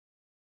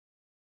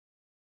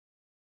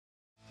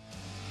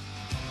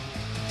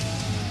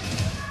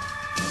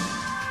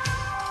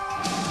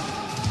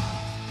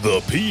The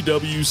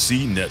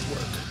PWC Network.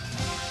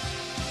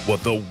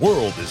 What the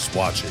world is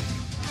watching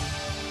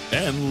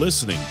and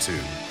listening to.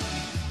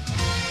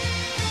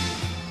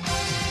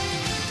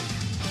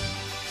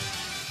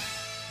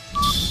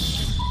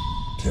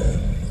 Ten,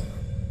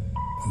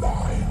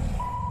 9,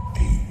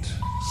 8,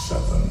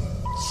 7,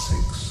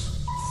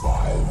 6,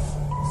 5,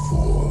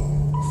 4,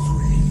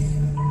 3,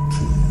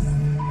 2,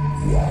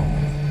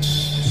 1,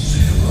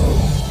 0.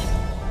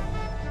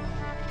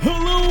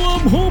 Hello,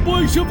 I'm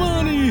Homeboy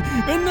Shivani,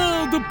 and now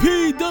the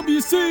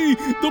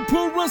PWC, the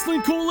Pro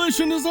Wrestling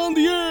Coalition, is on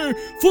the air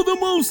for the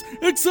most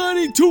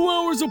exciting 2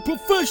 hours of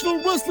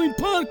professional wrestling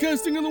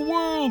podcasting in the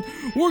world.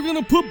 We're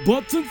gonna put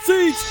butts in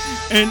seats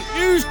and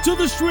ears to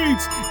the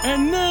streets.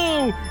 And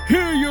now,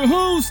 here are your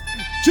hosts,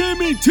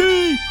 Jimmy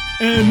T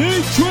and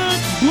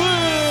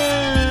 8Trac-Black.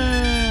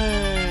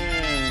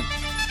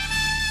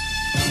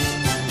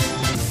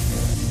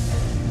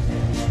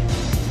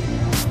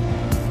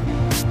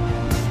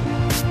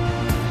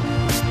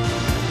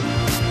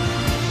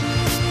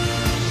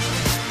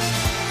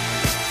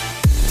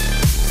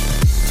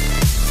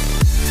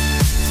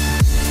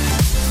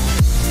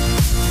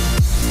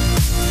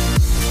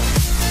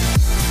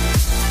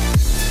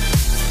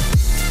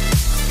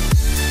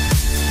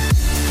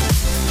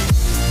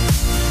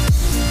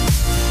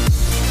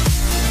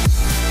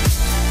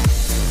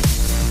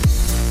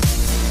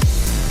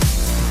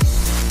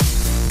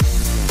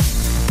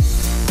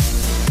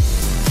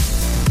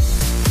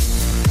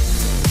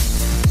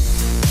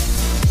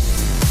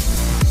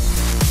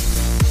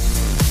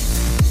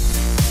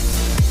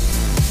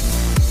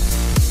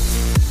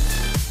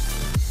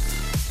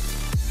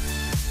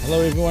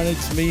 Hello everyone,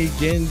 it's me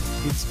again.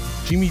 It's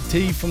Jimmy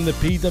T from the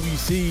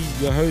PWC,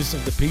 your host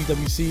of the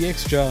PWC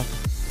Extra.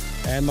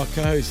 And my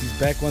co-host is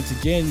back once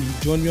again.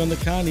 He joined me on the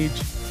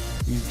Carnage.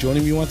 He's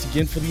joining me once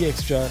again for the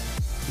Extra.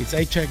 It's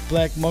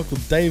 8Trac-Black, Michael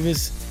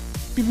Davis.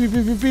 Pew, pew,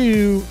 pew, pew,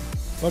 pew.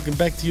 Welcome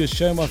back to your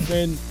show, my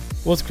friend.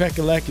 What's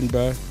crack-a-lackin',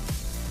 bro?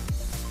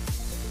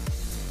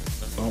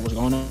 What's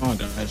going on,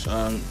 guys?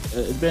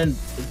 It's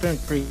been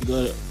pretty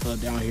good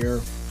down here.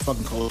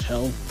 Fucking cold as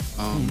hell.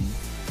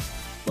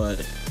 But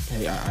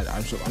hey,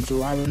 I'm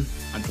surviving.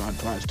 I'm trying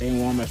to stay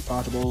warm as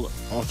possible.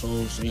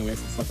 Also, staying away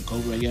from fucking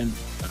COVID again.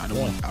 I don't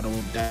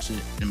want that shit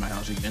in my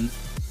house again.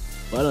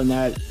 But other than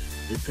that,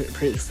 it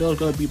feels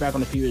good to be back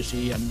on the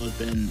PWC. I know it's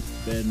been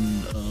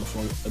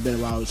for a bit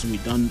of while since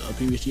we've done a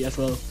PWC as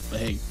well. But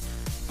hey,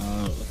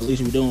 at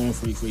least we're doing one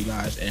for you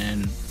guys,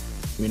 and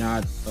we're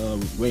not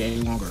waiting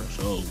any longer.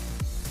 So.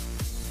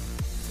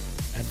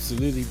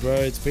 Absolutely, bro.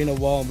 It's been a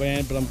while,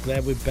 man, but I'm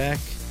glad we're back.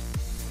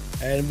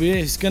 And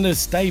we're just going to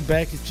stay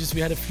back. It's just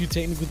we had a few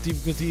technical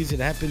difficulties.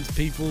 It happens,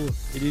 people.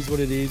 It is what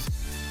it is.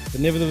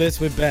 But nevertheless,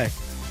 we're back.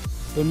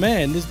 But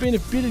man, there's been a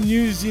bit of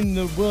news in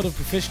the world of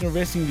professional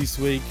wrestling this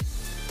week.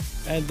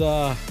 And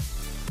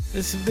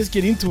let's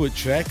get into it,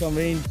 Track. I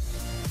mean,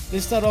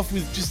 let's start off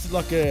with just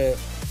like a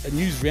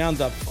news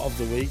roundup of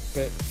the week.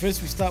 But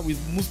first we start with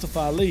Mustafa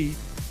Ali,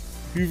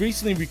 who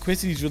recently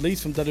requested his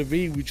release from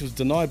WWE, which was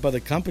denied by the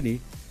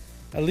company.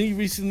 Ali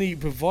recently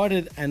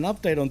provided an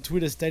update on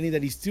Twitter stating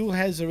that he still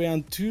has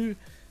around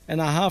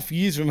 2.5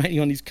 years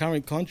remaining on his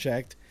current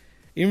contract.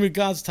 In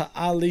regards to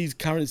Ali's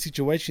current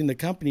situation in the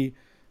company,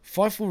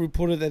 Fightful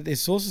reported that their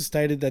sources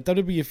stated that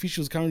WWE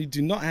officials currently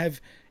do not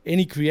have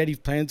any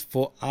creative plans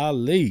for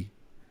Ali.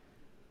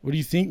 What do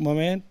you think, my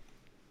man?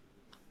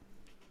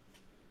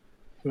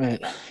 Man,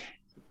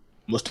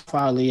 Mustafa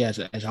Ali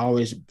has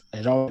always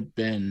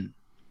been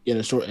in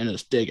a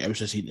stick ever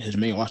since his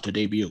main roster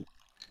debut.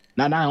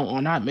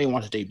 Not main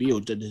roster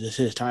debut. This is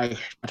his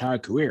entire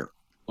career.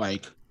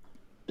 Like,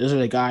 this is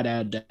a guy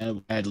that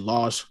had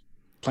lost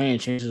playing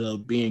chances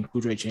of being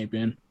cruiserweight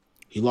champion.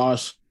 He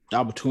lost the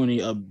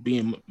opportunity of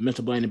being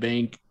Mr. Blame the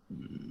Bank,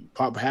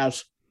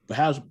 perhaps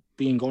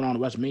being going on to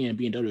WrestleMania and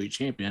being WWE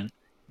champion.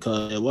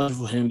 Because it wasn't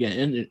for him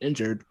getting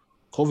injured,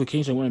 Kofi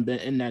Kingston wouldn't have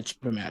been in that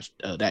champion match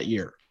that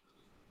year.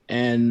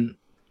 And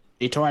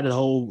they tried the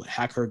whole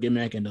hacker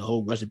gimmick and the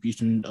whole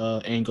retribution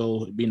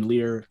angle, being the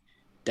leader.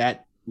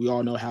 That we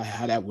all know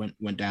how that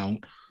went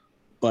down.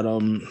 But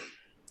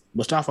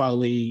Mustafa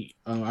Ali,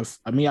 I'm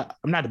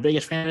not the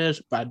biggest fan of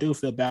this, but I do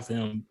feel bad for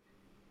him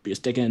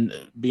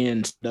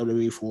being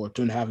WWE for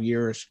 2.5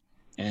 years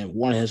and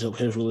wanting his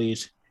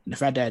release. And the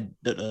fact that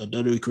the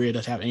WWE career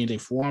doesn't have anything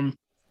for him,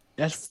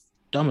 that's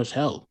dumb as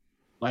hell.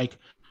 Like,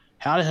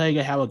 how the hell you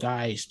gonna have a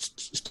guy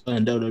still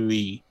in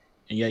WWE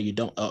and yet you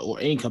don't, or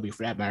any company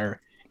for that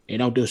matter, and you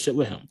don't do shit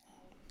with him?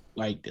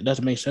 Like, it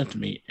doesn't make sense to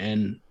me.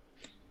 And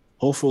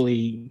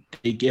hopefully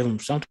they give him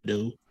something to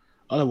do.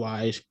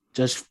 Otherwise,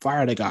 just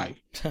fire the guy.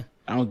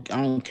 I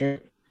don't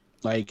care.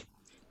 Like,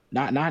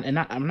 I'm not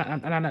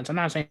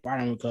saying fire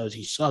him because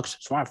he sucks.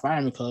 Fire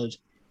him because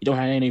you don't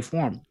have anything for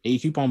him. And you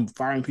keep on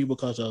firing people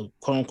because of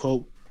quote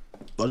unquote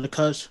budget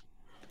cuts.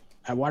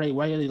 Why do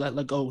you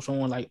let go of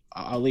someone like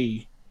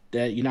Ali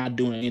that you're not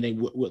doing anything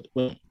with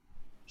him?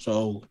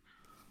 So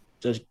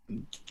just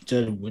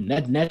when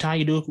that time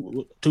you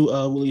do two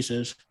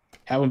releases,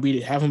 have him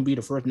be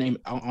the first name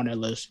on that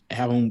list, and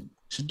have him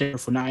sit there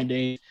for 9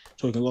 days,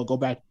 so he can go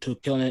back to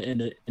killing it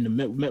in the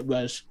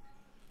Midwest,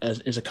 as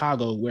in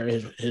Chicago, where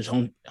his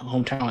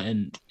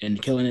hometown,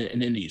 and killing it in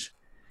the Indies.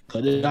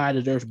 Because this guy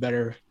deserves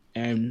better,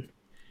 and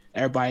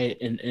everybody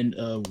in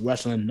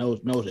wrestling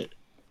knows it.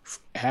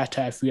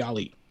 Hashtag Free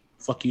Ali.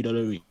 Fuck you,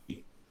 WWE.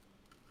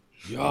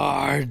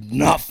 You're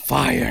not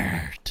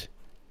fired.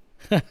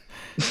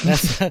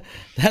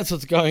 That's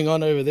what's going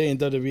on over there in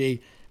WWE.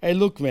 Hey,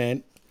 look,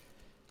 man,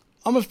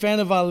 I'm a fan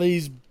of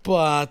Ali's,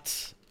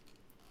 but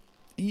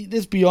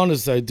let's be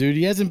honest, though, dude.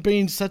 He hasn't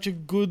been such a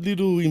good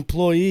little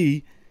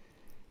employee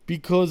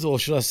because, or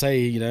should I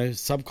say,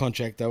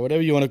 subcontractor,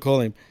 whatever you want to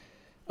call him.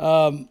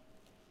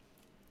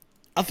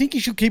 I think he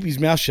should keep his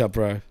mouth shut,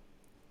 bro.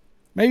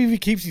 Maybe if he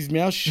keeps his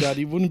mouth shut,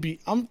 he wouldn't be.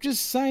 I'm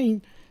just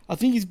saying. I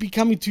think he's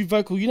becoming too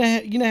vocal. You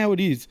know how it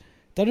is.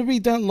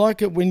 WWE don't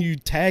like it when you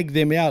tag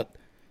them out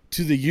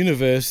to the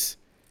universe.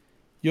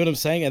 You know what I'm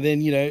saying? And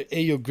then, air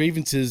your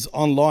grievances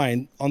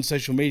online on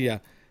social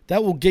media.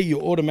 That will get you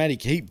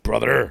automatic heat,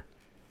 brother.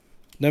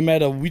 No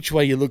matter which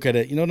way you look at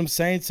it. You know what I'm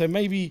saying? So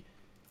maybe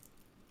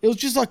it was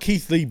just like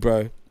Keith Lee,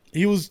 bro.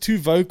 He was too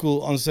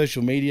vocal on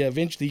social media.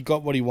 Eventually he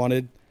got what he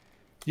wanted.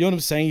 You know what I'm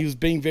saying? He was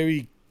being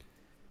very,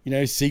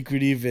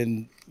 secretive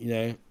and,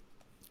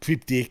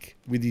 cryptic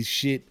with his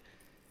shit.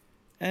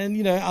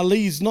 And,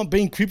 Ali's not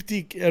being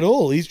cryptic at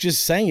all. He's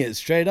just saying it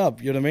straight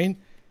up. You know what I mean?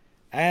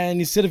 And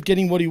instead of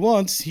getting what he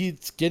wants,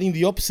 he's getting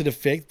the opposite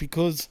effect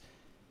because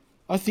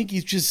I think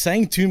he's just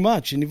saying too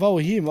much. And if I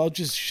were him, I'll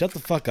just shut the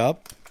fuck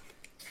up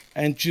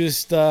and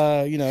just,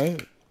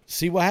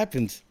 see what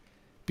happens.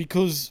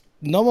 Because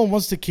no one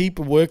wants to keep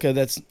a worker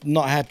that's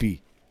not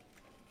happy.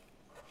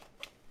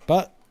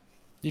 But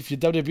if you're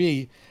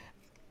WWE,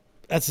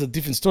 that's a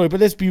different story. But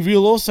let's be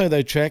real also,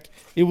 though, Track.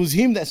 It was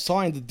him that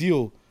signed the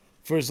deal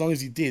for as long as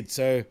he did.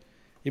 So,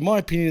 in my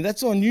opinion,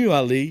 that's on you,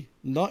 Ali.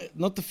 Not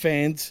the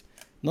fans,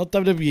 not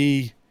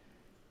WWE.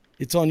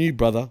 It's on you,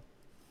 brother.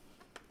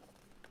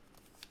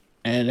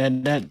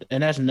 And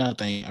that's another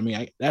thing. I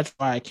mean, that's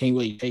why I can't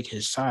really take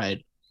his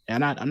side.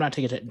 And I'm not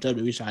taking the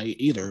WWE side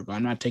either, but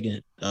I'm not taking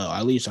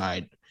Ali's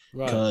side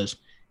because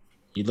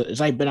it's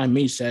like Ben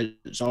Ami said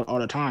all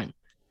the time.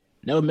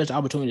 Never miss an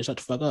opportunity to shut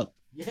the fuck up.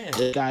 Yeah,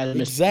 the guy has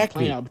missed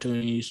plenty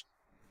opportunities.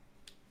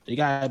 The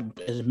guy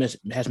has missed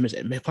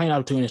plenty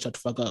opportunities to shut the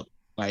fuck up.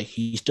 Like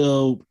he's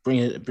still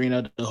bringing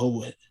up the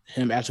whole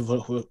him asking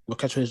for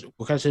request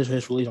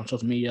his release on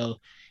social media.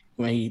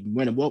 When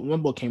the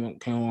one book came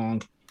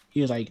along,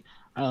 he was like,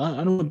 I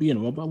don't want to be in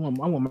the Rumble.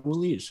 I want my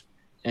release.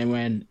 And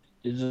when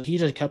he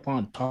just kept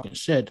on talking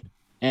shit,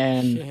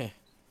 and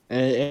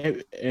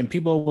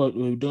people were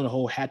doing the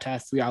whole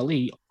hashtag Free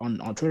Ali on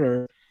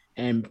Twitter,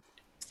 and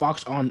the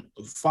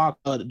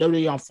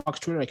WWE on Fox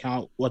Twitter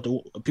account, what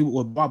the people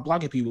were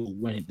blocking people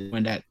when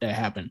that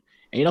happened.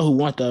 And you know who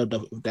wants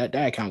that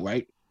account,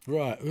 right?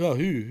 Right. Well,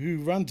 who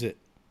runs it?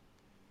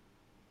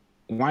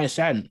 Ryan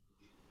Satin.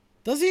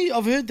 Does he?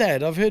 I've heard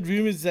that. I've heard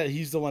rumors that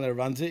he's the one that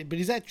runs it. But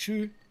is that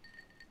true?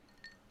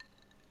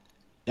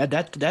 That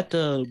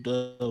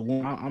the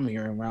one I'm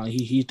hearing around.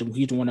 He's the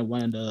one that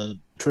won the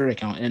Twitter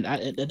account, and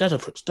it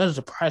doesn't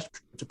surprise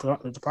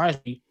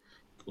me.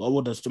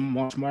 With the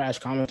smart ass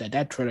comments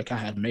that Twitter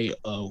account has made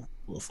for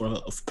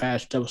the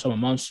past several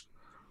months.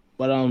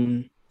 But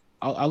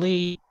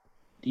Ali,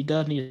 he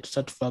does need to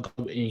shut the fuck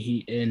up,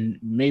 and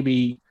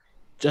maybe,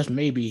 just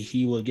maybe,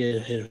 he will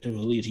get his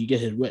release. He get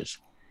his wish,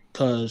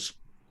 because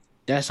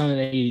that's something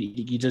that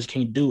you just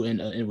can't do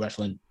in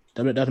wrestling.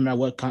 It doesn't matter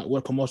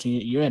what promotion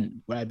you're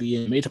in, whether it be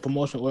in major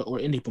promotion or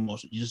indie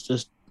promotion. You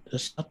just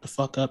shut the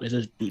fuck up and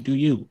just do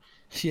you.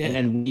 Yeah. And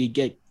then when you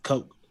get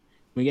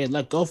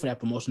let go for that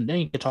promotion, then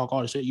you can talk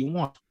all the shit you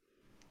want.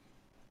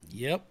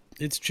 Yep,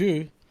 it's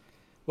true.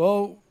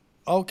 Well,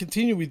 I'll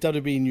continue with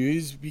WWE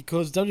news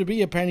because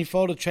WWE apparently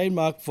filed a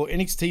trademark for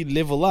NXT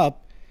Level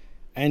Up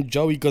and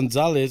Joey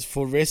Gonzalez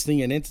for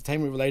wrestling and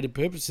entertainment-related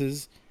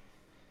purposes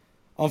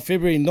on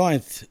February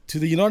 9th to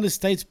the United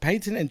States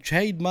Patent and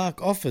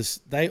Trademark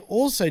Office. They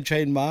also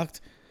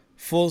trademarked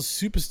for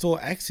Superstore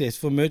access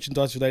for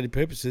merchandise-related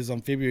purposes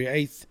on February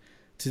 8th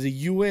to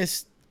the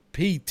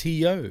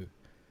USPTO.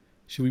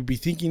 Should we be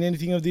thinking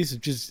anything of this or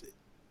just,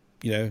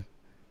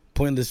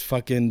 pointless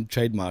fucking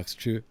trademarks?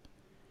 True.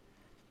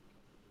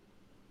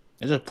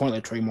 It's just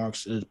pointless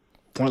trademarks. It's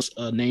pointless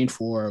names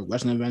for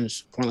wrestling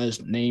events. Pointless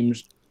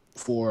names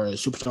for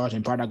superstars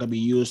and probably not gonna be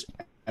used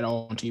at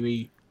all on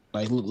TV.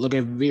 Like look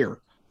at Veer.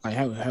 Like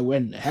how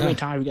many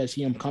times you guys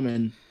see him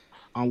coming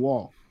on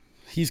Wall?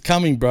 He's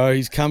coming, bro.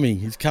 He's coming.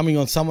 He's coming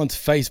on someone's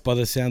face by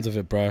the sounds of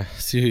it, bro.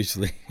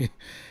 Seriously.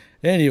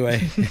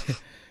 Anyway.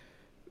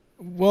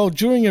 Well,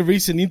 during a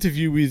recent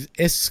interview with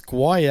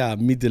Esquire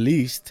Middle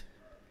East,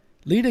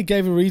 Lita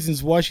gave her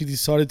reasons why she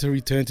decided to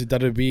return to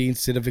WWE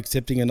instead of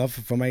accepting an offer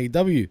from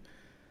AEW.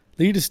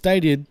 Lita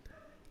stated,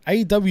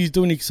 AEW is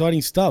doing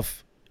exciting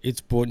stuff.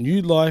 It's brought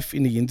new life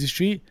in the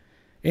industry.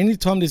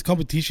 Anytime there's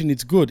competition,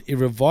 it's good. It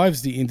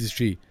revives the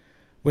industry.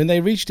 When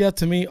they reached out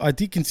to me, I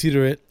did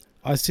consider it.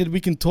 I said,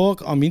 we can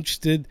talk. I'm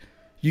interested.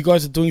 You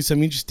guys are doing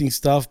some interesting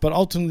stuff. But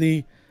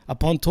ultimately,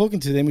 upon talking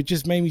to them, it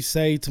just made me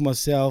say to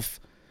myself,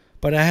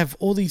 but I have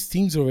all these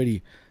things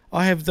already.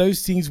 I have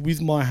those things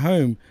with my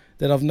home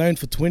that I've known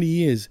for 20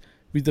 years,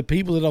 with the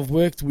people that I've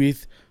worked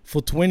with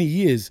for 20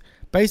 years.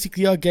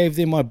 Basically, I gave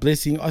them my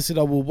blessing. I said,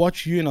 I will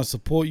watch you and I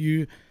support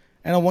you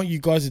and I want you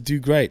guys to do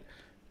great.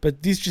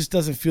 But this just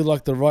doesn't feel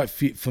like the right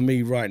fit for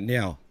me right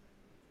now.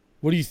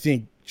 What do you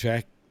think,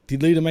 Track?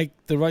 Did Lita make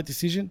the right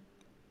decision?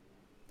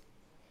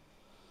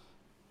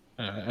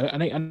 I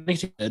think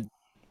she did.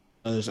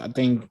 Because I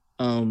think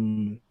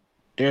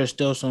there's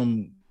still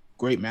some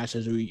great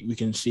matches we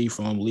can see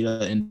from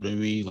Lita and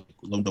WWE,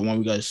 like the one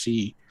we got to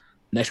see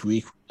next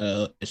week.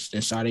 It's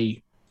in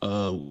Saudi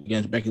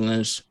against Becky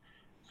Lynch.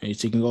 And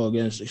she can go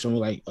against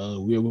someone like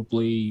Rhea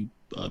Ripley,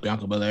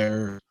 Bianca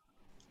Belair.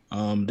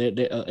 And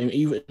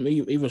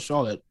even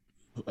Charlotte.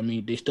 I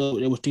mean, they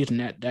was teasing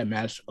that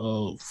match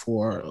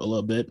for a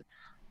little bit,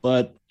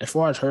 but as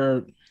far as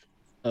her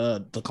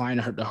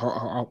declining her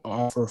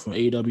offer from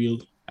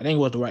AEW, I think it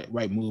was the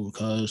right move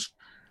because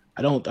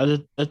I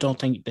just don't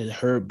think that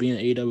her being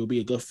AEW would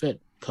be a good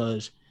fit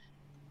because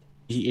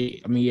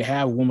you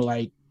have women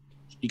like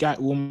you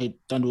got women like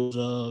Thunder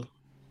Rosa,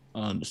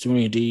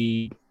 Serena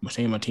D,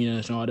 Mercedes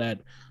Martinez, and all that,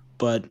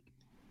 but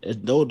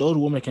those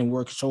women can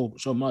work so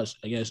much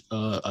against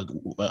a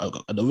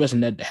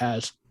division that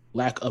has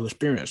lack of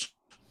experience,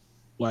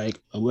 like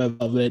a Web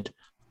of it,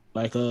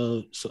 like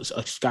a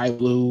Sky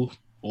Blue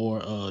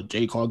or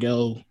Jay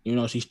Cargill. You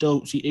know, she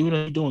even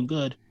though she's doing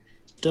good,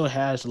 still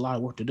has a lot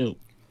of work to do.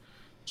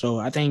 So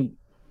I think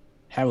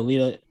having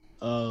Lita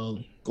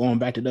going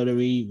back to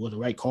WWE was the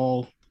right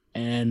call.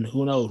 And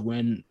who knows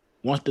once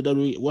the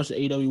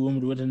AEW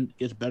women's division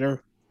gets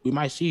better, we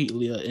might see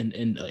Lita in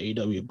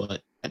AEW.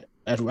 But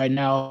as right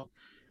now,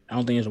 I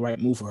don't think it's the right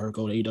move for her to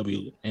go to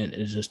AEW. And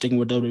it's just sticking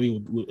with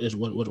WWE is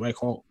what the right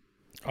call.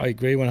 I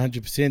agree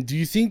 100%. Do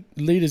you think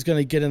Lita's going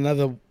to get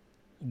another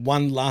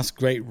one last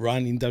great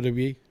run in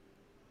WWE?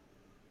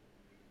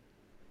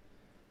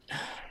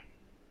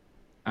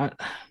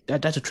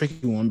 That's a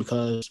tricky one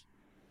because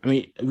I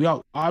mean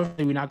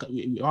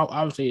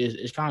obviously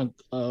it's kind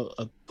of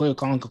a clear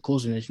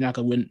conclusion that she's not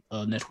gonna win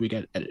next week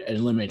at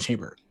Eliminated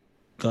Chamber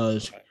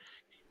because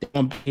they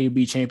want to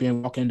be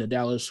champion, walk into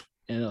Dallas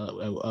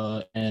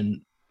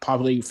and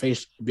probably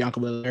face Bianca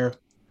Belair.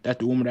 That's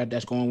the woman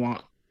that's going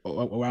on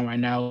around right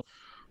now.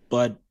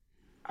 But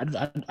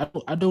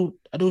I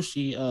do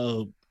see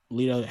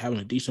Lita having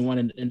a decent one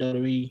in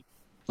WWE.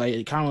 Like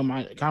it kind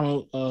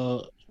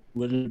of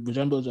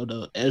resemblance of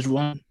the Edge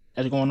run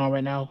that's going on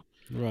right now.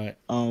 Right.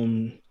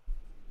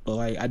 But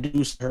like I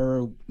do see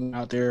her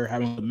out there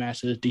having good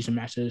matches, decent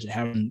matches,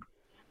 having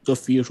good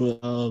feuds with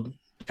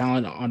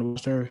talent on the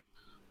roster.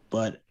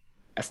 But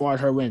as far as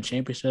her winning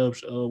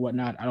championships or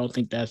whatnot, I don't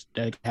think that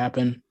can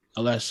happen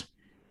unless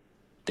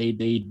they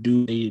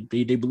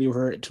believe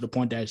her to the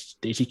point that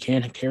she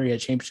can carry a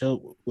championship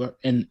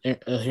in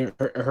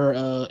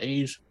her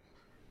age.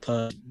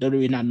 Because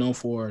WWE is not known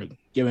for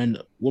giving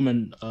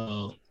women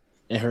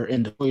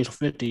in the 40s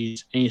or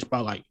 50s any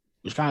spotlight,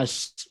 which kind of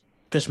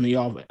pissed me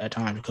off at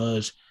times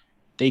because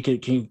they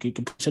could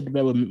sit the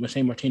bed with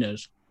Mercedes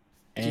Martinez,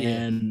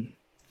 and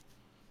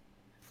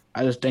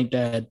I just think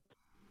that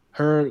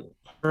her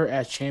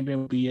as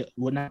champion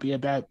would not be a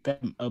bad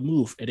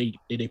move if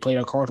they play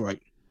their cards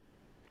right.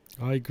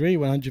 I agree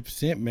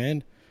 100%,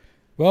 man.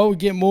 Well, we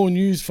get more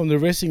news from the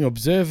Wrestling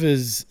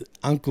Observer's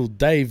Uncle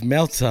Dave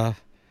Meltzer.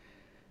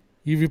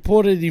 He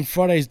reported in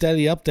Friday's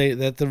Daily Update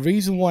that the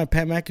reason why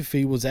Pat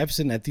McAfee was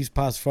absent at this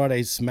past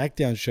Friday's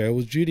SmackDown show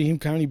was due to him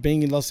currently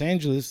being in Los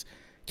Angeles,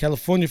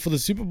 California for the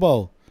Super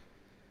Bowl.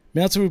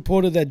 Meltzer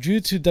reported that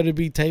due to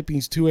WWE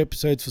taping's 2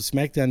 episodes for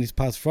SmackDown this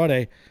past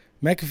Friday,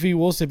 McAfee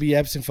will also be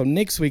absent from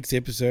next week's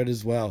episode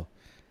as well.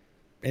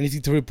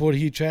 Anything to report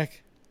here,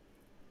 Track?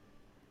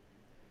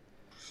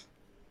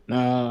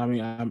 No,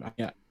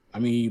 I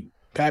mean,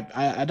 Pat.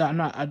 I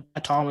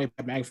tolerate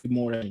Pat McAfee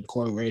more than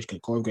Corey Graves because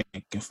Corey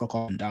Graves can fuck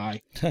off and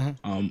die.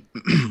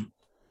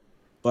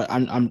 But I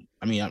don't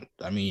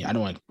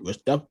want to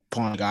step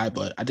upon a guy,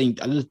 but I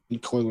just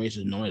think Corey Graves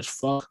is annoying as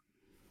fuck.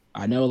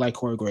 I never like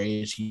Corey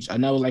Graves. I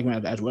never like him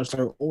as a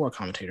wrestler or a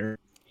commentator.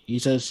 He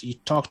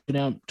talks to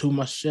them too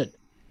much shit,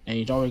 and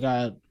he's always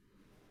got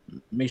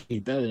makes me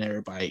better than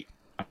everybody.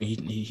 I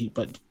mean,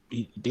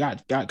 the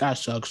guy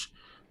sucks.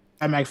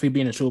 Pat McAfee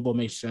being a Super Bowl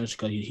makes sense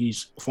because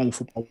he's a former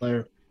football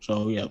player.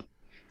 So yeah,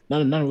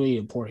 none really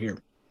important here.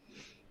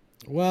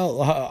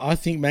 Well, I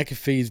think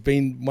McAfee has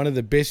been one of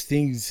the best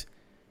things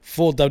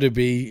for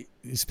WWE,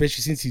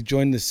 especially since he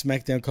joined the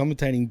SmackDown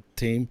commentating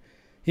team.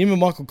 Him and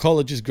Michael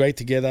Cole are just great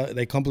together.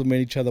 They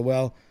complement each other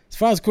well. As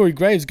far as Corey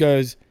Graves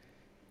goes,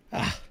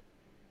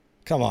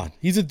 come on.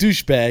 He's a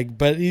douchebag,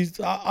 but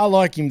I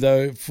like him,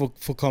 though,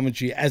 for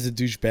commentary as a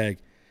douchebag.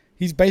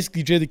 He's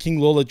basically Jerry the King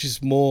Lawler,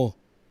 just more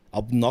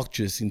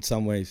obnoxious in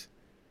some ways.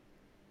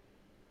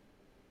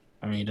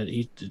 I mean,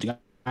 the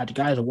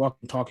guy's a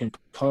walking, talking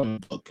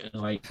comic book.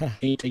 And like,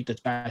 he take the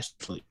guy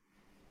seriously.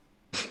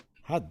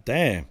 Hot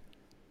damn.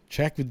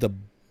 Track with the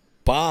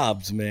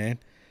barbs, man.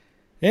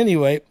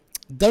 Anyway,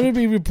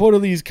 WWE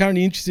reportedly is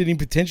currently interested in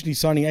potentially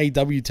signing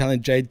AEW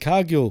talent Jade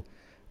Cargill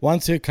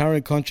once her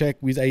current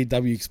contract with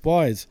AEW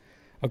expires.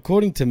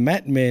 According to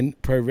Mat Men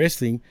Pro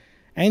Wrestling,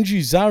 Andrew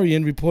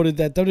Zarian reported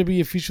that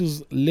WWE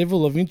officials'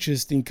 level of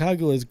interest in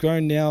Cargill has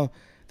grown now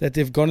that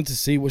they've gotten to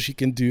see what she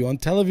can do on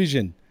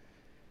television.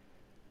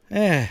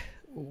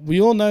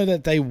 We all know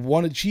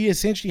that she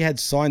essentially had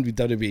signed with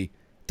WWE.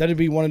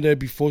 WWE wanted her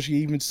before she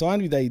even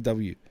signed with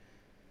AEW.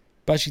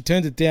 But she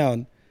turned it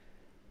down.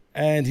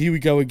 And here we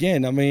go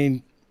again. I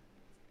mean,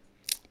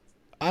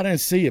 I don't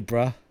see it,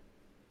 bruh.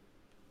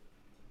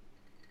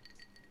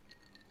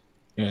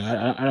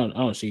 Yeah, I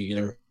don't see it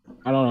either.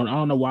 I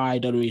don't know why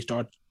WWE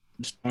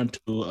starting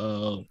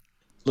to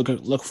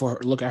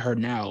look at her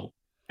now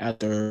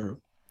after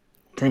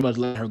pretty much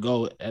let her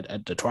go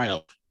at the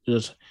trial.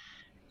 Just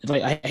it's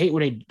like I hate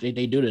when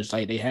they do this.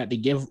 Like they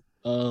give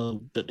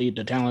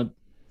the talent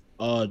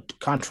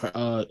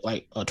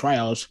contract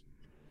trials.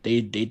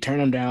 They turn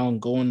them down,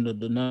 go into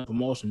the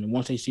non-promotion, and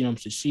once they see them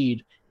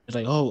succeed, it's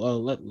like, we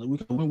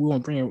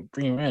want to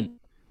bring her in.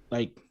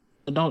 Like,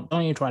 don't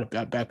even try to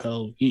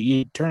backpedal.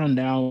 You turn them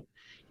down,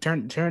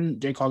 turn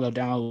Jay Cargill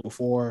down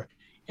before,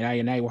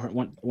 and now you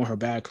want her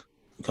back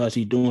because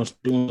he's doing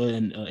good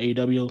in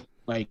AEW.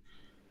 Like,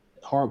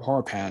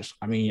 hard pass.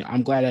 I mean,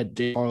 I'm glad that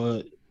Jay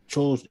Cargill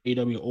chose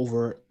AEW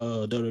over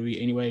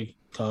WWE anyway,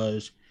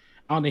 because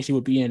I don't think she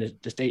would be in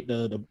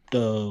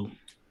the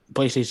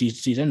place that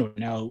she's in right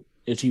now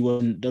if she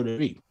wasn't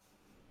WWE.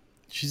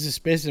 She's a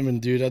specimen,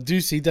 dude. I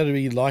do see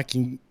WWE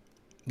liking,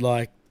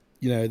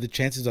 the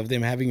chances of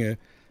them having her.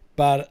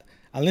 But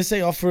unless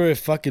they offer her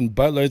fucking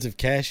boatloads of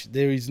cash,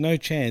 there is no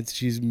chance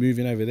she's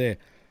moving over there.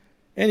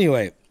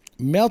 Anyway,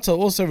 Meltzer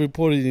also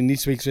reported in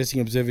this week's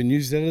Wrestling Observer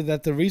newsletter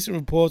that the recent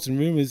reports and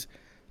rumors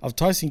of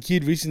Tyson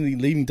Kidd recently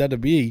leaving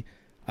WWE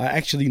are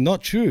actually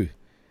not true.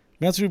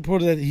 Meltzer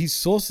reported that his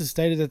sources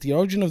stated that the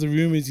origin of the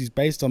rumors is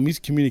based on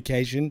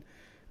miscommunication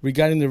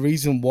regarding the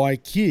reason why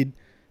Kidd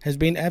has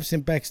been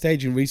absent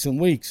backstage in recent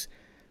weeks.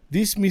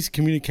 This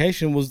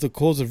miscommunication was the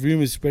cause of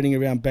rumors spreading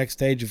around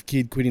backstage of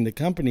Kidd quitting the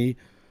company,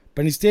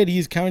 but instead he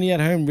is currently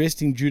at home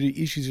resting due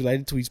to issues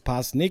related to his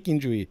past neck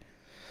injury.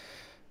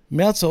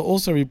 Meltzer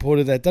also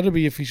reported that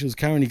WWE officials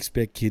currently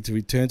expect Kidd to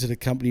return to the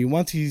company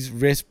once his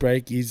rest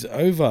break is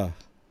over.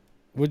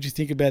 What do you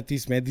think about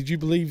this, man? Did you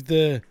believe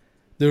the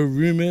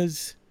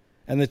rumors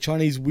and the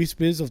Chinese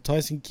whispers of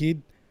Tyson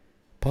Kidd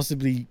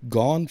possibly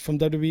gone from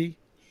WWE?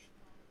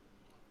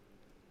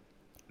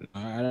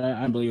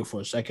 I believe it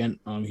for a second.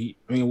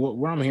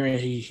 What I'm hearing,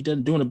 he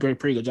doing a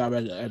pretty good job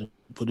as a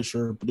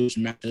producer,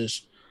 producing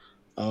matches.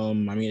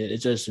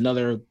 It's just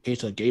another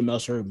case of Gabe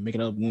Meltzer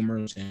making up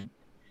rumors and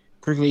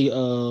quickly,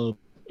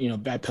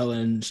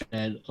 backpedaling,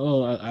 said,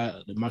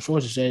 my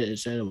sources said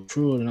it was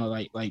true, and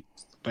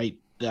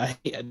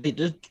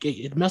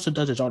Meltzer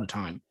does this all the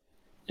time.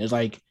 It's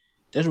like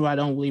that's why I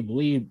don't really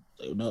believe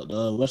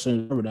the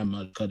Western Observer that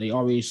much, because they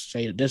always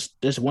say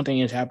this one thing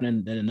is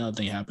happening, then another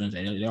thing happens,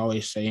 and they're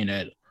always saying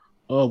that,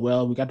 oh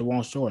well, we got the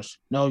wrong source.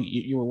 No,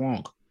 you were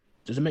wrong.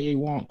 Doesn't make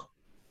you wrong.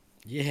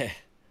 Yeah,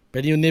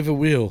 but you never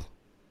will.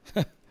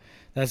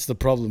 That's the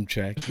problem,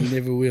 Track. You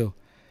never will.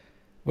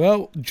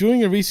 Well,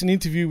 during a recent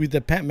interview with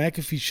the Pat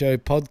McAfee Show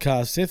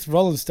podcast, Seth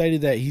Rollins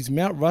stated that his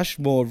Mount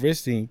Rushmore of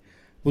wrestling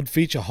would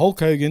feature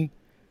Hulk Hogan,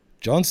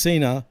 John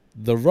Cena,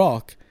 The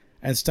Rock,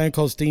 and Stone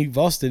Cold Steve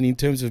Austin in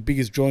terms of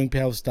biggest drawing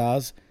power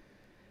stars,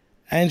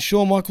 and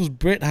Shawn Michaels,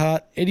 Bret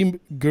Hart, Eddie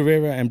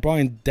Guerrero, and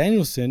Bryan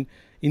Danielson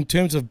in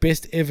terms of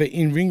best ever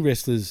in-ring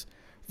wrestlers.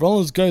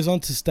 Rollins goes on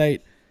to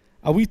state,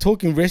 are we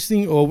talking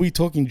wrestling or are we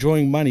talking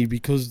drawing money?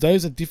 Because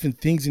those are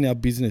different things in our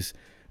business,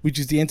 which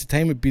is the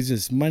entertainment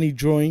business. Money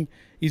drawing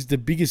is the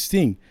biggest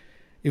thing.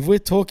 If we're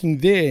talking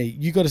there,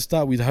 you got to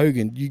start with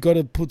Hogan. You got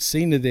to put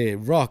Cena there,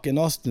 Rock and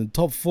Austin,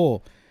 top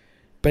four.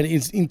 But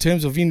in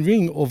terms of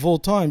in-ring of all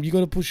time, you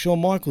got to put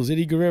Shawn Michaels,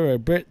 Eddie Guerrero,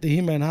 Bret the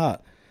Hitman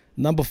Hart.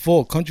 Number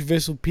 4,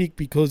 controversial pick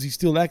because he's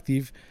still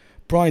active,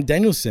 Bryan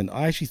Danielson.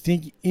 I actually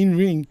think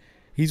in-ring,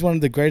 he's one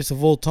of the greatest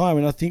of all time.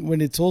 And I think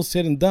when it's all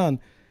said and done,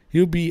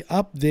 he'll be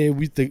up there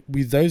with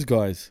those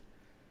guys.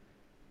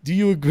 Do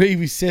you agree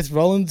with Seth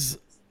Rollins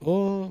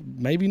or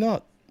maybe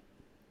not?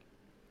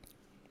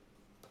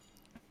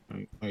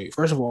 Right.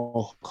 First of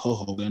all,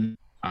 Hulk Hogan.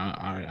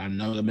 I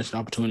know I missed an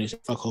opportunity to say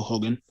fuck Hulk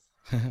Hogan.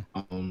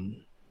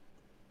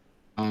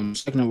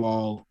 Second of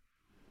all,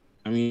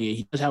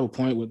 he does have a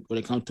point when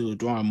it comes to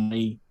drawing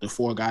money. The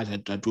 4 guys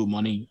that drew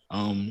money.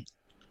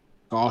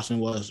 Austin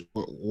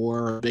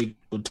were big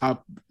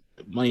top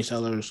money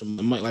sellers,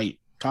 like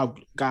top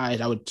guys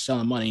that would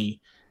sell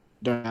money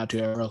during that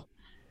era.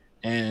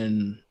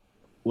 And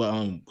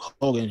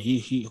Hogan,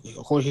 he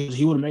of course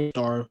he would have made a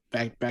star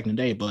back in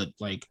the day, but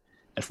like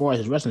as far as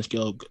his wrestling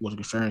skill was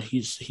concerned,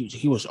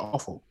 he was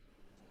awful.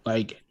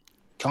 Like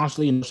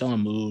constantly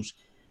selling moves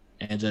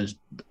and just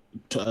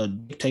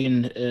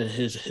dictating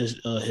his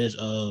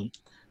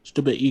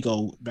stupid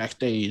ego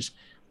backstage.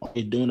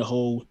 He's doing the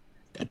whole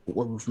that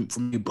work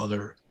from your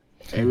brother.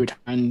 Every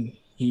time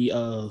he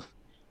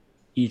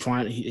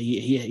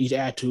he's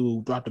had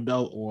to drop the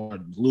belt or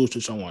lose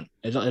to someone.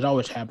 It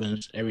always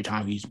happens every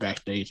time he's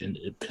backstage, and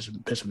it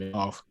pisses me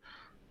off.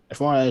 As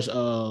far as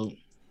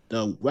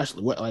the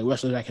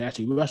wrestlers that can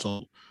actually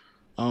wrestle,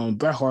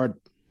 Bret Hart,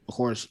 of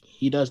course,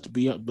 he does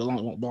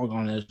belong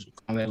on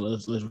that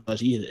list because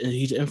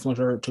he's an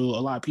influencer to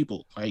a lot of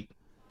people. Like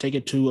take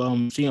it to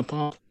CM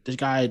Punk. This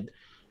guy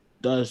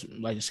does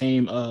like the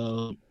same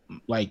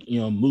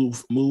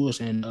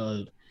moves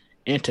and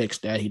antics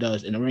that he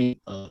does in the ring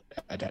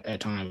at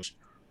times.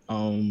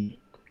 Um,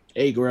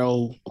 A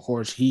Grill, of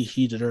course,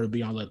 he deserves to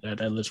be on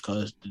that list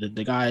because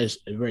the guy is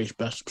very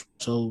special.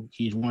 So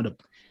one of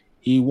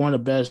the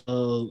best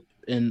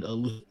in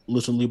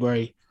Lucha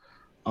Libre.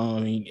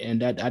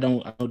 And that I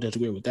don't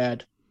disagree with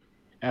that.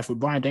 As for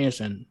Brian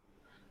Danielson,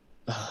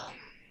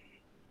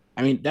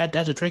 I mean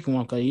that's a tricky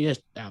one because he is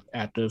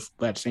active,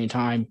 but at the same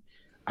time,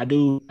 I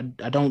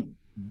don't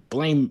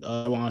blame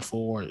Ron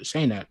for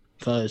saying that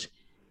because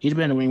he's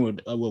been in the ring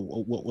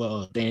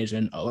with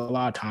Danielson a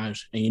lot of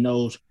times, and he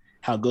knows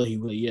how good he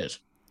really is.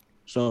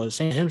 So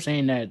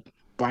saying that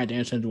Brian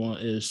Danielson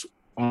is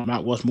on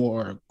Mount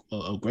Westmore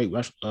a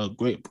greatest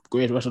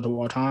wrestler of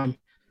all time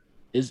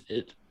is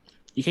it.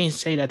 You can't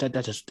say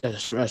that's a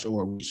stress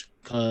or a reach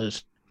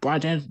because Brian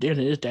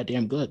Danielson is that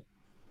damn good.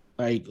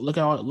 Like look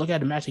at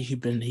the matches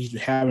he's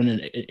having in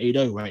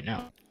AEW right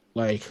now.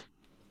 Like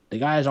the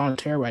guy is on a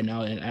tear right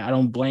now, and I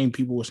don't blame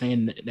people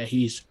saying that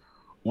he's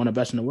one of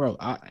the best in the world.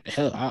 I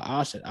said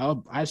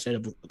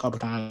a couple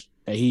times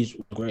that he's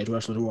the greatest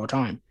wrestler of all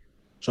time.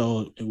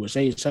 So it would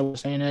saying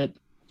that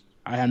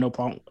I have no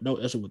problem, no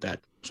issue with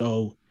that.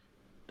 So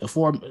the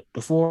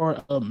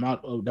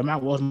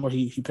Mount Rushmore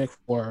he picked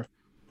for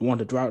the one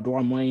to draw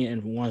money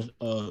and the ones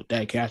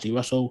that can actually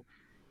wrestle.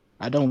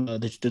 I don't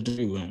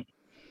disagree with him.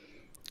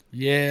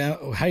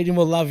 Yeah, hate him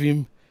or love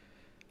him,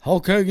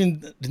 Hulk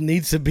Hogan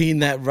needs to be in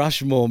that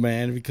Rushmore,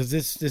 man, because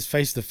let's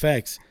face the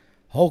facts.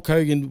 Hulk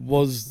Hogan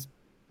was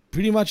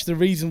pretty much the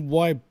reason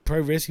why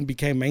pro wrestling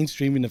became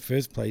mainstream in the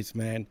first place,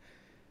 man.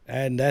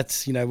 And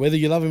that's, whether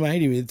you love him or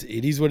hate him, it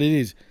is what it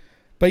is.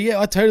 But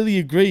yeah, I totally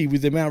agree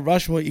with the Mount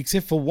Rushmore,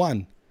 except for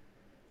one.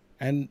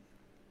 And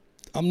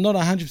I'm not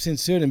 100%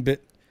 certain,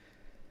 but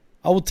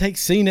I will take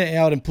Cena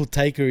out and put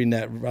Taker in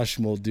that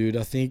Rushmore, dude.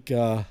 I think,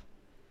 look,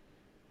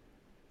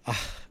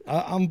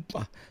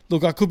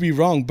 I could be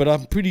wrong, but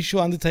I'm pretty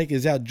sure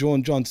Undertaker's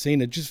outdrawn John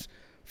Cena just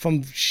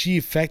from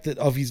sheer fact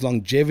of his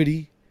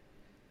longevity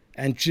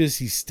and just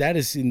his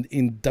status in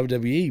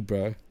WWE,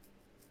 bro.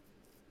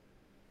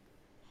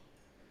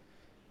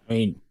 I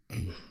mean,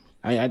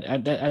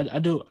 I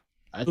do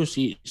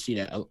see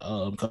that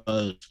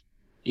because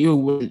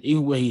even when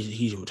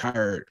he's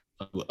retired,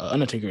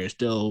 Undertaker is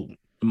still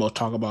the most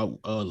talked about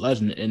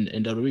legend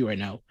in WWE right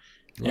now,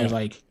 right. And it's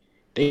like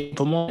they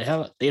promote the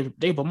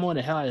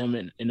hell out of him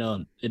in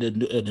the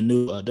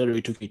new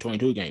WWE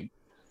 2K22 game,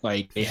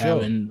 like they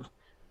having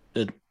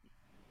the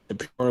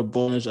pure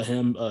bonus of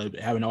him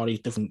having all these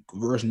different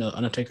versions of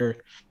Undertaker.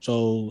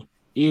 So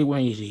even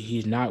when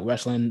he's not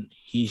wrestling,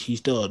 he's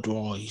still a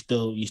draw. He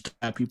still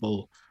have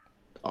people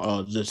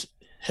just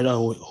head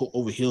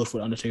over heels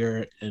for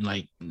Undertaker,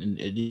 and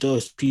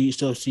you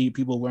still see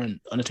people wearing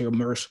Undertaker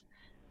merch,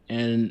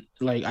 and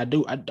like I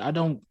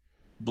don't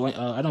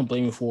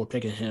blame him for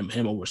picking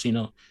him over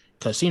Cena,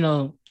 because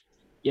Cena,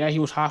 yeah, he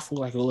was hot for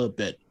like a little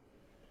bit,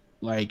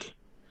 like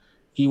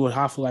he was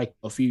hot for like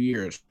a few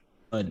years,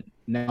 but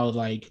now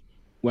like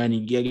when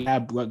you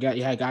had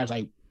guys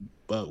like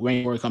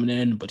Randy Orton coming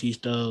in,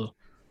 Batista,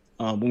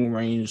 Roman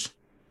Reigns,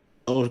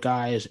 those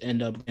guys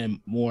end up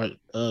getting more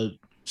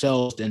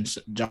sales than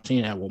John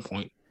Cena at one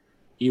point.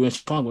 Even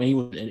Punk when he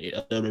was in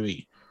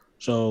WWE.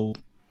 So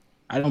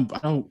I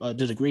don't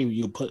disagree with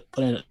you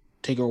putting a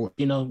takeover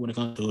Cena when it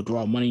comes to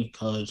draw money,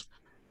 because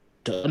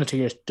the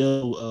Undertaker is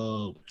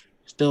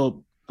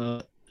still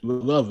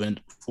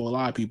relevant for a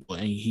lot of people,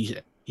 and he's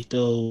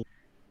still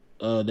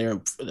there.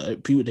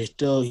 People he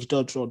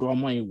still draw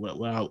money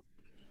without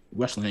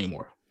wrestling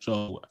anymore.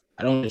 So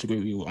I don't disagree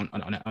with you on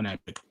that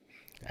pick.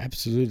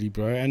 Absolutely,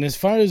 bro. And as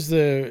far as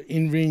the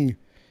in-ring,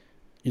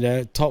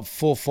 top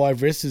 4 or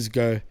 5 wrestlers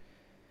go,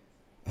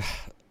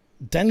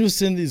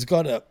 Danielson he's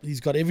got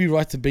every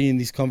right to be in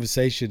this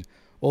conversation.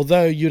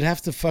 Although you'd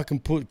have to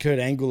fucking put Kurt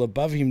Angle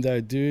above him,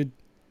 though, dude.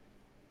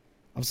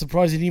 I'm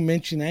surprised he didn't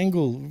mention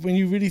Angle. When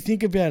you really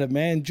think about it,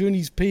 man, during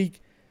his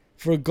peak,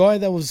 for a guy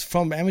that was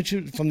from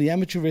the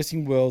amateur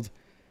wrestling world,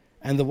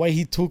 and the way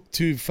he took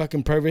to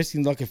fucking pro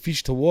wrestling like a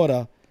fish to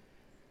water,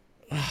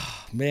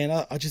 man,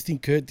 I just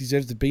think Kurt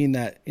deserves to be in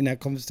that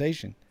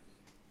conversation.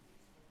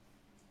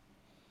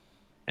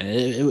 And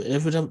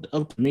if it's up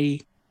to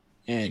me,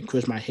 and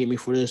Chris might hate me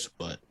for this,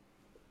 but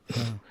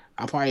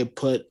I'll probably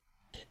put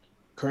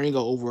Kurt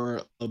Angle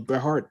over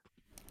Bret Hart.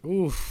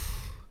 Oof.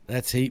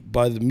 That's heat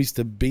by the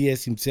Mr.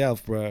 BS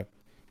himself, bro.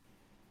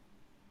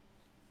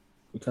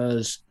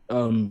 Because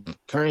Kurt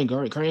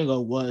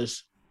Angle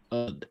was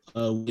a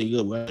really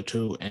good wrestler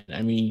too, and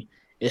I mean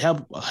it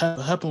helped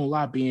him a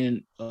lot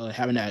being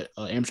having that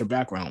amateur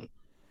background,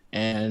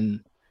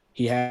 and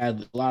he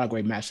had a lot of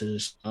great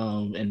matches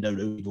in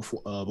WWE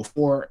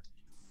before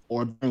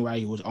or during while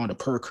he was on the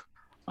perk,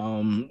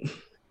 um,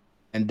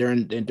 and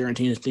during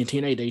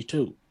TNA days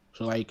too.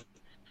 So like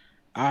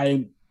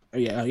I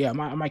I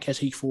might catch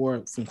heat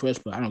from Chris,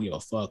 but I don't give a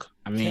fuck.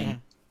 I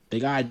mean, the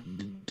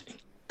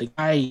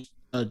guy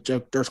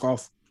jerks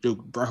off to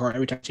Bret Hart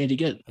every time chance he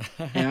get,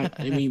 and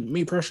I mean,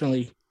 me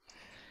personally,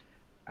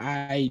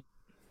 I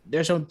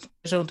there's some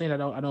things I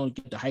don't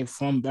get the hype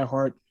from Bret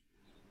Hart.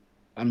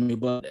 I mean,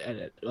 but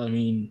I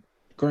mean,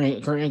 Kurt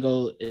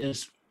Angle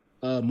is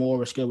more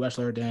of a skilled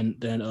wrestler than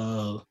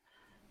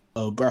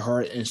Bret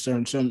Hart in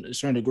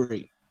certain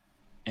degree,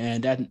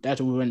 and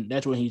that's when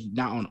he's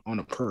not on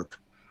a perk.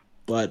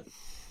 But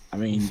I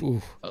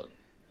mean,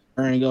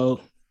 Kurt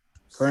Angle,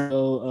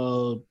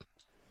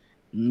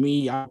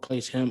 me, I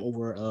place him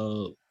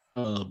over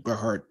Bret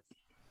Hart.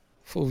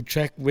 Full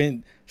track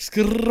went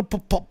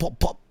pop pop pop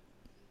pop.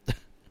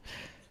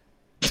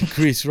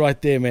 Chris, right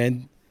there,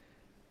 man.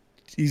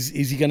 Is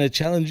he gonna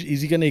challenge?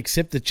 Is he gonna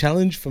accept the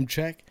challenge from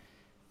Track?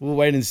 We'll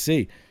wait and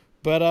see.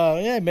 But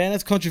yeah, man,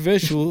 that's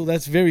controversial.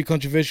 That's very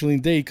controversial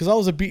indeed. Because I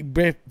was a big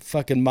Bret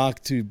fucking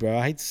Mark too, bro.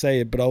 I hate to say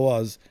it, but I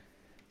was.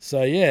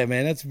 So yeah,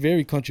 man, that's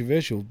very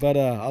controversial. But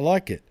I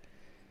like it.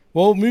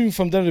 Well, moving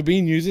from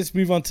WWE news, let's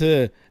move on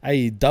to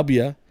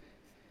AEW.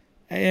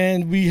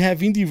 And we have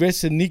indie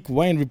wrestler Nick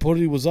Wayne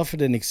reportedly was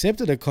offered and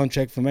accepted a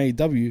contract from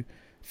AEW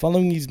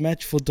following his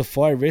match for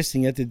Defy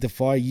Wrestling at the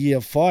Defy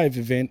Year 5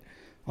 event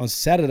on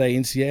Saturday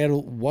in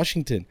Seattle,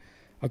 Washington.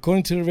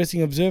 According to the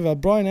Wrestling Observer,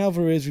 Brian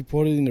Alvarez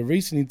reported in a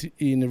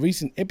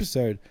recent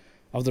episode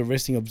of the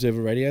Wrestling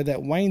Observer Radio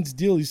that Wayne's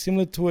deal is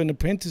similar to an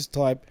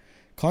apprentice-type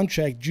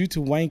contract due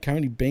to Wayne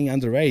currently being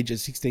underage at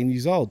 16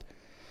 years old.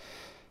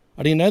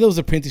 I didn't know there was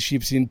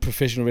apprenticeships in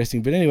professional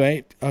wrestling, but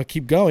anyway, I'll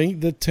keep going.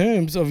 The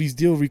terms of his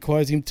deal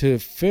requires him to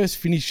first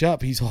finish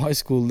up his high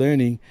school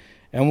learning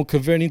and will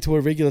convert into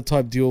a regular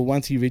type deal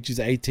once he reaches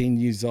 18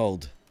 years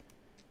old.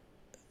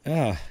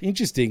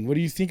 Interesting. What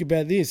do you think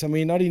about this? I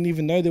mean, I didn't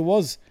even know there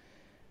was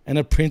an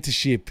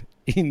apprenticeship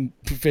in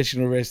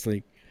professional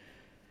wrestling.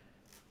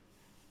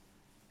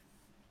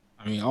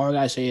 I mean, all I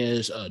gotta say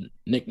is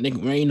Nick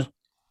Wayne.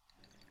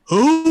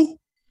 Who?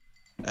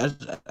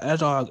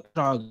 That's all I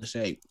gotta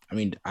say. I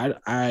mean,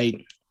 I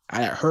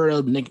heard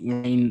of Nick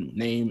Wayne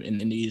name in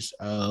these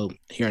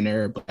here and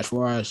there, but as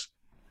far as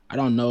I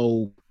don't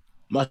know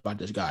much about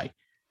this guy.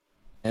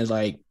 And it's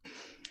like,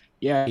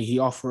 yeah, he's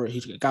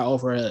got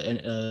offered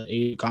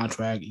a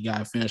contract. He got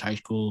to finish high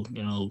school,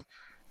 you know,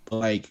 but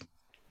like,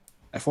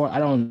 as far I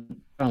don't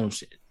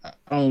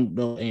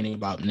know anything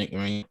about Nick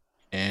Wayne,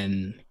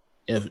 and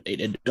if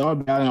the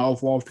battling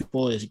off all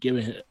people is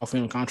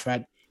offering him a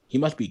contract, he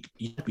must be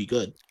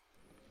good.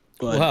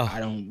 But wow. I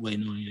don't really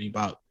know anything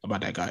about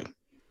that guy.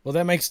 Well,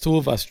 that makes two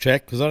of us,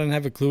 Track, because I don't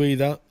have a clue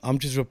either. I'm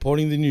just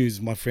reporting the news,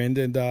 my friend.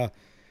 And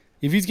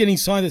if he's getting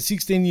signed at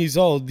 16 years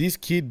old, this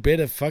kid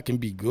better fucking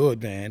be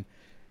good, man.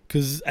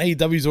 Because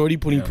AEW's already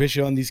putting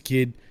pressure on this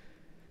kid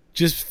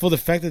just for the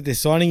fact that they're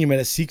signing him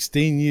at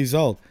 16 years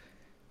old.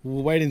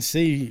 We'll wait and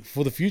see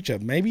for the future.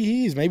 Maybe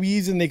he is. Maybe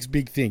he's the next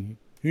big thing.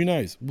 Who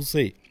knows? We'll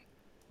see.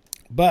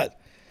 But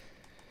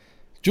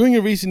during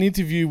a recent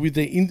interview with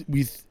the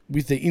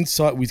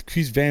Insight with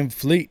Chris Van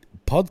Fleet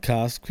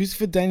podcast,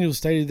 Christopher Daniels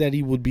stated that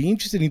he would be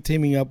interested in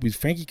teaming up with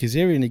Frankie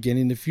Kazarian again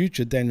in the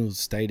future, Daniels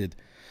stated.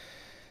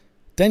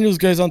 Daniels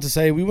goes on to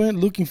say, "We weren't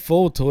looking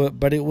forward to it,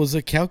 but it was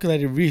a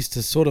calculated risk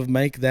to sort of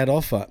make that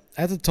offer.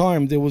 At the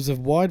time, there was a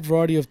wide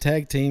variety of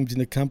tag teams in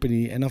the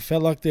company, and I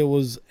felt like there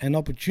was an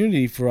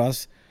opportunity for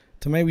us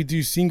to maybe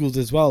do singles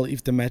as well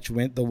if the match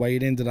went the way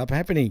it ended up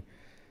happening.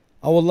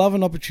 I would love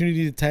an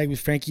opportunity to tag with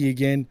Frankie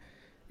again.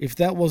 If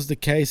that was the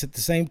case, at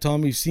the same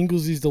time, if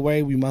singles is the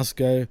way we must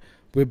go,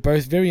 we're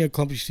both very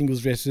accomplished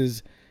singles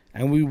wrestlers,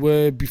 and we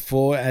were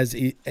before as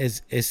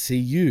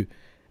SCU.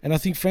 And I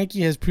think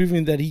Frankie has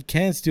proven that he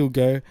can still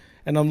go,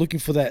 and I'm looking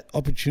for that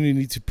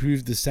opportunity to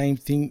prove the same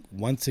thing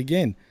once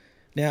again."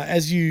 Now,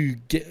 as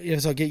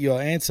I get your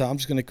answer, I'm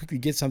just going to quickly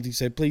get something.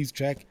 So please,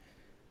 Track,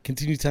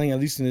 continue telling our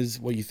listeners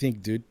what you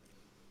think, dude.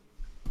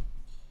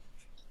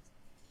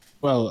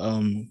 Well,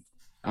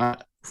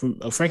 from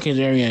Frankie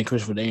Kazarian and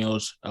Christopher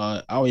Daniels,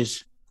 I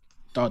always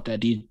thought that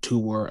these two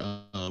were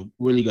a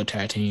really good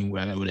tag team,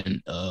 whether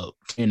within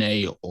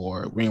TNA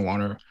or Ring of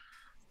Honor.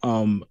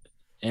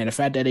 And the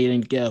fact that they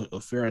didn't get a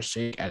fair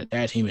shake at a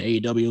tag team in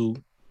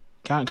AEW,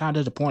 kind of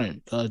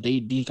disappointing, because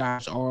these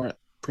guys are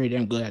pretty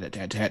damn good at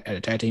a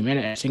tag team and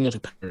at singles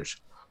competitors.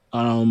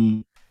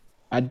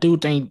 I do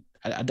think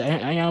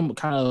I am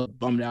kind of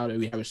bummed out that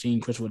we haven't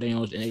seen Christopher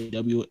Daniels in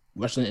AEW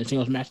wrestling in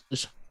singles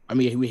matches. I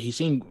mean, he's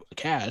seen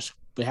Cass,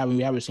 but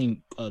we haven't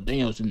seen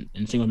Daniels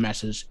in singles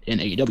matches in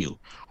AEW.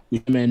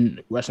 We've been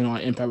wrestling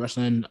on Impact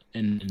Wrestling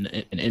in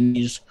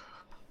Indies,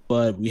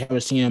 but we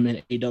haven't seen him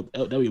in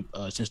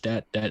AEW since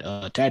that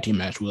tag team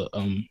match with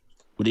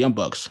the Young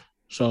Bucks.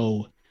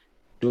 So,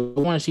 do I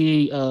want to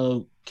see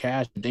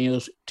Cass and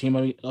Daniels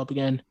team up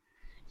again?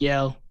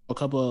 Yeah, a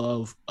couple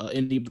of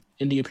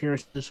indie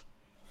appearances,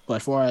 but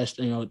as far as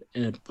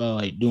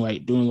like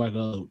doing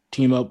a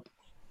team up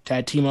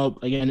tag team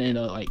up again in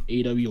like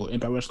AEW or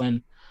Impact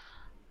Wrestling?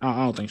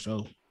 I don't think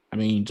so. I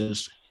mean,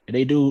 just if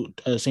they do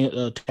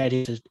tag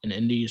teams in the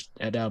Indies,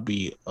 that would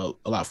be a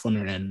lot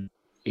funner than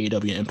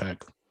AEW and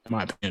Impact, in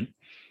my opinion.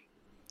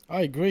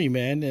 I agree,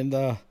 man.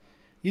 And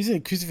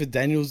isn't Christopher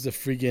Daniels the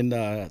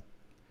friggin'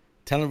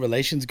 talent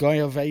relations guy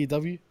of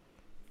AEW?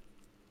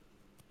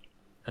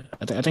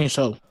 I think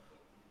so.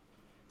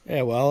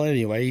 Yeah, well,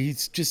 anyway,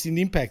 he's just in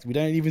Impact. We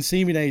don't even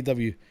see him in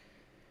AEW.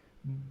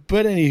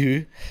 But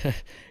anywho,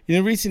 in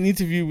a recent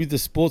interview with the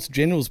Sports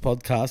Generals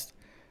podcast,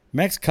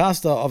 Max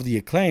Caster of The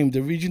Acclaimed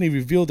originally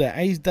revealed that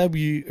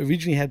AEW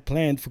originally had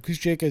planned for Chris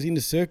Jericho's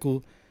Inner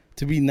Circle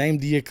to be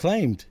named The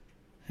Acclaimed.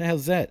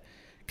 How's that?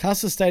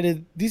 Caster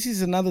stated, "This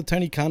is another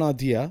Tony Khan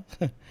idea."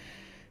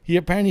 He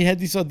apparently had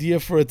this idea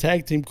for a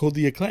tag team called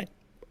The Acclaim.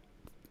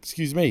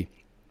 Excuse me.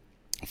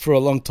 For a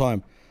long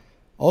time.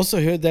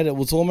 Also heard that it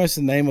was almost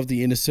the name of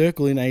the Inner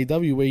Circle in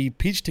AEW, where he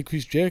pitched to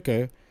Chris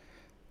Jericho,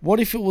 what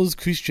if it was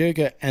Chris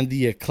Jericho and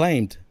The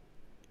Acclaimed?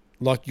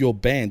 Like your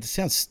band. It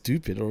sounds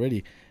stupid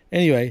already.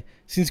 Anyway,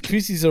 since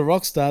Chris is a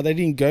rock star, they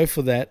didn't go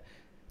for that.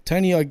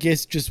 Tony, I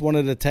guess, just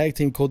wanted a tag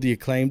team called The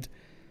Acclaimed.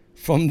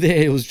 From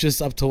there, it was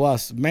just up to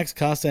us. Max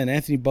Caster and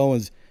Anthony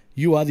Bowens,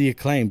 you are The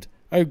Acclaimed.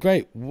 Oh,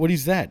 great. What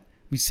is that?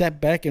 We sat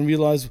back and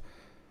realized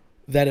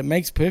that it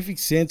makes perfect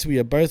sense. We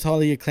are both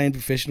highly acclaimed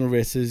professional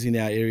wrestlers in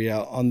our area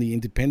on the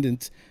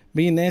independents.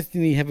 Me and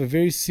Anthony have a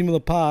very similar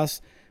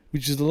past,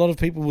 which is a lot of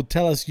people will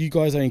tell us you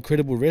guys are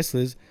incredible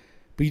wrestlers,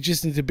 but you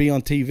just need to be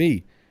on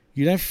TV.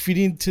 You don't fit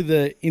into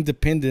the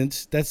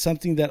independents. That's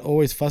something that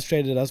always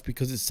frustrated us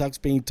because it sucks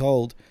being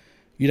told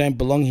you don't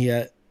belong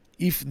here,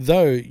 if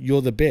though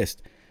you're the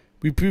best.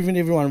 We've proven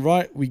everyone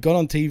right. We got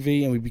on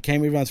TV and we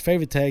became everyone's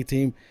favorite tag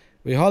team.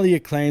 We're highly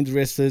acclaimed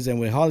wrestlers and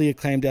we're highly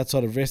acclaimed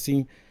outside of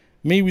wrestling.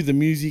 Me with the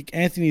music.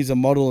 Anthony is a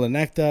model and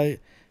actor.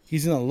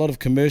 He's in a lot of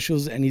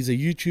commercials and he's a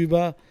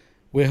YouTuber.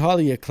 We're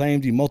highly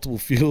acclaimed in multiple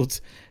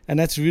fields, and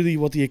that's really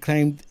what the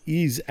Acclaimed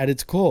is at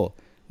its core.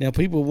 Now,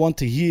 people want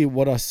to hear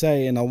what I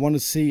say, and I want to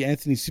see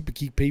Anthony super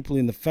kick people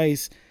in the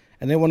face,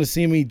 and they want to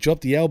see me drop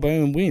the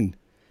elbow and win.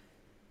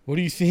 What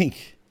do you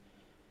think?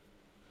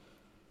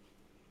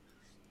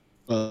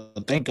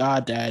 Thank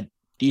God that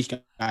these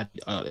guys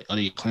are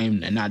the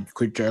Acclaimed and not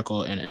Chris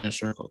Jericho and Inner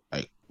Circle.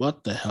 Like,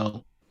 what the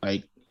hell?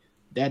 Like,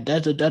 that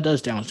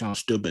does sound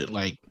stupid.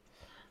 Like,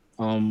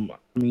 I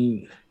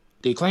mean,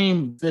 the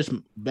Acclaim fits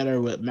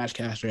better with Max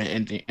Caster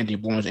and Anthony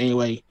Bowens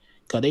anyway,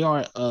 because they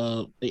are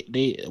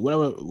they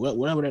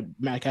whatever that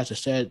Max Caster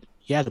said,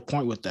 he has a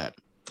point with that,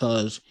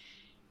 because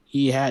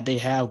they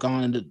have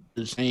gone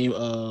the same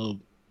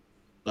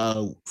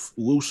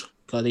roots,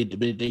 because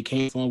they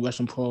came from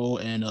Western Pro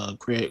and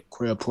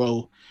Career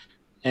Pro,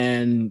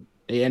 and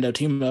they end up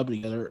teaming up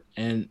together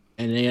and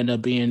they end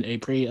up being a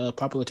pretty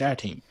popular tag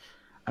team.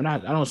 I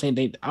don't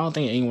think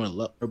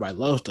everybody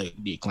loves the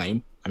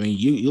Acclaim. I mean,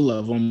 you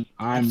love them.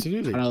 I'm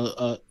kind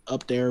of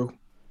up there.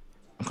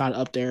 I'm kind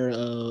of up there,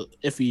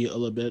 iffy a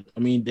little bit.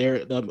 I mean,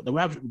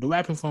 the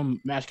rapping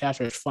from Max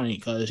Caster is funny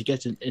because it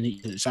gets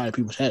inside of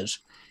people's heads.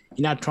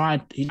 He's not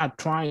trying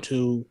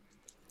to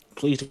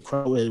please the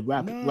crowd with his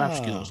rap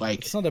skills like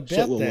it's not about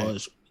Sitwell that.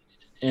 was,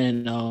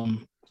 and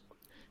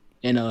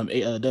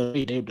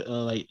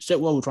like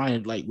Sitwell was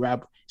trying to like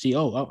rap. See,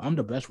 I'm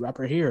the best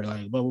rapper here,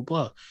 like blah blah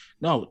blah.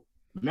 No,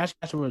 Max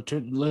Caster was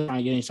trying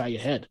to get inside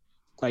your head.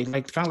 Like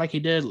kind of like he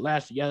did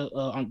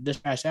on this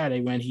past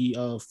Saturday when he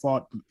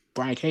fought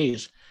Brian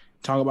Cage,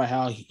 talk about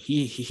how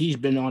he's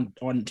been on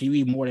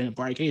TV more than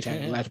Brian Cage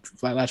had the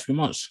last few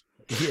months.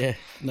 Yeah,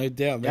 no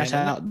doubt, man.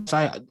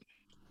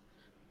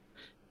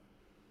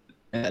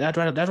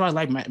 That's why I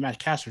like Matt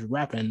Caster's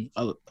rapping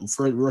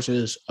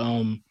versus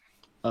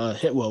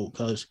Hitwell,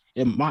 because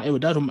it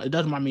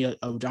does remind me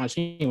of John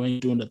Cena when he's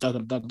doing the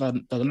Thug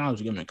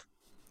Knowledge gimmick,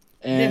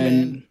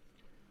 and.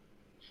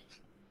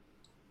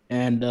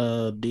 And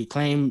the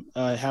Acclaim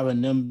having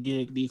them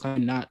the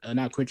Acclaim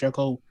not Chris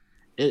Jericho,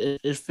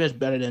 it fits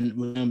better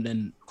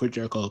than Chris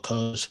Jericho,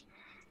 because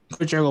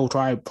Chris Jericho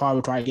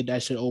probably try to get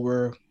that shit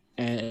over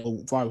and it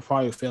will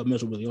probably fail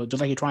miserably.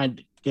 Just like he tried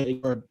to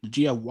get the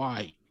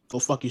GFY, go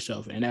fuck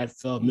yourself, and that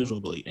failed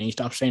miserably. And he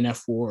stopped saying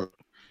that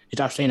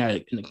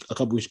a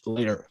couple weeks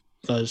later,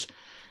 because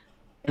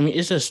I mean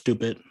it's just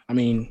stupid. I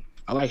mean,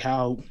 I like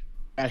how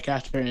Matt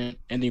Caster and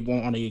Anthony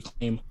Bowens on the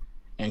Acclaim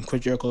and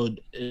Chris Jericho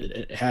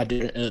had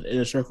the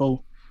Inner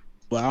Circle,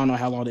 but I don't know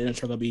how long the Inner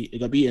Circle be. It's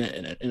gonna be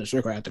in a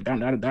circle after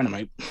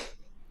Dynamite.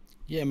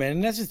 Yeah, man,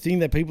 and that's the thing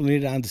that people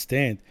need to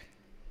understand.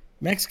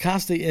 Max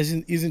Caster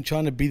isn't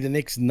trying to be the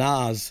next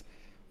Nas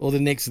or the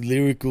next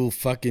lyrical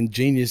fucking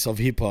genius of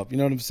hip hop. You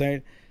know what I'm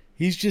saying?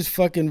 He's just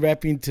fucking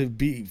rapping to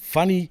be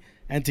funny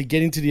and to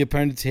get into the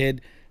opponent's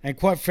head. And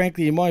quite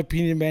frankly, in my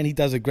opinion, man, he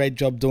does a great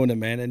job doing it,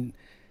 man.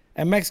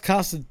 And Max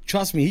Caster,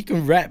 trust me, he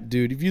can rap,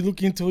 dude. If you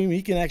look into him,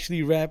 he can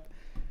actually rap.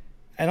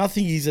 And I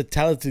think he's a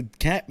talented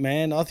cat,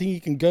 man. I think he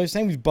can go.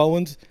 Same with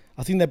Bowens.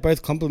 I think they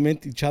both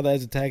complement each other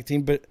as a tag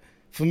team. But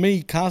for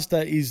me,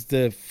 Caster is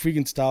the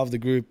friggin' star of the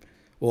group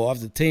or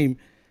of the team.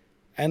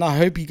 And I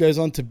hope he goes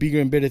on to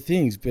bigger and better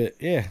things. But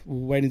yeah,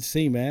 we'll wait and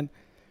see, man.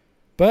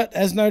 But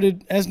as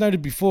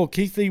noted before,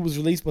 Keith Lee was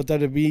released by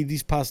WWE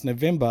this past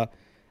November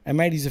and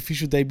made his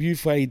official debut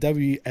for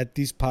AEW at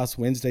this past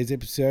Wednesday's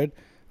episode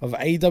of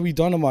AEW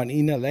Dynamite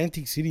in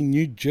Atlantic City,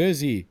 New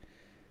Jersey.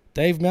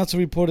 Dave Meltzer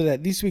reported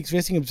at this week's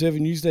Wrestling Observer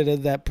newsletter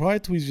that prior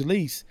to his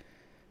release,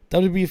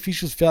 WWE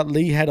officials felt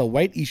Lee had a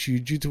weight issue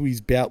due to his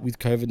bout with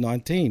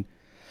COVID-19.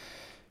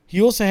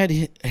 He also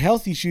had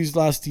health issues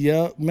last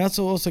year.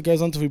 Meltzer also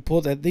goes on to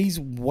report that these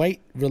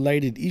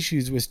weight-related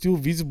issues were still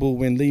visible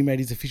when Lee made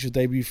his official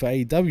debut for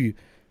AEW,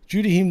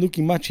 due to him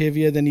looking much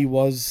heavier than he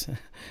was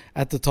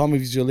at the time of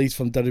his release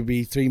from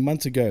WWE 3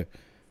 months ago.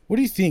 What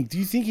do you think? Do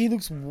you think he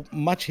looks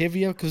much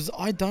heavier? Because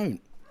I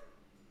don't.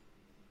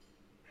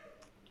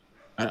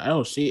 I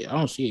don't see it. I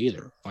don't see it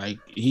either. Like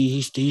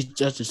he's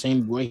just the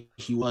same way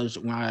he was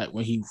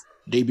when he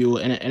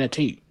debuted in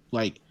NXT.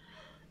 Like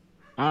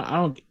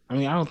I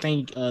don't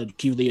think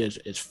Keith Lee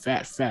is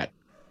fat.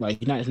 Like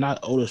it's not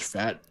Otis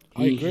fat.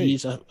 I agree.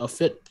 He's a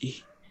fit.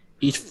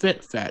 He's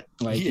fit fat.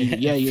 Like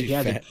he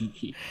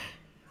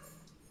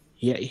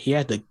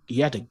had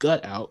the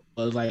gut out,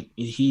 but like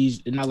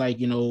he's not like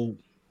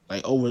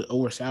like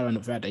overshadowing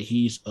the fact that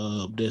he's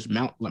this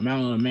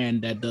mountain man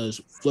that does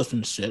flips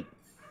and shit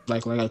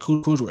like a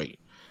cruiserweight.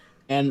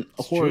 And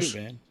of course,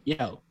 true, man.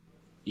 Yeah,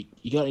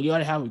 you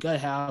gotta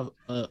have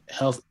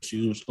health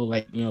issues or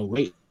like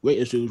weight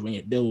issues when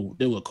you deal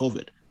with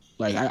COVID.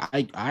 Like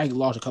I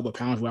lost a couple of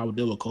pounds when I would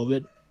deal with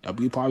COVID.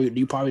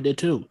 You probably did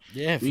too.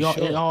 Yeah, we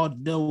all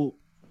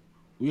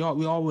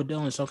were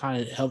dealing with some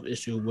kind of health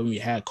issue when we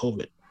had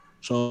COVID.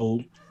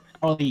 So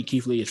I don't think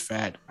Keith Lee is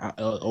fat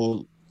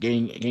or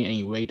gaining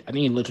any weight. I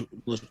think he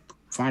looks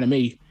fine to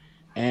me,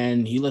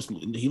 and he looks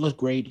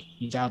great.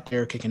 He's out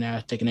there kicking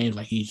ass, taking names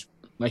like he's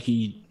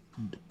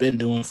been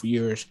doing for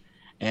years,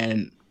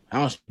 and I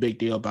don't see a big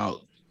deal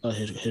about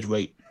his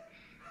weight.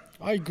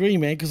 I agree,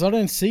 man, because I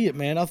don't see it,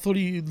 man. I thought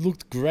he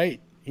looked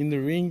great in the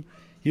ring.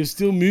 He was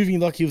still moving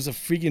like he was a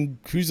friggin'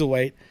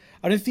 cruiserweight.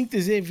 I don't think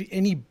there's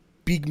any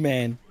big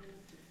man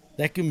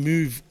that can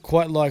move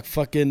quite like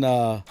fucking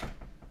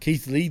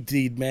Keith Lee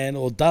did, man,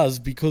 or does,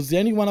 because the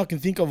only one I can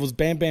think of was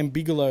Bam Bam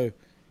Bigelow,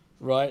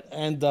 right?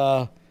 And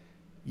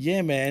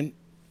yeah, man.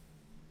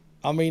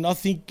 I mean, I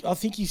think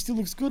he still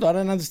looks good. I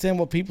don't understand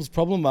what people's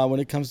problem are when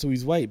it comes to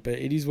his weight, but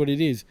it is what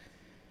it is.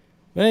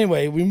 But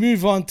anyway, we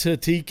move on to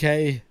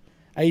TK.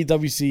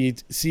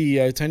 AEW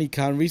CEO Tony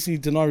Khan recently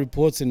denied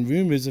reports and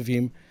rumors of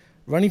him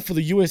running for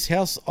the U.S.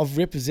 House of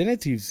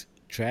Representatives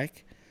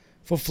track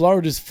for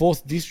Florida's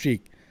 4th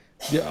District.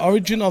 The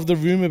origin of the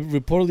rumor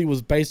reportedly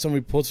was based on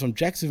reports from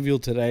Jacksonville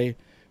Today,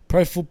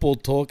 Pro Football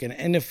Talk, and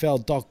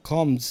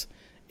NFL.com's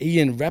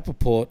Ian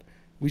Rappaport,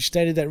 which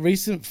stated that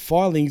recent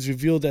filings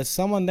revealed that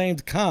someone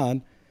named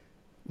Khan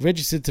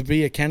registered to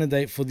be a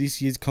candidate for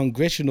this year's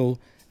congressional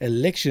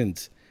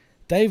elections.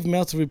 Dave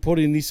Meltzer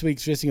reported in this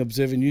week's Wrestling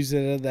Observer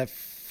newsletter that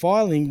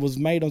filing was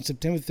made on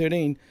September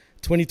 13,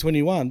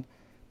 2021,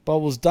 but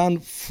was done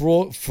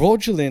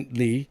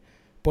fraudulently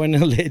by an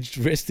alleged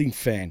wrestling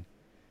fan.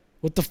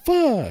 What the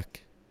fuck?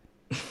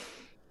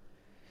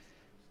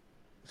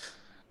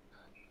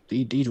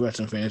 These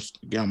wrestling fans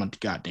get on my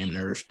goddamn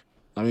nerves.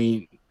 I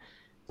mean,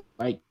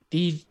 like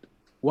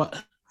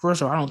what?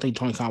 First of all, I don't think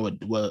Tony Khan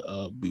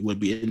would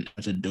be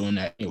interested in doing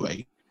that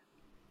anyway.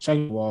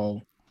 Second of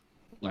all,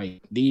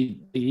 like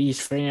these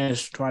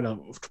fans try to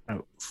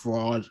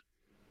fraud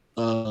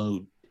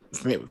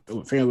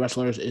fan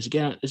wrestlers. It's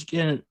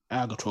getting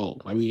out of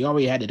control. Like we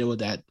already had to deal with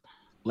that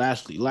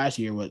last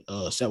year with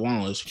Seth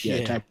Rollins. Yeah,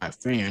 attacked by a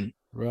fan.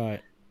 Right.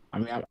 I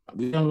mean,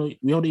 we don't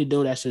need to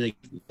do that shit.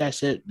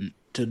 That's it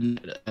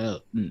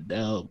to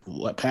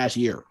what past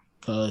year,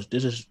 because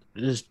this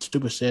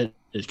stupid shit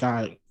is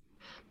kind of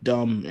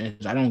dumb,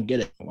 and I don't get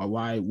it.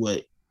 Why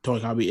would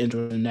Tony Khan be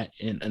interested in that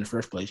in the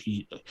first place?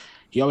 He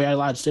already had a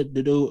lot of shit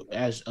to do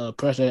as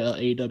president of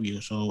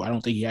AEW, so I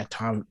don't think he had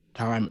time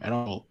at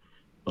all.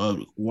 For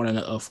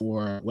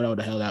whatever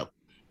the hell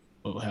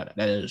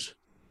that is.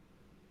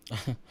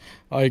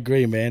 I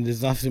agree, man.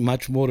 There's nothing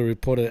much more to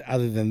report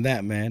other than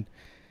that, man.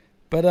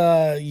 But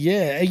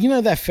yeah,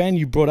 that fan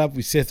you brought up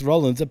with Seth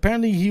Rollins,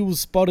 apparently he was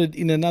spotted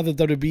in another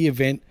WWE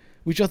event,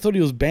 which I thought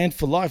he was banned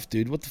for life,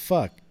 dude. What the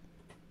fuck?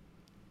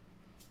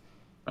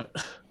 I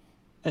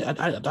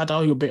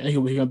thought he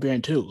was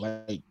banned too.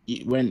 Like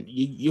when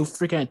you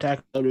freaking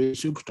attack a WWE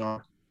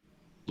superstar,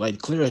 like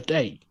clear as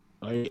day,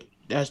 like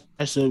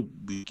that's a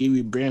give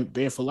you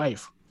banned for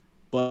life.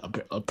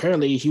 But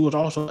apparently he was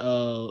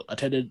also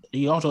attended.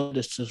 He also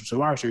did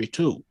Survivor Series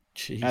too.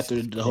 Jesus after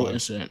the whole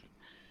incident.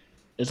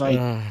 It's like,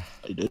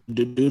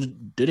 do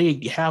they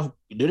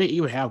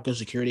even have good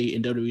security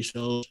in WWE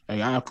shows? Like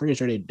I'm pretty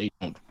sure they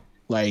don't.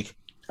 Like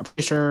I'm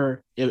pretty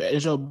sure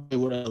if they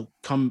would have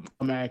come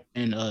back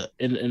in the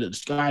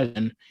disguise,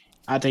 and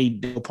I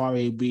think they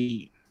probably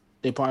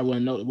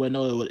wouldn't know it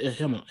was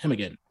him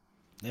again.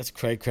 That's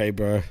cray,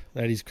 bro.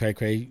 That is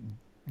cray.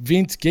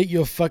 Vince, get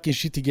your fucking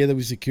shit together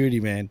with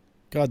security, man.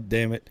 God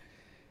damn it.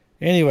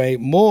 Anyway,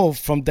 more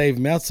from Dave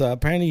Meltzer.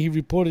 Apparently, he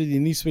reported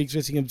in this week's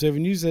Wrestling Observer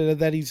newsletter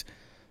that his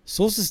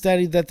Sources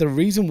stated that the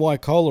reason why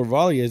Kyle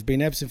O'Reilly has been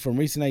absent from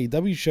recent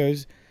AEW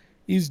shows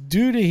is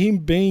due to him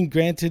being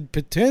granted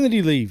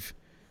paternity leave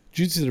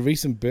due to the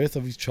recent birth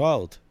of his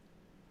child.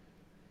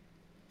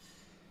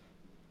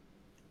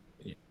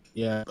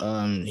 Yeah,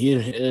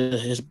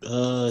 his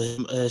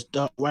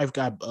wife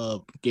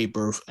gave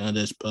birth and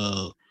this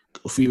a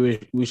few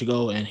weeks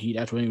ago, and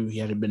that's when he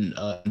hasn't been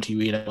on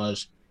TV. That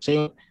was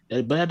same,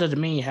 but that doesn't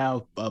mean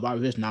how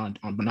Bobby Fish not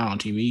on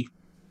TV.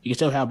 You can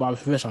still have Bobby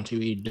Fish on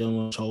TV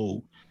doing this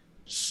whole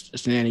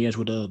shenanigans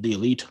with the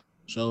elite.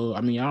 So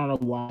I mean, I don't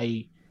know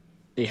why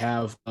they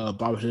have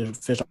Bobby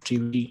Fish on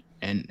TV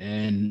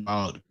and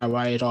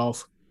Wyatt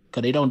off,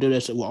 because they don't do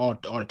this with all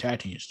the tag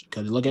teams.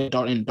 Because look at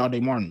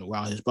Dante Martin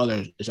while his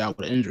brother is out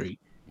with an injury.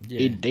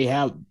 Yeah. They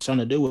have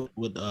something to do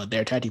with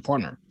their tag team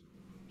partner.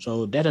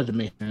 So that doesn't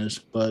make sense.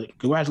 But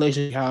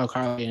congratulations,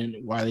 Kyle and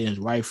Wiley and his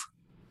wife.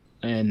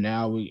 And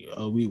now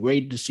we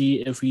wait to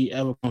see if he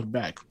ever comes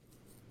back.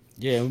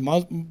 Yeah, we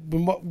might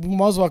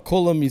as well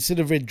call him, instead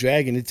of Red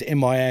Dragon, it's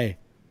MIA.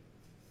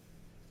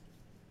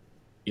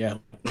 Yeah.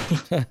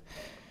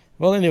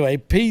 Well, anyway,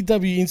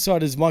 PW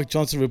Insider's Mike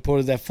Johnson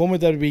reported that former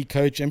WWE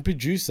coach and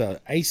producer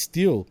Ace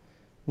Steel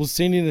was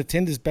seen in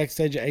attendance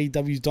backstage at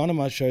AEW's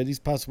Dynamite show this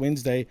past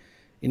Wednesday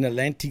in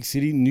Atlantic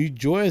City, New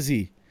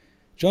Jersey.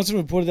 Johnson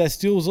reported that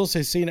Steel was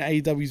also seen at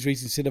AEW's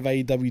recent set of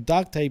AEW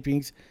Dark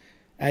tapings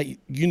at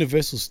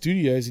Universal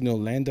Studios in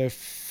Orlando,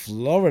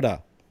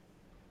 Florida.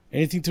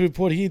 Anything to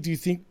report here? Do you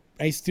think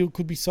Ace Steel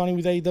could be signing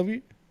with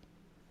AEW?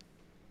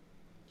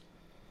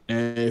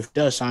 If he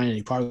does sign,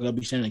 he probably going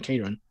to be sending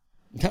catering.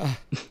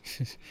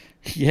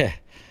 Yeah.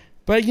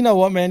 But you know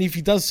what, man? If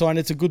he does sign,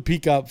 it's a good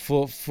pickup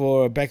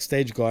for a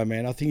backstage guy,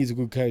 man. I think he's a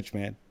good coach,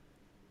 man.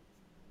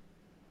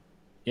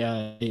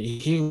 Yeah,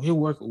 he'll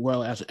work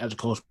well as a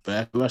coach, but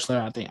as a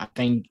wrestler, I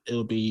think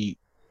it'll be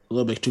a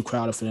little bit too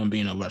crowded for him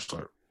being a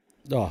wrestler.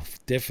 Oh,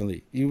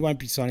 definitely. He won't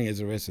be signing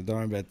as a wrestler. Don't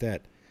worry about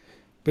that.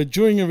 But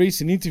during a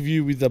recent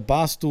interview with the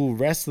Barstool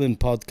Wrestling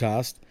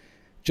podcast,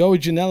 Joey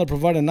Janela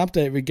provided an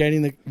update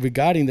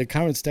regarding the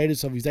current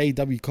status of his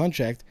AEW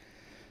contract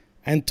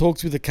and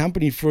talks with the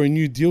company for a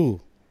new deal.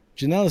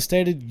 Janela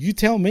stated, "You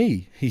tell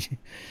me."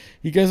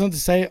 He goes on to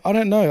say, "I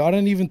don't know. I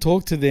don't even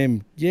talk to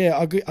them. Yeah,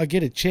 I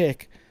get a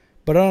check,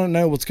 but I don't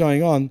know what's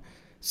going on.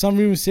 Some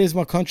rumor says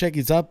my contract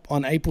is up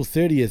on April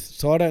 30th,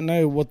 so I don't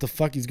know what the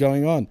fuck is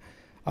going on.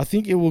 I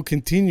think it will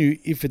continue.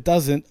 If it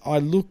doesn't, I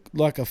look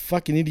like a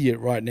fucking idiot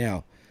right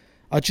now.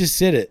 I just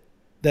said it,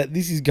 that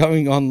this is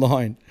going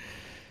online."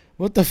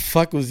 What the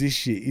fuck was this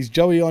shit? Is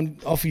Joey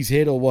off his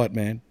head or what,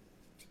 man?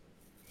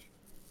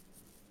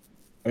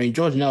 I mean,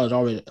 George Janela is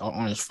always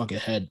on his fucking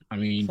head. I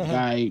mean, the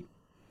guy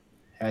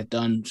had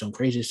done some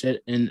crazy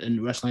shit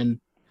in wrestling.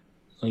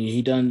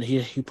 He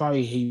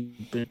probably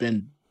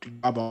been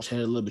up on his head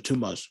a little bit too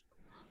much.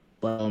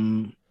 But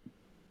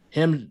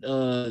him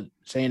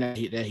saying that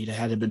he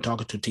hasn't been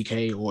talking to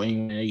TK or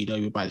anyone at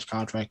AEW about his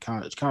contract,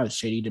 it's kind of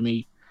shady to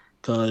me.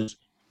 Because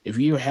if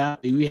you have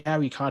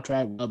your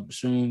contract up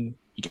soon,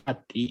 you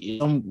got in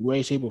some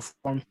way, shape, or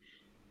form,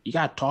 you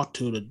got to talk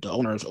to the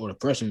owners or the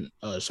person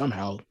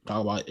somehow.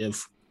 Talk about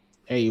if,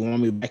 hey, you want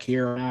me back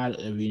here or not?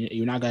 If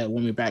you're not gonna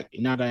want me back,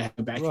 you're not gonna have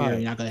me back here.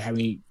 You're not gonna have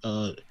me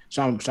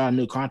sign a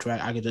new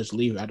contract. I could just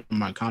leave after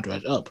my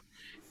contract's up.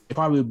 They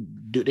probably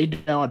do. They do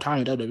that all the time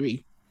in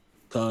WWE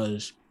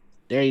because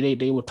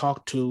they will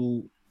talk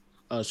to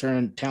a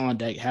certain talent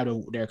that have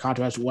their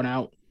contracts went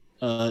out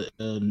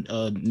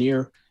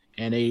near,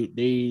 and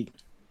they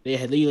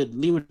had leave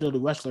it to the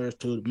wrestlers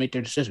to make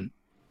their decision.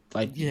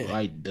 Like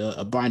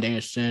Bryan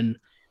Danielson,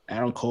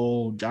 Adam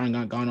Cole, Johnny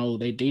Gargano,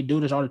 they do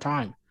this all the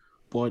time.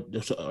 But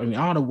I mean,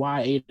 I don't know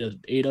why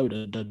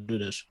AEW does do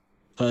this,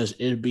 because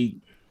it'd be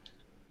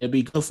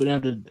good for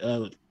them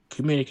to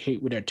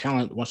communicate with their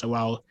talent once in a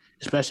while,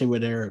 especially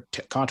with their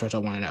contracts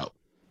are running out.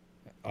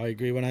 I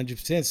agree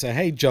 100%. So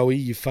hey, Joey,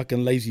 you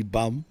fucking lazy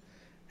bum,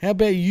 how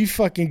about you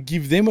fucking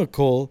give them a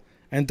call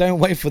and don't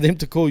wait for them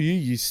to call you,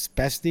 you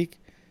spastic.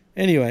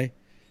 Anyway.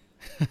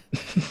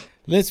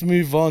 Let's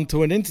move on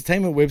to an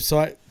entertainment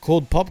website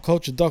called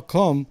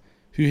popculture.com,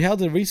 who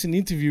held a recent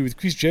interview with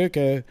Chris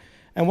Jericho,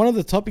 and one of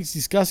the topics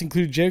discussed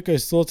included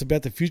Jericho's thoughts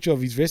about the future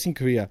of his wrestling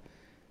career.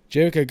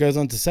 Jericho goes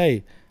on to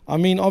say, "I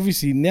mean,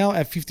 obviously now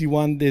at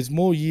 51 there's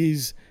more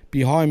years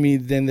behind me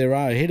than there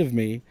are ahead of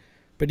me,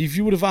 but if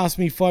you would have asked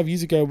me 5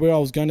 years ago where I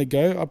was going to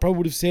go, I probably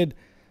would have said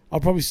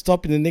I'll probably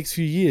stop in the next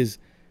few years.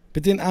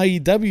 But then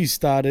AEW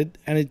started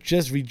and it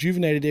just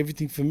rejuvenated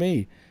everything for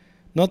me.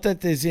 Not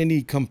that there's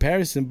any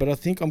comparison, but I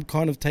think I'm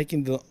kind of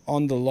taking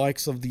on the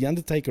likes of the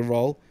Undertaker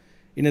role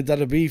in a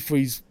WWE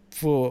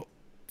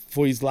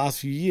for his last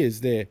few years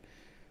there,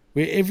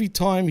 where every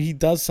time he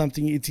does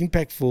something, it's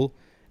impactful,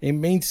 it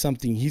means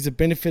something. He's a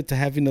benefit to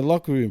have in the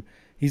locker room.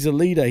 He's a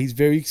leader. He's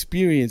very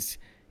experienced.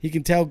 He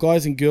can tell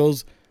guys and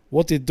girls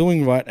what they're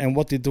doing right and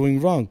what they're doing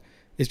wrong.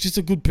 It's just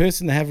a good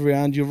person to have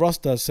around your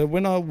roster. So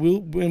when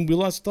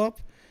will I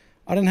stop?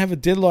 I don't have a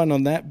deadline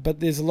on that, but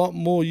there's a lot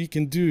more you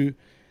can do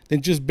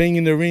than just being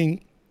in the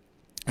ring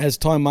as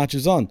time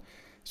marches on.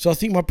 So I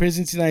think my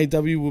presence in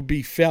AEW will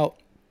be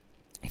felt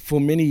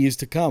for many years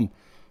to come.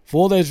 For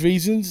all those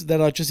reasons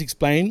that I just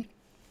explained,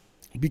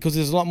 because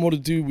there's a lot more to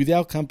do with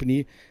our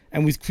company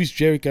and with Chris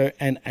Jericho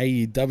and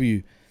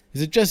AEW.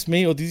 Is it just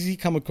me, or does he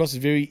come across as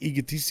very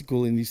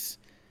egotistical in his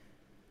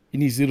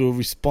little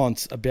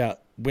response about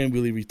when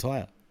will he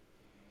retire?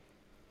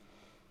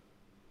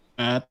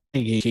 I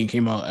think he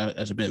came out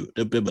as a bit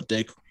of a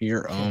dick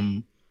here. I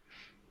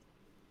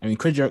mean,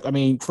 Chris Jericho. I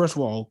mean, first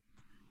of all,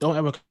 don't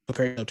ever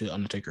compare yourself to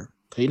Undertaker.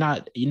 Cause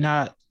you're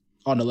not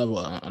on the level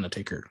of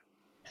Undertaker.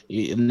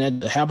 And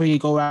then how you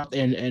go out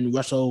and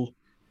wrestle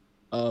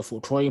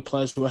for 20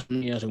 plus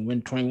WrestleManias and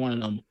win 21 of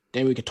them,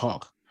 then we could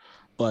talk.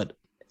 But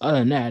other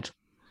than that,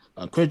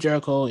 Chris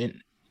Jericho,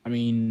 and I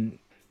mean,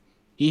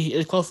 he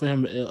is close for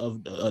him.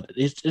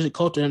 Is it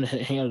close to him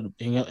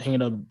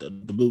hanging up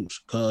the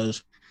boots?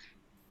 Because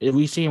if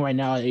we see him right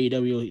now at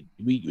AEW,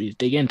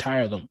 they getting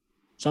tired of them.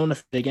 Some of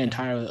them they getting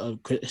tired of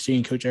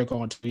seeing Chris Jericho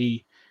on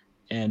TV,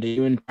 and they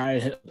even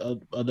tired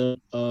of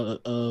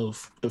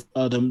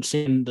them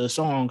seeing the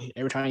song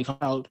every time he comes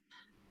out.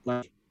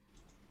 Like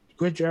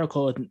Chris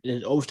Jericho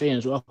is overstaying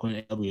his welcome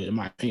in AEW, in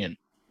my opinion.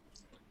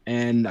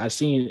 And I've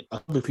seen a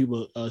couple of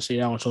people say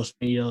that on social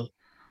media.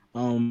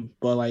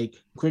 But like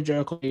Chris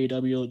Jericho,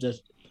 AEW,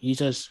 he's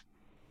just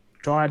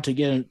trying to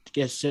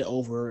get sit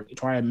over,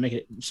 trying to make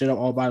it sit up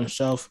all by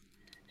himself.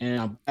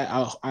 And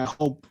I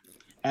hope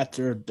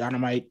after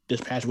Dynamite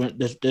this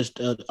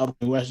upcoming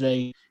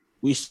Wednesday,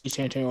 we see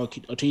Santana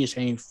Ortiz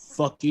saying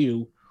 "fuck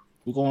you,"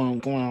 we're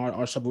going on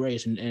our separate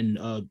ways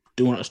and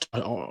doing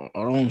our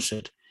own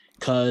shit.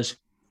 Because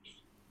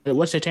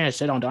what Santana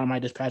said on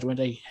Dynamite this past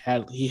Wednesday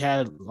he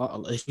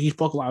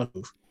spoke a lot of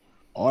truth.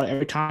 Or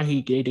every time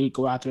they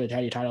go after the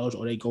tag titles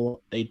or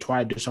they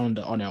try to do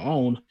something on their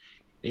own,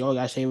 they all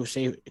got to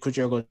say Chris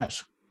Jericho's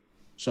best.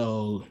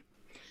 So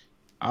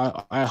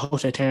I hope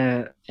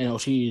Santana and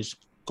Ortiz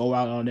go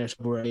out on their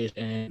separate ways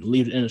and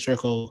leave the inner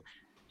circle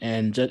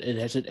and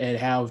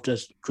have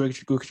just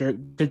Chris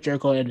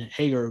Jericho and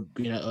Hager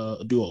being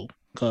a duo,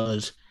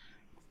 because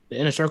the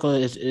inner circle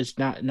is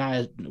not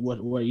what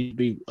it used to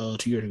be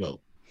 2 years ago.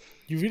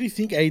 You really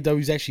think AEW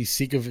is actually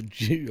sick of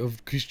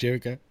Chris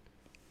Jericho?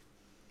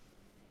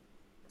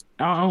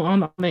 I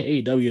don't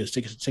think AEW is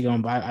sick of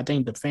him, but I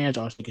think the fans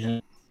are sick of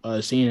him,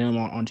 seeing him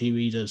on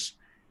TV just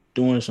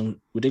doing some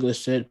ridiculous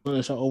shit, putting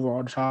himself over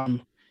all the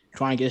time,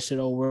 trying to get shit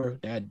over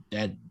that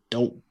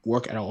don't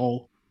work at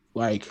all.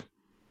 Like,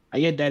 I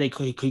get that he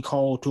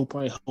called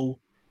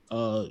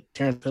 2.0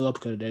 Terrence Phillips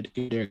because they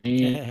get their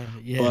game.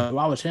 Yeah. But if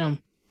I was him,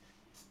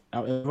 I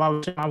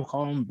would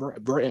call him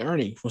Bert and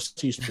Ernie from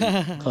Sesame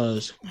Street.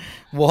 Because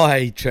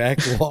why,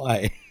 Track?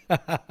 Why?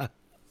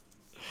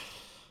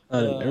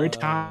 every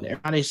time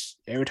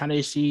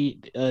they see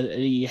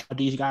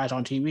these guys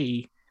on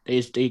TV,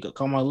 they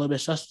come a little bit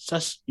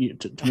sus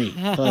to me,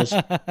 because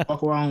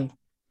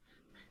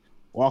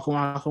walk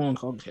around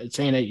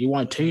saying that you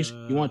want taste.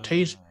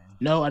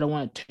 No, I don't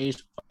want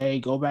taste. Okay,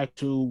 go back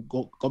to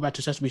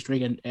Sesame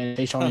Street and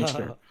taste on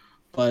Instagram.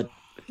 But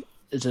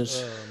it's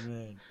just,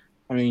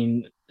 I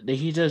mean,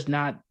 he's just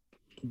not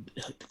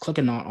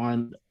clicking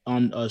on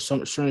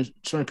some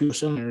certain people's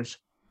cylinders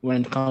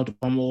when it comes to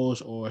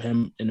promos or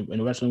him in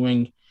the wrestling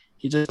ring.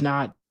 He's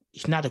not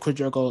the Chris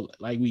Jericho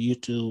like we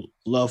used to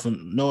know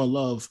and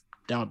love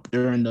down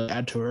during the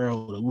Attitude Era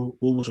or the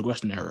Rules of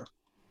Wrestling era.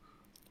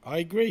 I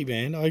agree,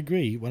 man. I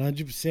agree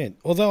 100%.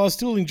 Although I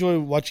still enjoy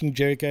watching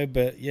Jericho,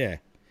 but yeah,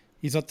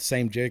 he's not the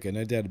same Jericho,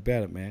 no doubt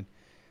about it, man.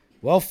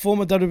 Well,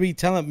 former WWE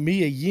talent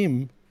Mia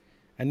Yim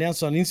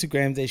announced on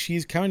Instagram that she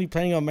is currently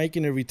planning on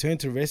making a return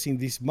to wrestling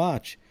this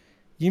March.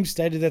 Yim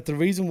stated that the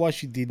reason why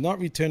she did not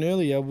return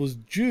earlier was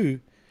due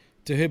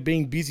to her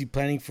being busy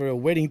planning for a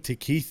wedding to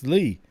Keith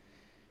Lee.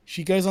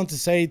 She goes on to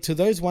say, to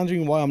those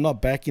wondering why I'm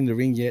not back in the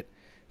ring yet,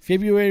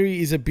 February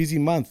is a busy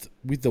month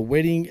with the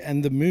wedding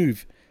and the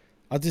move.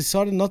 I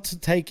decided not to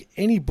take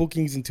any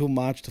bookings until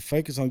March to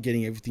focus on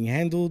getting everything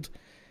handled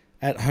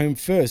at home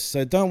first.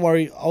 So don't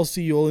worry, I'll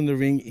see you all in the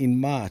ring in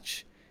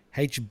March.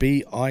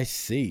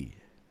 HBIC.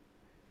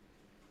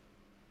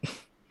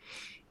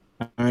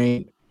 I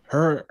mean,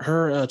 her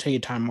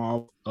taking time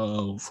off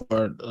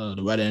for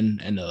the wedding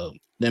and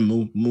then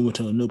moving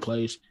to a new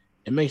place,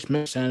 it makes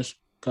sense,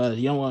 because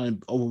you don't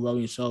want to overwhelm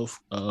yourself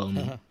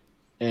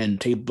and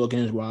take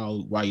bookings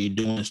while you're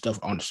doing stuff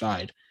on the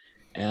side.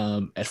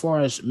 As far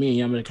as me and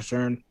Yum are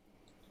concerned,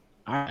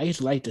 I used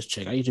to like this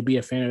chick. I used to be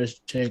a fan of this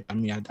chick. I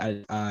mean,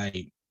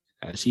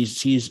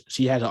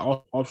 she has an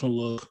awesome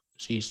look.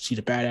 She's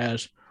a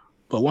badass.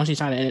 But once she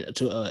signed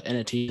to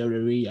NXT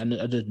WWE,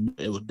 I just knew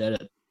it was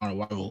dead on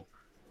arrival,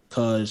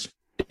 because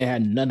they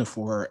had nothing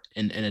for her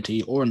in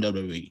NXT or in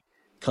WWE,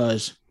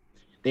 because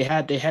they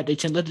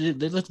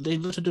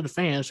listened to the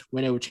fans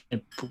when they were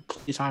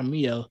please sign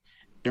Mia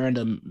during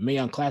the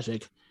Mae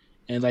Classic,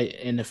 and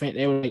the fan,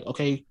 they were like,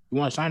 okay, you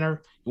want to sign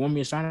her? You want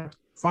me to sign her?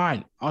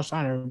 Fine, I'll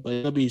sign her, but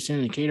it'll be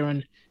sending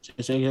catering.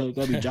 So you're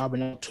gonna be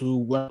jobbing out to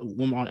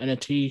women on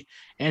NXT,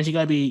 and she's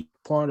gonna be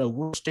part of the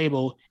worst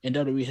stable in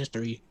WWE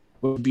history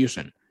with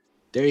Busen.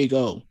 There you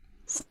go.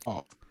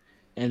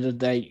 And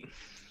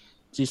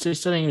she still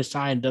didn't even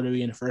sign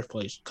WWE in the first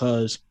place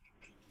because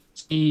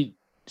she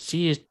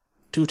she is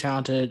too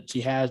talented.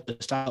 She has the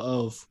style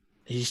of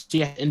she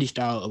has indie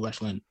style of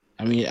wrestling.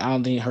 I mean, I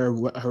don't think her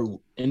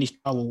indie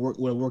style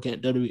will work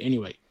at WWE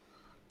anyway.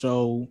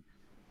 So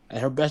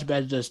her best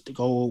bet is just to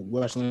go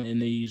wrestling in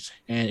these.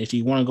 And if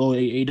you want to go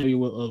AEW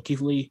with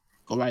Keith Lee,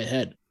 go right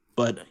ahead.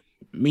 But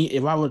me,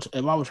 if I was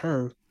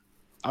her,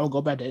 I would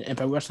go back to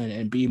Impact Wrestling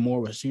and be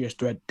more of a serious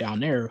threat down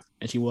there.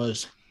 And she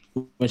was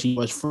when she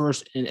was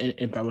first in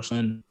Impact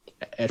Wrestling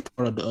as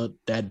part of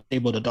that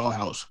stable, the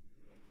Dollhouse.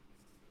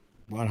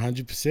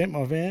 100%,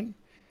 my man.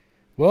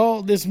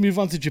 Well, let's move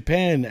on to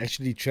Japan,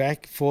 actually,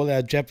 Track, for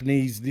our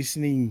Japanese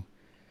listening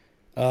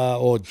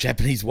or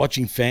Japanese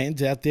watching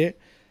fans out there.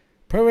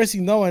 Pro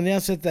Wrestling Noah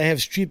announced that they have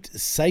stripped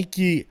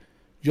Seiki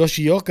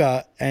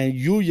Yoshioka and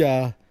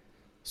Yuya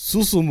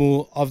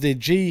Susumu of their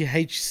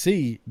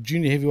GHC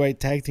Junior Heavyweight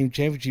Tag Team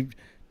Championship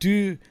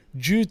due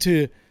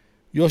to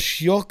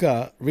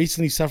Yoshioka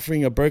recently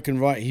suffering a broken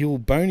right heel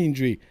bone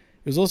injury. It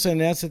was also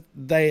announced that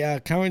they are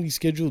currently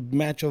scheduled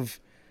match of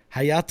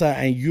Hayata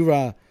and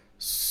Yura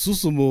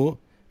Susumu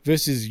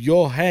versus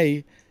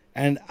Yohei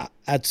and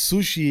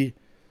Atsushi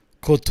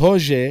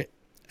Kotoge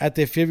at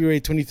their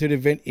February 23rd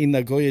event in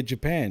Nagoya,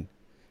 Japan.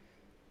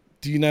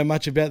 Do you know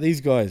much about these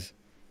guys?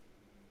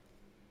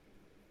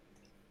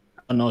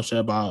 I know shit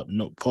about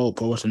Pro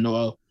Wrestling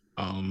Noah.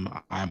 I'm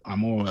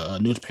more a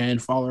New Japan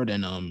follower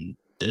than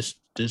this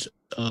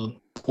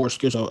poor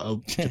skills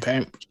of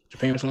Japan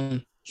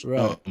wrestling.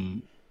 Right.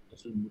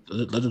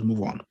 Let's just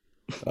move on.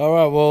 All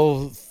right.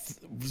 Well,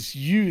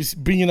 you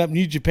bringing up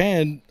New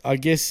Japan, I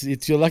guess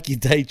it's your lucky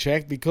day,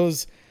 Track,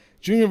 because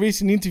during a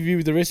recent interview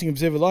with the Wrestling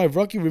Observer Live,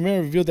 Rocky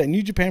Romero revealed that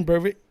New Japan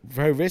Pro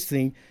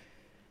Wrestling,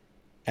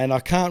 and I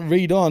can't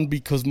read on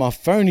because my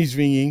phone is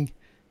ringing.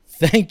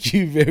 Thank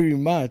you very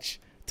much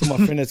to my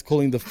friend that's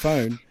calling the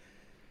phone.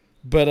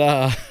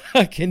 But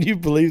can you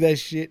believe that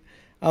shit?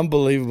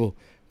 Unbelievable.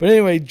 But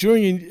anyway,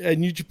 during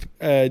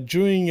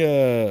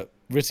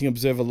Wrestling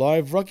Observer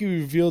Live, Rocky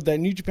revealed that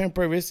New Japan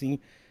Pro Wrestling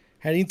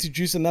had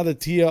introduced another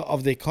tier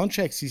of their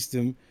contract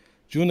system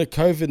during the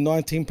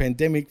COVID-19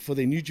 pandemic for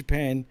their New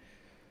Japan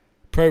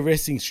Pro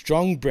Wrestling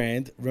Strong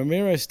brand.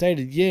 Romero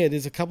stated,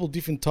 there's a couple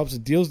different types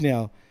of deals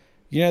now.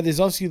 You know, there's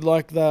obviously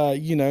like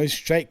the,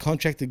 straight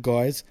contracted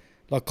guys,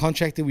 like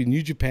contracted with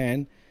New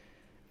Japan.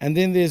 And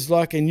then there's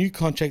like a new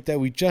contract that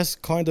we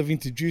just kind of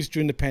introduced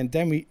during the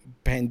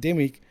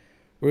pandemic,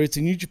 where it's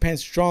a New Japan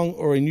Strong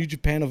or a New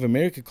Japan of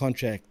America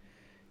contract.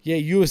 Yeah,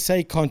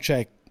 USA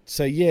contract.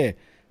 So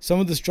some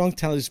of the strong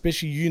talent,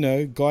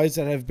 especially, guys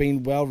that have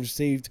been well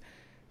received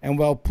and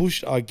well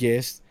pushed, I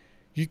guess,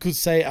 you could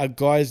say are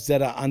guys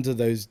that are under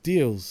those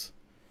deals.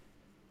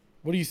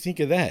 What do you think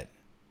of that?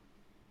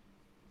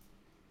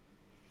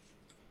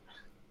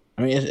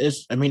 I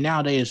mean,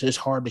 nowadays it's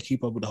hard to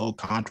keep up with the whole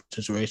contract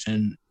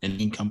situation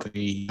in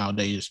company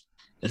nowadays,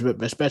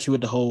 especially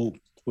with the whole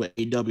with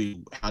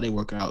AW how they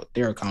work out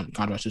their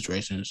contract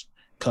situations.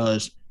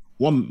 Because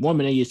one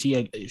minute you see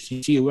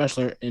a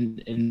wrestler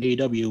in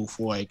AW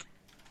for like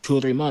 2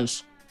 or 3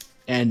 months,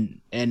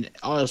 and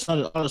all of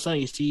a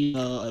sudden you see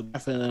and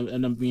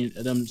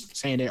them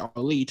saying they are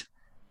elite,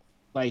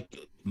 like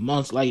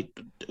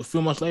a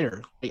few months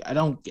later. Like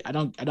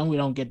we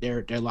don't get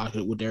their lock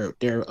with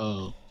their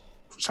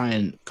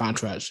signing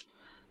contracts.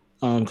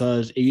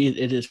 Because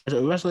it is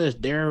a wrestler is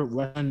there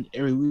running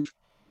every week,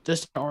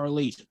 just are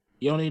elite.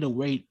 You don't need to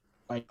wait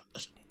like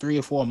 3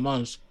 or 4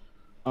 months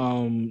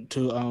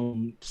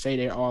to say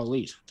they are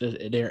elite.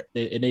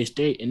 They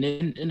stay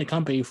in the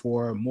company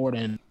for more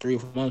than 3 or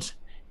 4 months.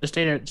 Just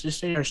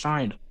stay there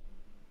signed.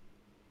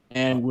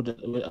 And with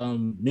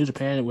New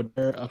Japan with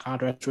their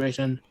contract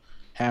situation,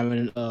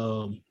 having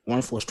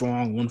one for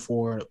Strong, one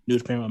for New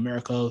Japan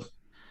America,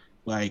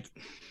 like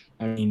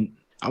I mean,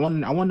 I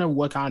wonder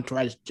what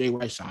contract Jay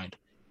White signed.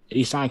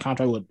 He signed a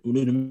contract with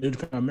New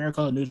Japan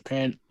America, New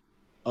Japan,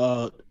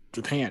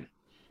 Japan.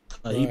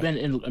 Right. He's been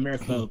in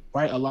America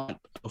quite a lot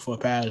for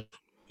the past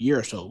year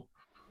or so.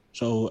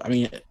 So I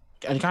mean,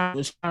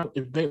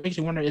 it makes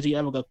you wonder, is he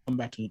ever gonna come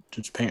back to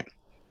Japan?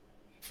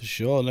 For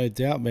sure, no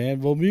doubt,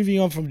 man. Well, moving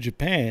on from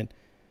Japan,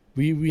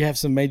 we have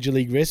some Major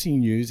League Wrestling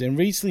news, and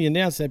recently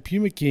announced that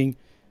Puma King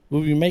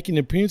will be making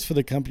an appearance for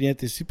the company at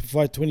the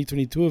Superfight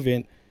 2022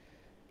 event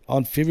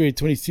on February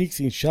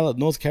 26th in Charlotte,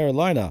 North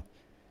Carolina.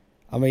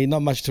 I mean,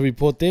 not much to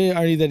report there,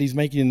 only that he's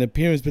making an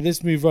appearance, but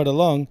let's move right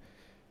along.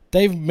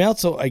 Dave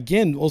Meltzer,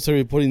 again, also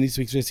reporting this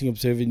week's Wrestling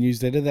Observer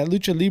newsletter that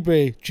Lucha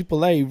Libre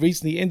AAA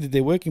recently ended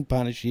their working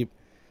partnership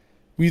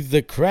with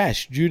The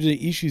Crash due to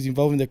the issues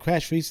involving The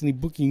Crash recently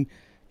booking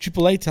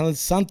AAA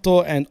talents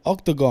Santo and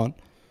Octagon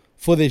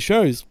for their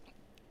shows.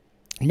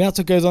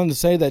 Meltzer goes on to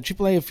say that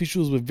AAA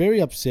officials were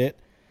very upset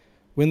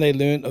when they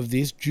learned of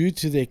this due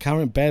to their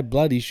current bad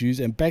blood issues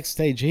and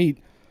backstage heat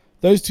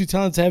those two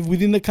talents have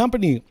within the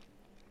company.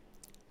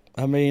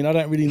 I mean, I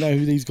don't really know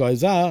who these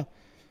guys are,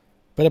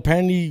 but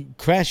apparently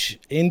Crash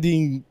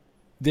ending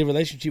their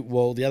relationship,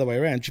 well, the other way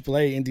around,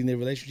 AAA ending their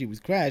relationship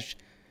with Crash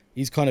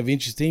is kind of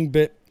interesting.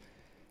 But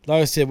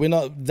like I said, we're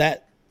not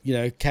that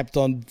capped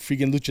on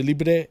friggin' Lucha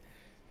Libre.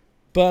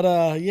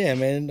 But, yeah,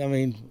 man, I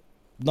mean,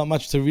 not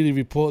much to really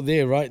report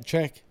there, right,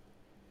 Track?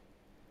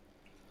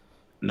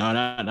 No,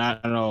 not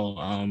at all.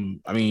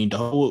 I mean, the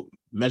whole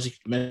Lucha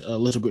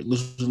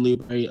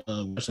Libre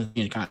wrestling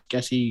scene kind of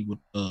sketchy with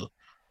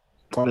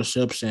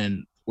partnerships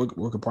and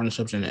working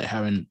partnerships and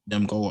having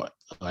them go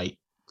like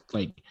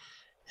like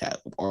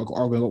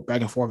arguing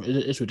back and forth.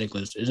 It's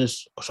ridiculous. It's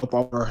just soap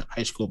opera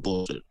high school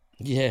bullshit.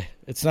 Yeah,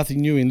 it's nothing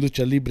new in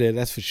Lucha Libre,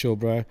 that's for sure,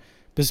 bro.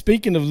 But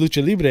speaking of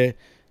Lucha Libre,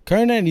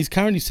 Conan is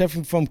currently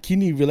suffering from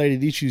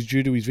kidney-related issues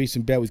due to his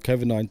recent bout with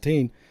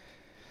COVID-19.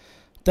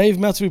 Dave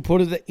Meltzer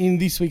reported that in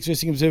this week's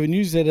Wrestling Observer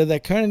newsletter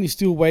that Conan is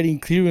still waiting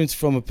clearance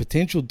from a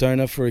potential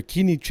donor for a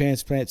kidney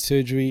transplant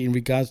surgery in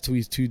regards to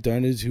his two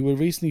donors who were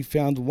recently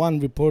found.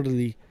 One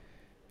reportedly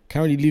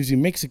currently lives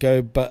in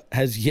Mexico but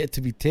has yet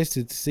to be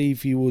tested to see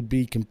if he would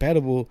be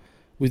compatible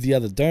with the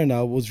other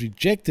donor, was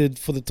rejected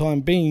for the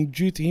time being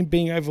due to him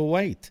being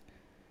overweight.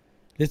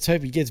 Let's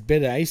hope he gets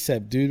better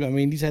ASAP, dude. I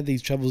mean, he's had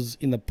these troubles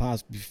in the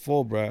past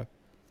before, bro.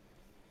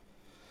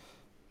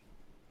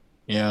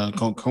 Yeah,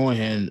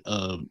 Cohen.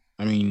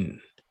 I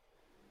mean,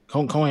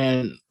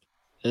 Cohen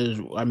is.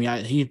 I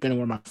mean, he's been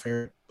one of my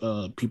favorite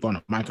people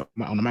on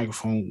the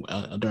microphone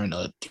during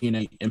the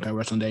TNA Impact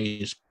Wrestling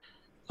days.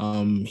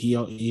 He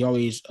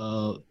always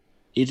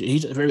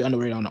he's very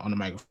underrated on the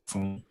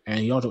microphone, and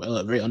he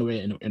also very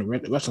underrated in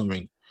the wrestling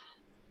ring.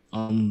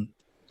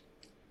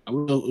 I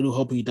really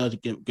hope he does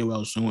get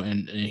well soon,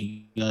 and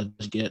he does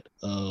get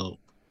a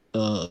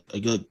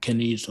good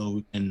kidney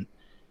so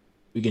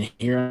we can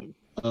hear him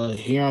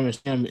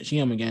and see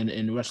him again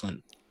in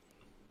wrestling.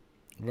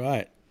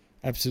 Right.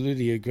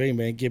 Absolutely agree,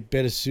 man. Get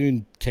better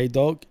soon,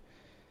 K-Dog.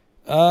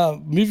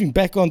 Moving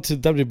back on to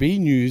WWE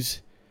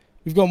news,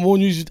 we've got more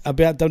news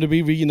about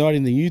WWE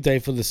reuniting the New Day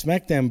for the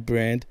SmackDown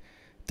brand.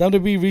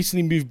 WWE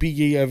recently moved Big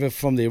E over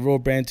from their Raw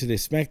brand to their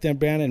SmackDown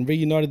brand and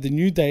reunited the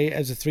New Day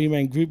as a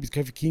three-man group with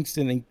Kofi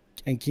Kingston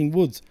and King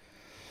Woods.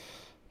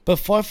 But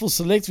Fightful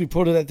Select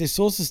reported that their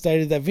sources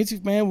stated that Vince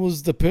McMahon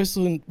was the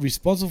person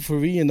responsible for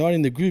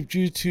reuniting the group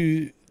due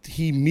to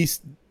he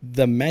missed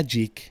the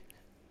magic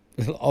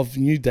of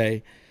New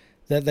Day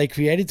that they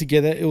created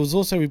together. It was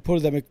also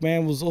reported that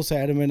McMahon was also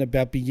adamant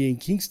about Big E and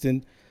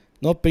Kingston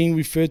not being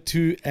referred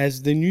to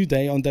as the New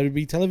Day on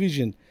WWE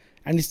television,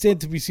 and instead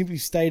to be simply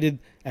stated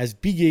as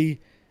Big E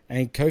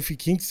and Kofi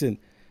Kingston.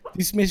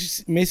 This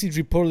message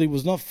reportedly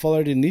was not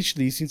followed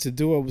initially, since the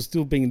duo was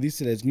still being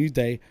listed as New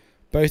Day,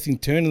 both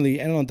internally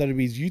and on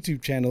WWE's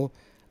YouTube channel,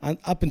 and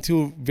up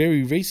until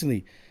very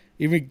recently.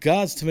 In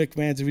regards to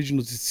McMahon's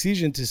original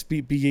decision to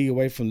split Big E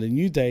away from the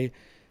New Day,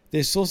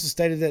 their sources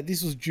stated that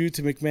this was due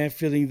to McMahon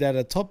feeling that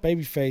a top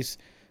babyface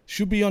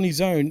should be on his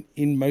own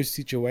in most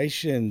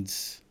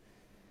situations.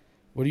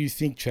 What do you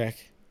think, Track?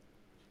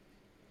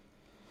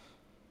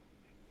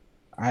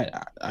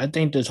 I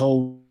think this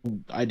whole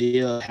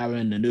idea of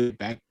having the New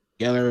back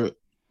together,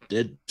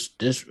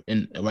 this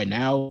and right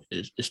now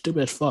is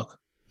stupid as fuck.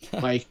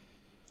 Like,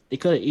 they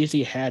could have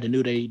easily had the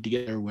New Day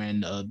together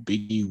when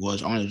Big E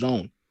was on his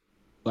own.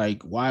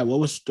 Like, why?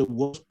 What's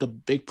the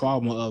big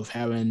problem of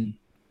having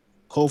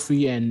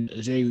Kofi and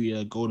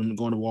Xavier go to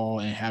the wall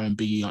and having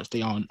Big E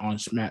stay on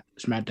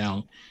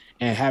SmackDown,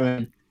 and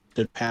having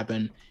this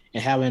happen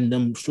and having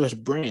them switch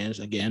brands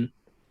again,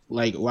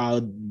 like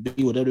while Big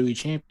E was WWE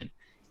champion,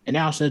 and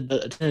now since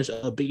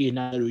Big E is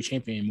not WWE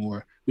champion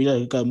anymore,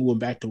 we got moving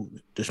back to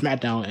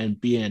SmackDown and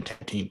being a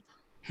tag team.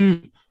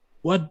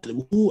 What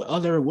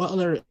other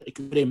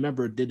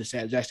member did the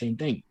exact same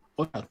thing?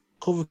 Oh yeah,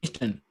 Kofi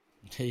Kingston.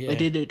 Yeah. Like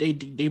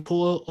they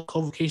pull a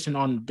Kofi Kingston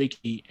on Big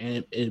E,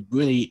 and it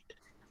really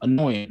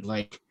annoying.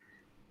 Like,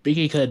 Big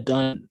E could have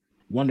done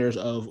wonders.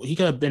 He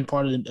could have been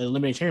part of the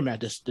elimination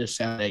match this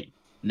Saturday,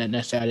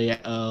 next Saturday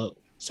at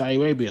Saudi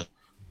Arabia,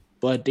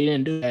 but they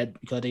didn't do that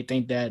because they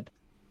think that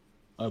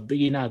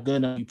Big E not good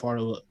enough to be part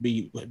of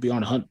be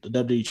on the hunt, the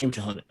WWE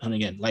Championship hunt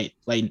again. Like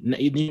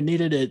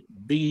neither the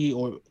Big E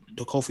or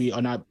the Kofi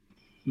are not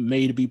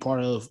made to be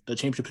part of the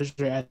championship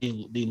picture after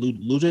they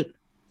lose it.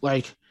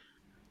 Like,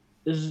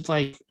 this is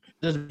like,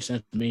 doesn't make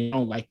sense to me. I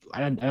don't like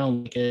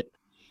it.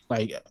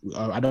 Like,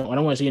 I don't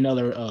want to see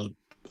another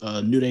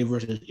New Day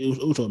versus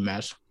Uso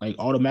match. Like,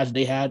 all the matches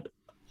they had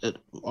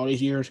all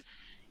these years,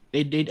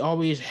 they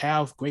always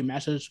have great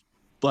matches,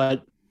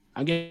 but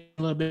I'm getting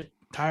a little bit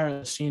tired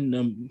of seeing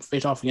them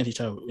face off against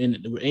each other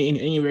in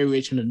any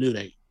variation of New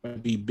Day.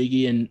 It'd be Big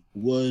E and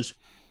Woods,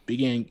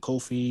 Big E and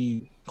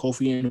Kofi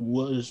and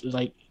Woods. It's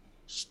like,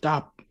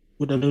 stop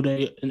with the New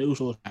Day and the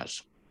Usos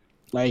match.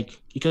 Like,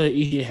 he could have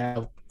easily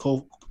have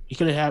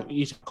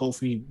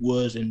Kofi,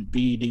 Woods, and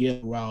Big E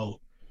together while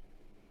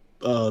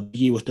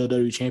Big E was still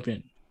WWE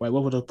champion. Like,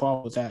 what was the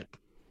problem with that?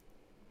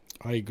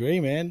 I agree,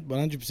 man,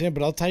 100%.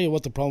 But I'll tell you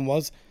what the problem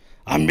was.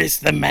 I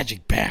missed the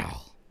magic,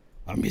 pal.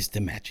 I missed the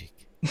magic.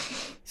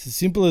 It's as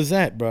simple as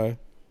that, bro.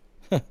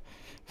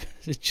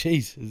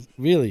 Jeez,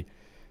 really.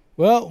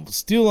 Well,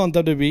 still on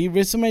WWE,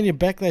 WrestleMania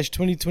Backlash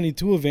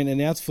 2022 event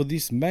announced for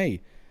this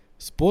May.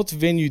 Sports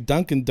venue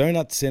Dunkin'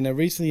 Donuts Center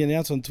recently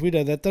announced on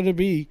Twitter that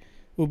WWE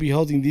will be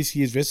holding this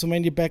year's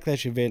WrestleMania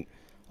Backlash event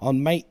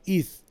on May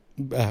 8th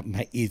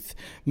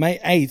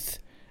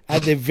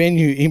at their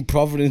venue in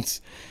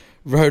Providence,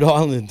 Rhode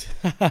Island.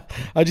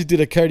 I just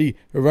did a Cody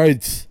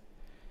Rhodes.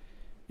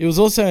 It was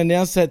also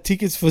announced that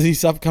tickets for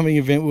this upcoming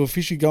event will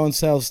officially go on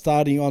sale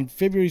starting on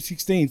February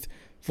 16th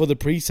for the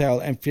pre-sale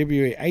and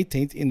February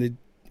 18th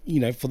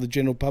for the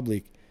general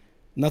public.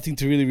 Nothing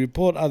to really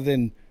report other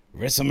than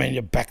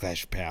WrestleMania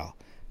Backlash, pal.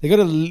 They got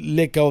to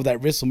let go of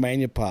that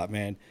WrestleMania part,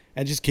 man,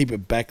 and just keep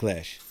it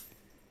Backlash.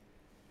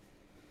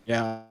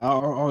 Yeah, I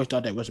always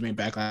thought that WrestleMania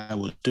Backlash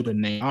was a stupid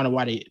name. I don't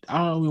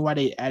know why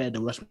they added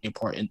the WrestleMania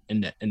part in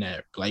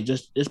there. Like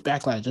just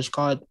Backlash, just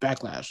call it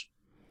Backlash.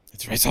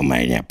 It's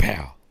WrestleMania,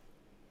 pal.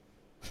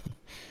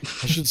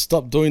 I should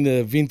stop doing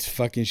the Vince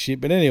fucking shit.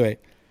 But anyway,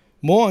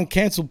 more on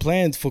cancelled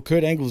plans for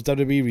Kurt Angle's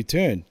WWE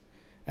return.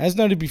 As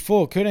noted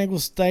before, Kurt Angle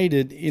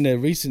stated in a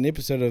recent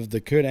episode of The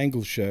Kurt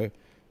Angle Show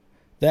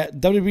that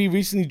WWE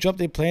recently dropped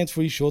their plans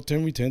for his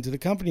short-term return to the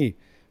company.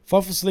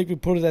 Fightful Select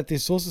reported that their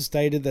sources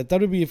stated that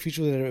WWE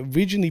officials had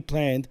originally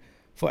planned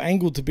for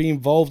Angle to be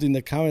involved in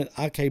the current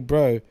RK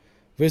Bro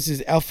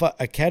versus Alpha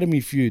Academy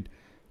feud.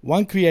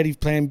 One creative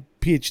plan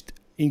pitched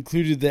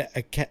included the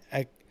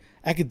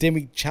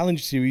Academic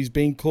Challenge series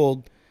being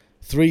called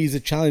 3 is a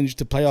challenge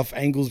to play off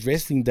Angle's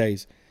wrestling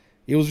days.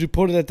 It was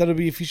reported that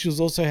WWE officials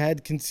also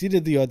had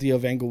considered the idea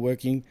of Angle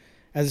working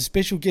as a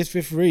special guest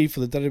referee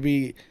for the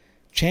WWE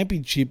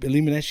Championship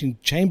Elimination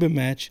Chamber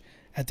match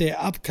at their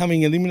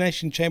upcoming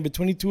Elimination Chamber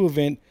 22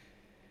 event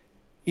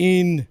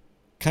in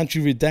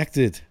Country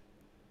Redacted.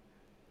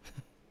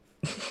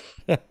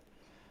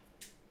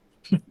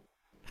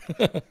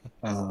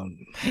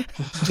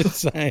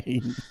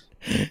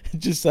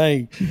 Just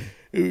saying.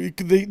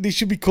 They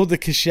should be called the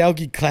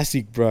Khashoggi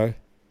Classic, bro.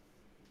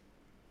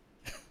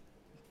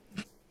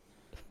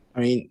 I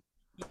mean,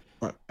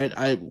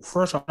 I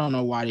don't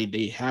know why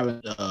they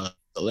haven't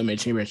eliminated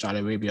Chamber in Saudi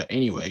Arabia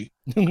anyway.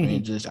 I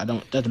mean,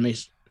 doesn't make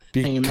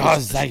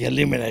because they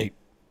eliminate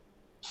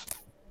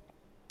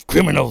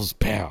criminals,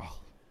 pal.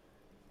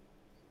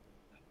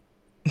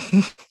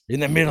 In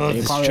the middle of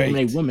the street. They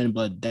eliminate women,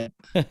 but they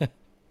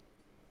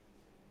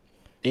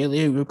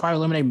would probably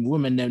eliminate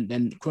women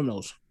than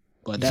criminals.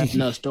 But that's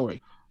another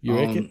story. You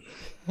reckon?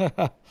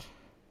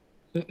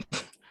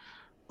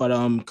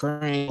 But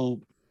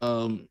currently,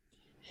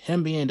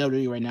 him being in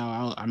WWE right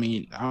now, I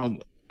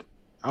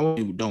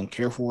really don't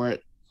care for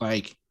it.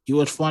 Like, he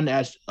was fun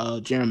as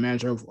general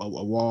manager of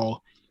Raw.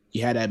 He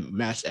had that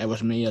match at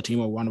WrestleMania team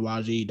with Ronda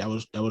Rousey. That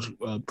was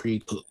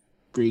pretty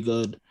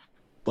good.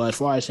 But as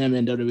far as him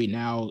in WWE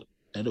now,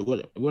 it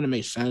wouldn't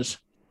make sense.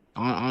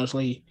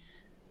 Honestly,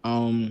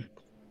 him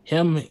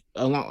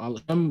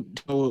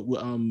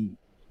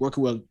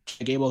working with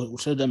Gable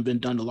should have been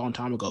done a long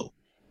time ago.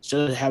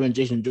 Instead of having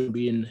Jason Jordan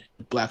being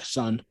Black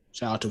Son,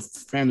 shout out to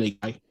Family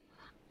Guy,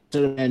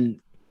 should have been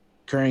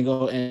Kurt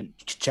Angle and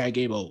Chad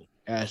Gable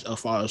as a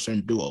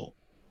father-son duo.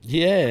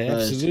 Yeah,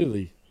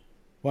 absolutely.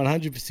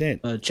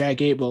 100%. Chad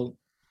Gable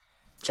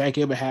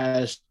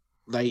has,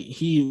 like,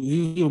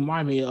 he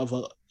remind me of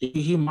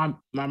he remind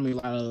me a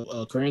lot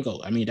of Kurt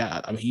Angle.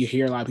 You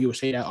hear a lot of people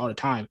say that all the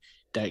time,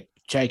 that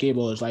Chad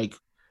Gable is like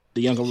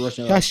the younger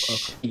version of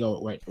Kurt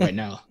Angle right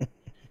now.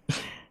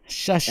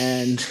 Shush.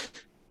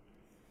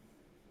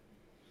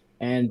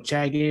 And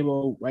Chad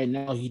Gable right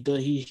now, he's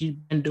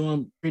been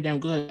doing pretty damn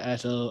good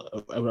as a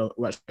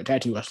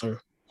tag team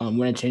wrestler.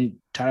 Winning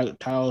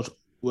titles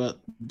with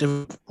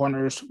different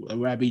partners,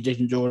 whether it be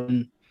Jason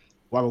Jordan,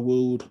 Robert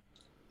Wood,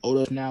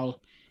 Otis now.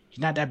 He's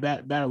not that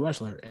bad a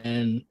wrestler.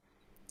 And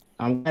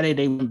I'm glad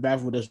they went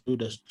back with this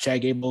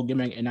Chad Gable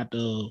gimmick and not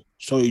the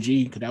Soy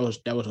G, because that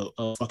was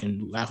a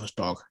fucking laugh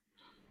stock.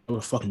 It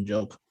was a fucking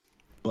joke.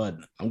 But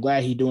I'm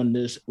glad he's doing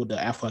this with the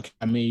Alpha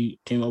Academy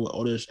team up with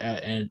Otis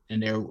and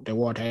their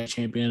World Tag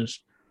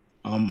Champions.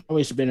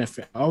 Always been a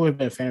fan of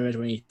his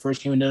when he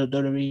first came into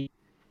WWE.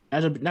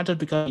 Not just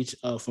because he's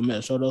from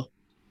Minnesota,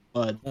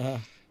 but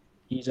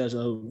he's just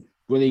a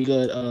really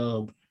good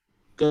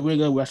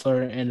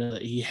wrestler, and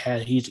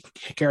his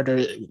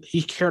character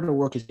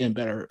work is getting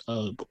better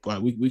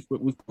week for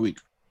week.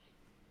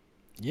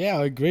 Yeah,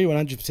 I agree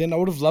 100%. I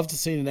would have loved to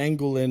see an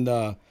Angle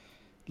and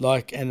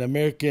like an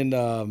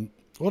American.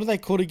 What are they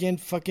called again?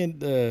 Fucking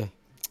the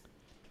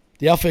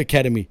Alpha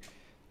Academy.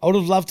 I would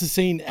have loved to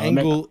seen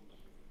Angle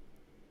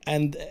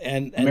and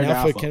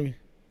Alpha Academy.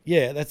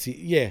 Yeah, that's it.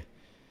 Yeah.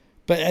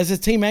 But as a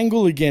team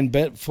Angle again,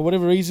 but for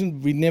whatever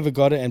reason, we never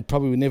got it and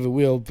probably we never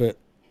will. But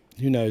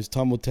who knows?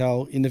 Time will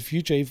tell in the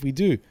future if we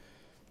do.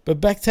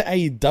 But back to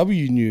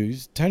AEW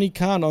news. Tony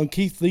Khan on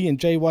Keith Lee and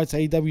Jay White's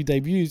AEW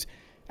debuts,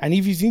 and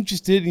if he's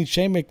interested in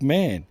Shane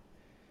McMahon.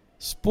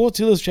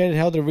 Sports Illustrated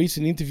held a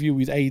recent interview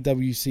with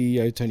AEW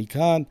CEO Tony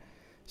Khan.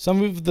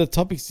 Some of the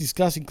topics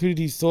discussed included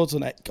his thoughts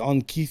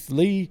on Keith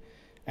Lee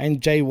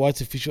and Jay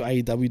White's official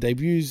AEW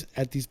debuts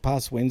at this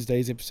past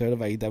Wednesday's episode of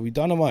AEW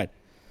Dynamite.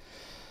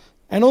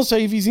 And also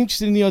if he's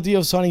interested in the idea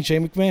of signing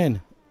Shane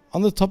McMahon.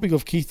 On the topic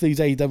of Keith Lee's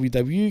AEW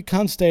debut,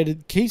 Khan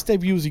stated, Keith's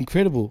debut was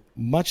incredible,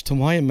 much to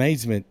my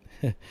amazement.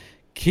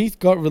 Keith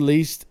got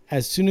released.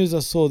 As soon as I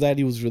saw that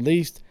he was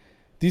released,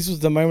 this was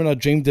the moment I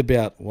dreamed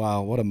about.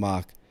 Wow, what a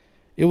mark.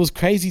 It was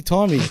crazy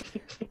timing.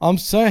 I'm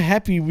so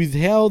happy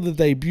with how the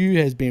debut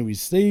has been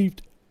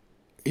received.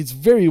 It's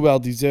very well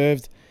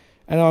deserved,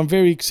 and I'm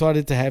very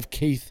excited to have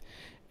Keith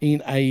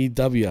in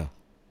AEW.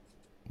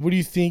 What do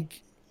you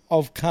think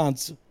of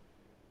Khan's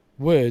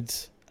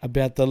words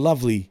about the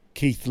lovely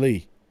Keith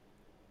Lee?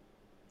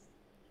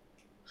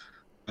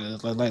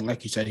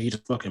 Like you said, he's a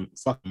fucking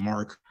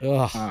mark.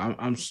 Ugh,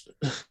 I'm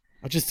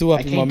I just threw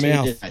up I in my can't take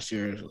mouth. this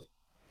seriously.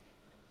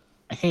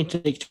 I can't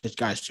take this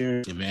guy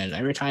seriously, man.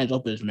 Every time he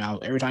opens his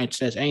mouth, every time he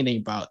says anything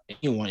about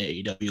anyone at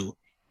AEW,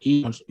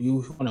 he wants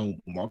to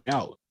walk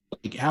out.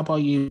 Like, how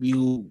about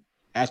you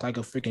act like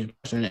a freaking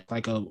person,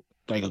 like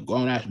a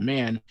grown ass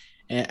man,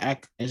 and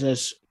act and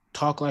just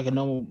talk like a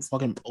normal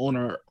fucking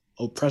owner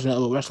or president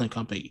of a wrestling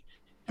company.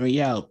 I mean,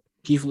 yeah,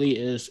 Keith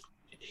Lee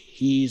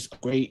he's a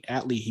great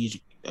athlete. He's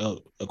a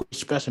great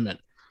specimen.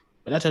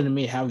 But that doesn't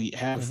mean how he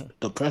have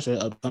the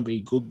president of the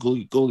company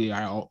googly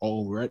eye all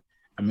over it.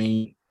 I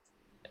mean,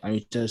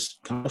 just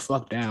calm the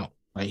fuck down.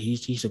 Like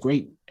he's a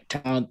great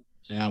talent,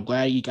 and I'm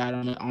glad you got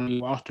him on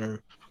your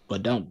roster.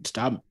 But don't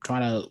stop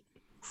trying to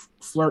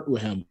flirt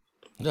with him.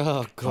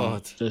 Oh,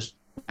 God. Just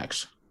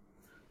relax.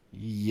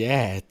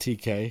 Yeah,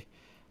 TK.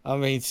 I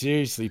mean,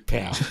 seriously,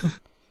 pal.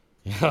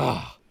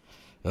 Oh,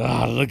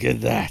 look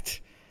at that.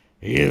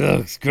 He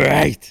looks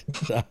great.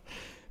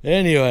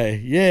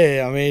 Anyway,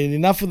 yeah, I mean,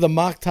 enough of the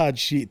Marktard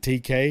shit,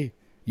 TK.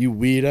 You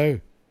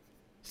weirdo.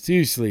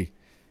 Seriously.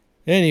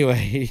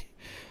 Anyway,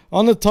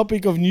 on the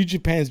topic of New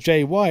Japan's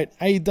Jay White,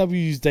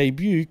 AEW's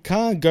debut,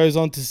 Khan goes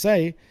on to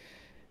say,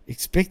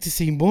 expect to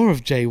see more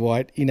of Jay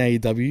White in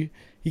AEW.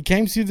 He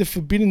came through the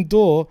forbidden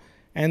door,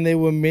 and there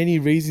were many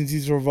reasons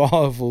his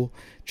revival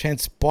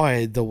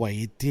transpired the way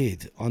it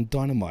did on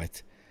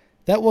Dynamite.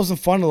 That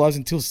wasn't finalized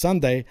until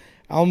Sunday.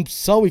 I'm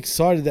so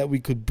excited that we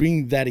could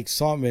bring that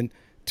excitement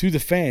to the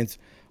fans.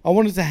 I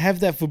wanted to have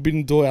that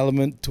forbidden door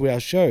element to our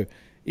show.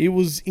 It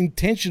was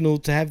intentional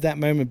to have that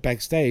moment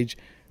backstage,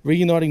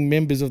 reuniting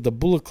members of the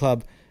Bullet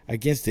Club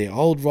against their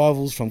old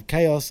rivals from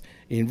Chaos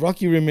in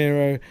Rocky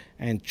Romero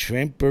and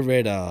Trent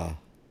Beretta.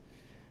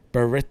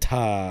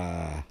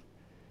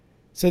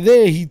 So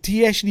there,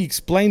 he actually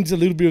explains a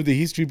little bit of the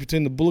history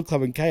between the Bullet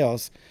Club and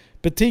Chaos.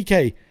 But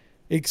TK,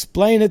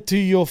 explain it to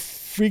your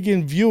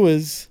friggin'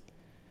 viewers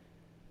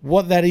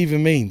what that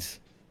even means.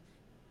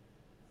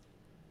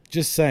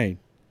 Just saying.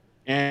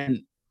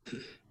 And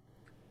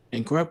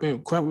correct me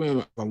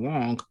if I'm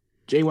wrong,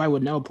 Jay White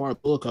would never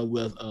part Bullet Club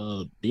with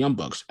the Young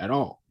Bucks at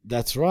all.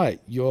 That's right.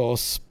 You're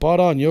spot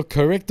on. You're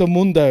correcto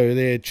mundo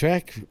there,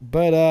 Track.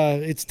 But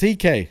it's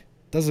TK.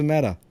 Doesn't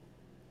matter.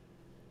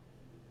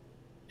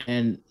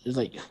 And it's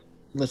like,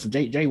 listen,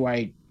 Jay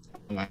White.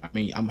 I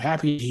mean, I'm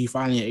happy he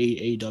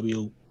finally in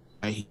AEW.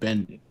 He's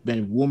been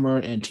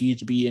rumored and teased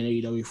to be in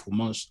AEW for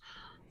months,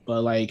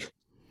 but like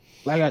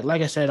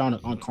I said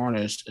on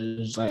Carnage,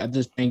 is like I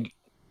just think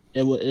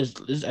I think it's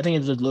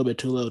just a little bit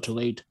too little, too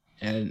late,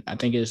 and I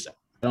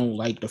don't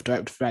like the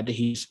fact that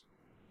he's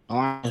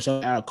allowing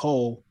himself out of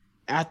Cole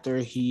after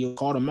he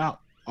called him out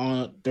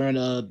on during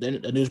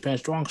the New Japan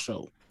Strong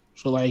show.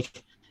 So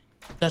like,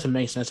 it doesn't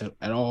make sense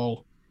at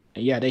all.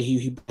 And yeah,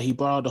 he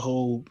brought out the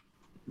whole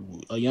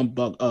Young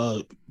Buck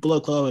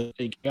Bullet Club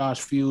and Chaos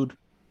feud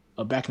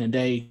back in the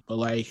day, but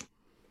like,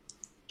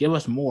 give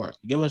us more.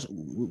 Give us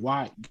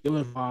why.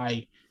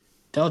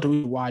 Tell us the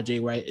reason why Jay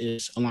White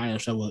is aligning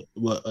himself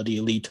with the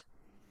Elite,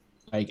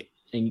 like,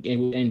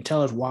 and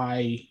tell us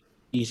why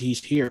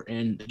he's here.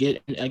 And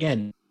get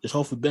again this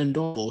whole forbidden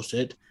door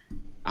bullshit.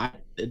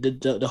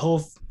 The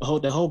whole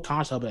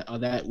concept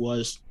of that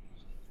was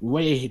the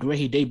way he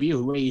debuted,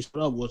 the way he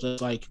stood up was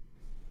just like,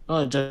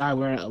 oh, just a guy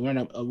wearing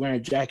a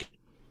jacket.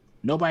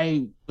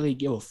 Nobody really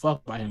give a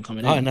fuck about him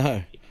coming in. I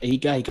know.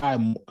 Keith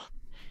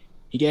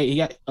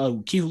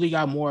Lee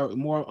got more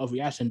of a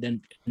reaction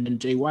than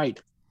Jay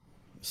White.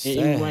 And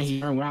even when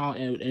he turned around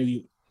and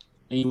he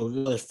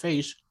revealed his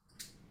face,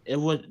 it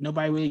was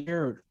nobody really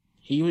cared.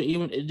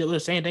 It was the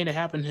same thing that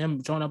happened to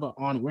him showing up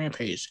on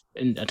Rampage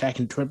and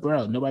attacking Trent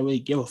Beretta. Nobody really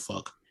give a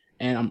fuck.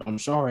 And I'm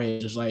sorry,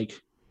 it's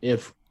like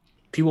if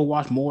people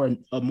watch more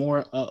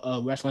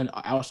wrestling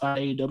outside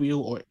AEW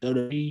or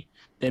WWE,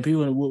 then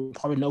people will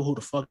probably know who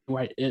the fuck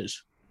White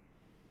is.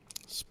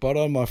 Spot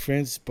on, my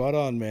friend. Spot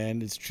on,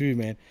 man. It's true,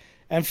 man.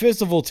 And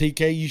first of all,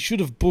 TK, you should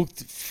have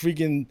booked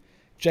friggin'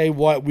 Jay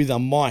White with a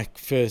mic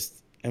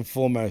first and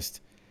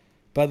foremost.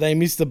 But they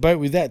missed the boat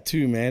with that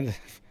too, man.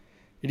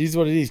 It is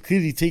what it is.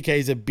 Clearly, TK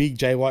is a big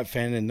Jay White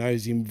fan and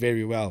knows him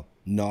very well.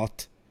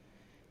 Not.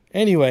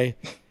 Anyway,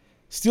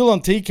 still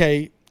on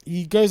TK,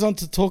 he goes on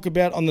to talk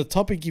about on the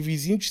topic if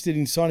he's interested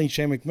in signing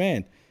Shane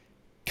McMahon.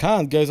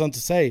 Khan goes on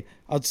to say,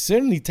 I'd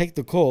certainly take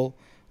the call.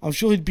 I'm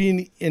sure he'd be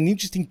an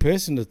interesting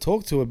person to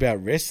talk to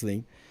about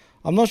wrestling.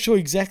 I'm not sure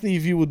exactly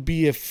if he would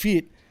be a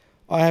fit.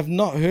 I have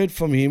not heard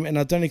from him and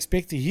I don't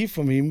expect to hear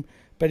from him.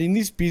 But in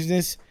this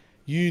business,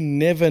 you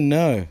never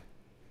know.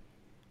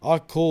 I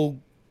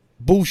call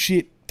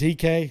bullshit,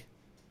 TK.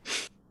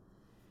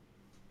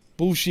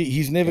 Bullshit.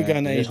 He's never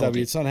going to this whole AEW.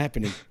 thing. It's not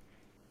happening.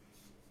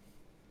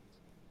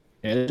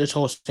 Yeah, this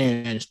whole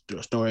Sandman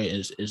story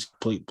is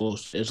complete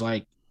bullshit. It's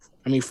like,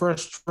 I mean,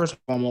 first and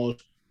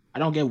foremost, I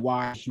don't get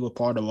why he was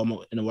part of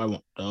in the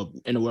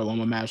Royal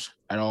Rumble match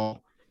at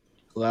all.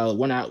 Well,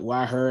 when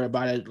I heard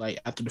about it, like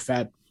after the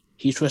fact,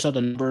 he switched up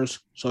the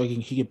numbers so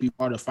he could be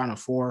part of the Final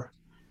Four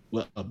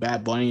with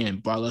Bad Bunny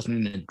and Brock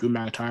Lesnar and Drew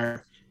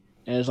McIntyre.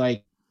 And it's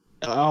like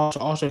I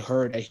also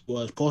heard that he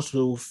was supposed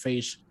to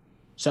face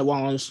Seth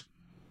Rollins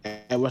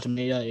at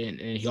WrestleMania,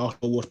 and he also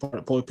was part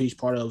of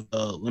the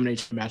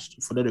elimination match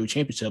for the WWE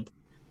Championship.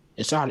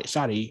 And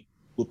Saudi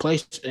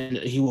replaced, and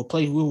he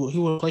was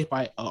replaced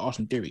by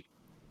Austin Theory,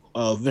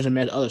 Vince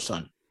McMahon's other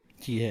son.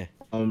 Yeah.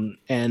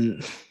 And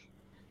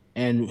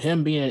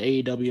him being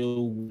in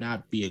AEW would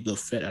not be a good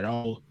fit at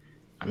all.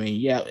 I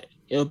mean, yeah,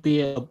 it'll be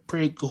a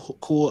pretty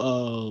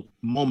cool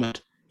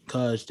moment,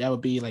 because that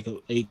would be like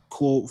a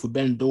cool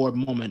Forbidden Door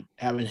moment,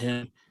 having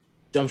him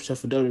jump ship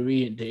from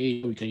WWE into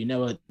AEW, because you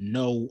never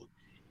know,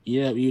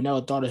 you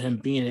never thought of him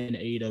being in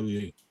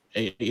the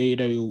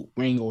AEW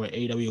ring or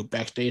AEW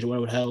backstage or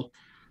whatever the hell.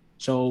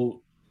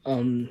 So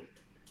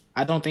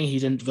I don't think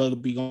he's going to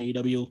be going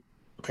to AEW.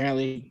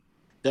 Apparently,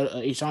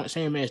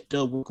 Sandman is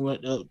still working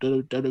with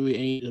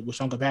WWE with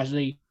some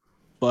capacity,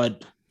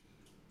 but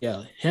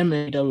yeah, him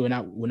and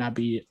AEW would not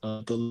be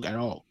a good look at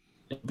all.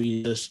 It'd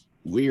be just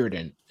weird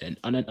and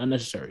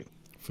unnecessary.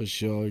 For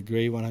sure,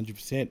 agree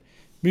 100%.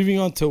 Moving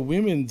on to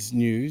women's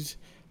news,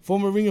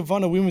 former Ring of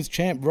Honor Women's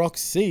Champ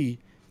Roxy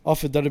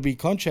offered WWE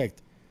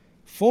contract.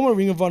 Former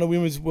Ring of Honor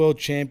Women's World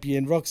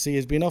Champion Roxy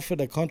has been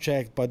offered a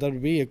contract by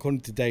WWE,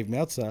 according to Dave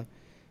Meltzer.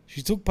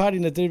 She took part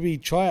in the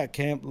WWE tryout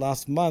camp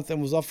last month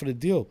and was offered a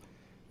deal.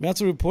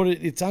 Meltzer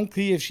reported it's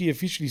unclear if she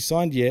officially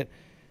signed yet,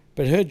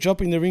 but her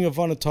dropping the Ring of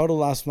Honor title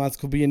last month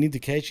could be an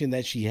indication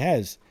that she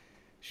has.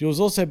 She was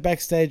also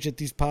backstage at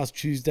this past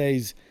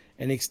Tuesday's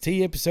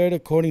NXT episode,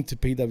 according to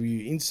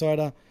PW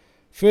Insider,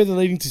 further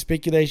leading to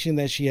speculation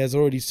that she has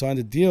already signed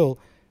a deal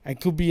and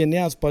could be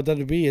announced by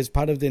WWE as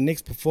part of their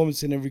next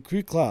performance in a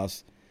recruit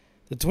class.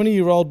 The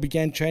 20-year-old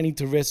began training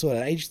to wrestle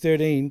at age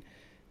 13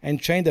 and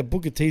trained at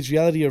Booker T's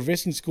Reality of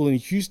Wrestling School in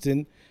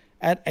Houston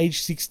at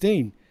age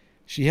 16.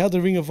 She held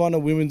the Ring of Honor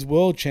Women's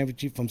World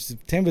Championship from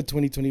September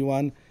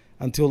 2021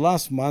 until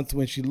last month,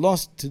 when she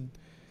lost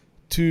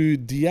to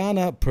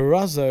Diana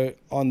Perazzo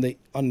on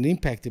an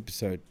Impact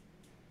episode.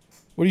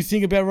 What do you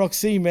think about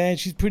Roxy, man?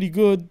 She's pretty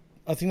good.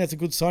 I think that's a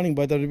good signing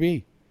by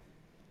WWE.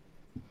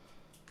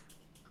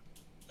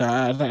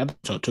 I think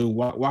so too.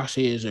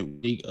 Roxy is a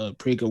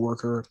pretty good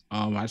worker.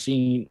 I've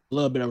seen a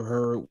little bit of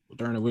her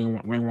during the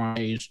ring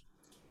days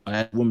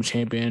as women's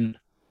champion,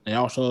 and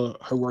also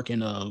her work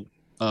in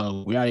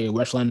reality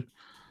wrestling.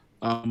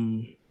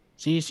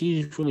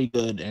 She's really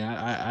good,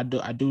 and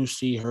I do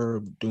see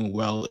her doing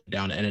well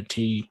down at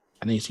NXT.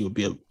 I think she would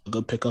be a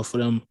good pickup for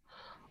them.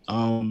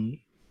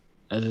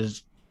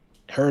 As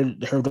her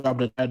drop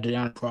to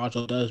Diana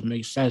Perazzo does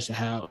make sense to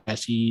how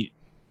as she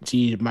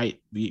might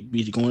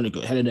be going to go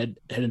head into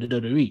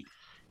WWE,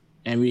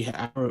 and we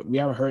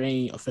haven't heard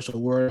any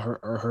official word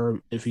or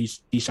her if he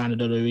signed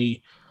to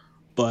WWE,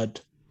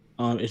 but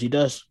if he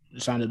does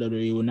sign to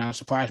WWE, it would not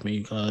surprise me,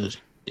 because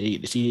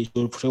she's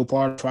still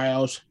part of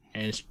trials,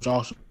 and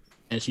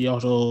she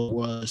also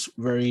was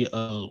very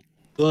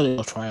good at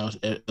those trials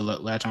at the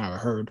last time I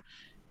heard.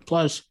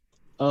 Plus,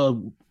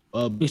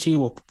 Booker T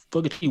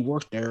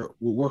works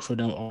for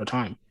them all the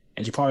time,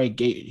 and he probably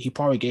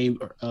gave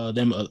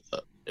them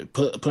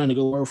put in a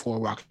good word for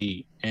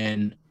Roxy,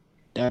 and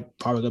that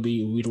probably gonna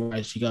be the reason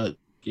why she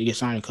get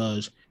signed,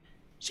 because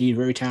she's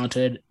very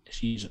talented.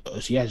 She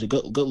has a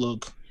good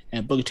look,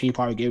 and Booker T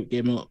probably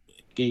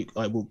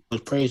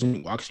was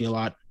praising Roxy a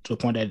lot, to the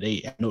point that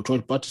they had no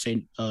choice but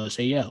to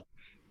say yeah.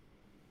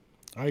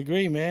 I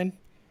agree, man.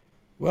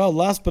 Well,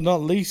 last but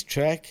not least,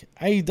 Track,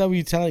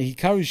 AEW talent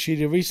Hikaru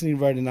Shida recently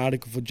wrote an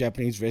article for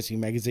Japanese wrestling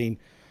magazine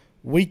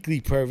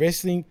Weekly Pro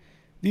Wrestling.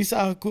 This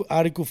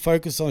article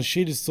focused on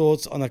Shida's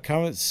thoughts on the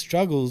current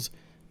struggles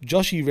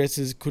Joshi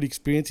wrestlers could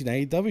experience in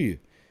AEW.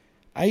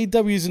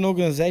 AEW is an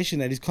organization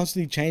that is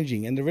constantly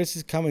changing, and the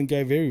wrestlers come and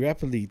go very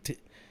rapidly.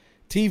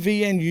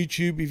 TV and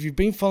YouTube, if you've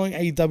been following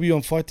AEW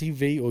on Fight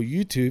TV or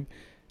YouTube,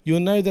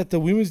 you'll know that the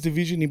women's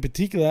division in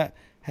particular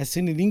has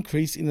seen an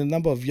increase in the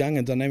number of young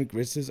and dynamic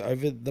wrestlers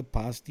over the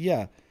past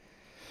year.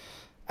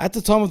 At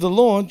the time of the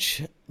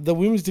launch, the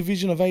women's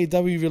division of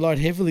AEW relied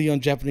heavily on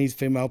Japanese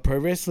female pro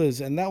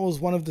wrestlers, and that was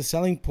one of the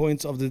selling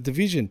points of the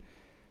division.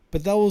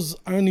 But that was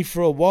only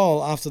for a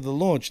while after the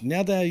launch.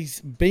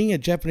 Nowadays, being a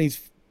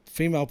Japanese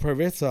female pro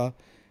wrestler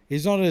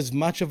is not as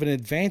much of an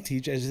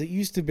advantage as it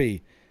used to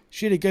be.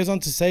 Shida goes on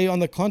to say, on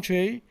the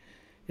contrary,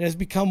 it has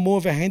become more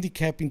of a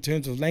handicap in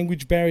terms of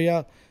language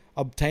barrier,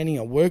 obtaining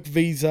a work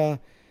visa,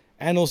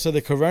 and also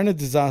the corona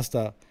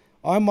disaster.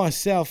 I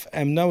myself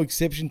am no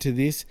exception to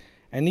this,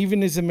 and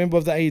even as a member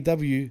of the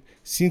AEW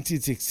since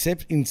its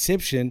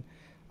inception,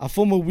 a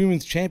former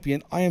women's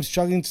champion, I am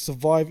struggling to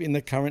survive in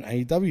the current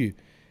AEW.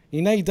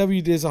 In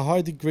AEW, there's a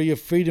high degree of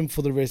freedom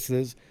for the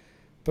wrestlers,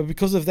 but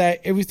because of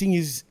that, everything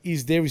is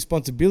their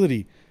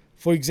responsibility.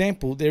 For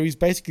example, there is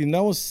basically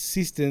no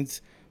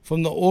assistance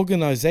from the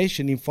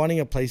organization in finding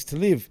a place to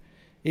live,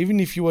 even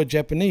if you are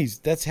Japanese.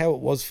 That's how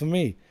it was for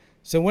me.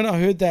 So when I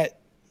heard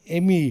that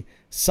Emi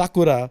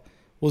Sakura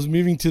was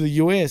moving to the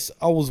US,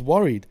 I was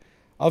worried.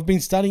 I've been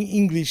studying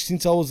English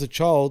since I was a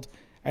child,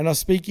 and I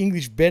speak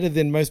English better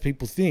than most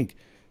people think,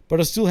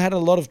 but I still had a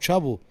lot of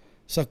trouble.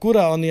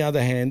 Sakura, on the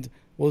other hand,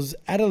 was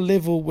at a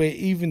level where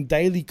even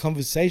daily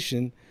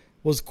conversation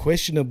was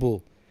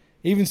questionable.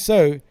 Even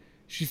so,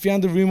 she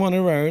found a room on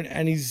her own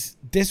and is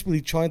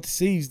desperately trying to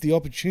seize the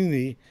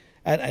opportunity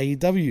at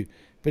AEW.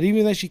 But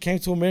even though she came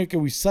to America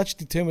with such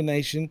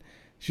determination,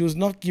 she was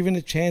not given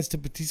a chance to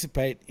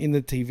participate in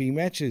the TV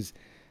matches.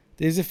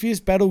 There's a fierce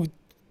battle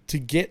to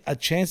get a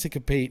chance to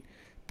compete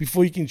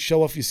before you can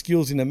show off your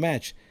skills in a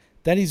match.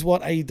 That is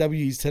what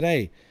AEW is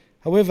today.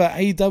 However,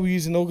 AEW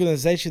is an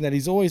organization that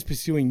is always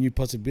pursuing new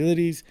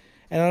possibilities,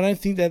 and I don't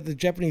think that the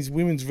Japanese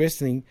women's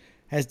wrestling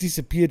has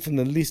disappeared from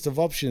the list of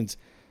options.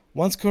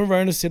 Once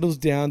Corona settles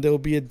down, there will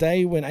be a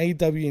day when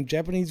AEW and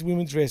Japanese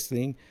women's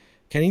wrestling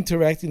can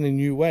interact in a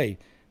new way.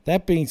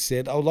 That being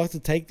said, I would like to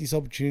take this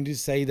opportunity to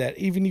say that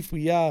even if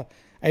we are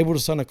able to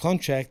sign a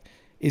contract,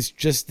 it's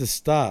just the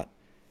start.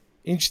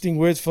 Interesting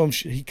words from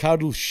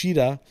Hikaru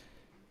Shida.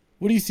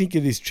 What do you think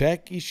of this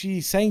track? Is she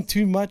saying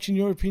too much in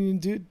your opinion,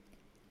 dude?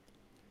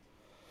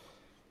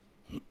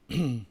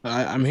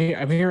 I'm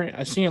hearing.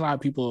 I've seen a lot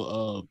of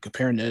people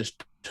comparing this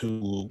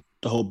to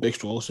the whole Big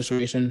Swole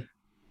situation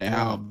and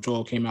how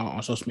Joel came out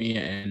on social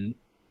media and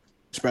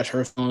expressed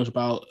her feelings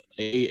about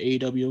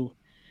AEW.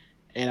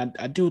 And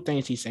I do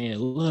think she's saying a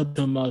little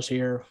too much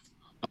here.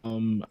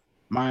 In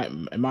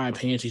my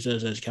opinion, she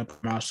says that she kept her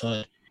mouth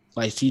shut.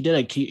 Like she did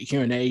a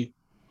Q&A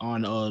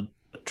on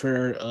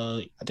Twitter.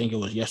 I think it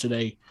was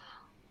yesterday.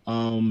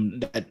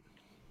 That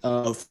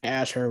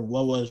asked her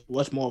what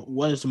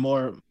is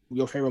more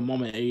your favorite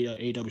moment in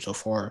AEW so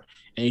far,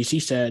 and she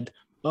said,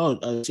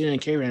 sitting in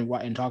Karen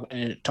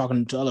and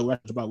talking to other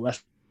wrestlers about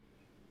wrestling.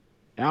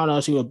 And I don't know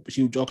if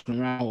she was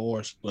joking around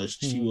or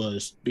she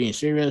was being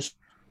serious,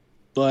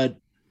 but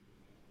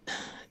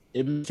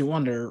it makes you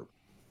wonder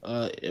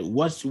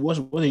what's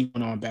really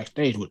going on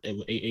backstage with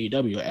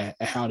AEW at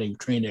how they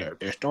train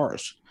their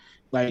stars.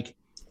 Like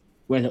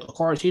when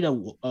Cartita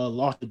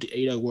lost the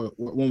AEW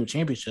Women's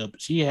Championship,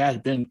 she has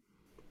been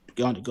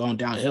going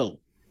downhill,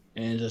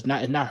 and it's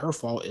not her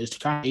fault. It's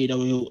kind of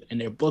AEW and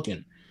their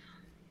booking.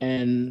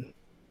 And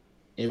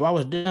if I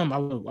was them, I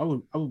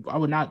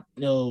would not,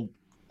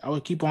 I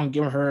would keep on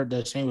giving her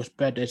the same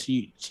respect that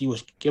she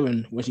was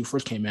given when she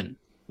first came in.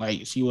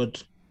 Like she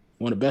was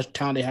one of the best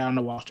talent they had on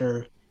the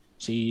roster.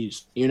 She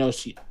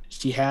does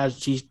speak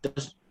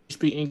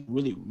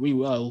English really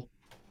well,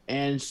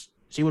 and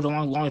she was a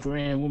longest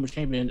reigning women's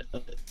champion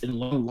in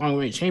long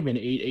reigning champion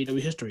in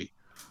AEW history.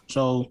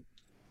 So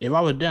if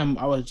I was them,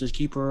 I would just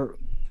give her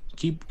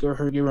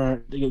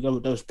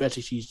the respect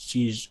that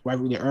she's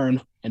rightfully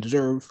earned and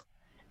deserved.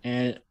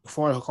 And as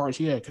far as her cards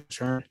here are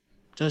concerned,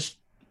 just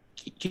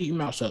keep your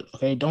mouth shut,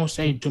 okay? Don't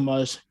say too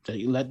much.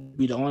 Let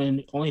be the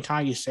only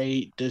time you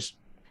say this,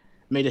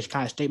 make this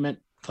kind of statement,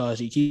 because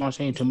you keep on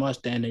saying too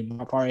much, then they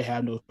probably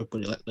have no choice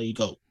but let you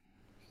go.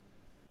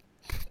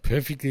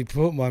 Perfectly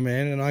put, my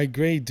man, and I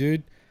agree,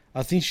 dude.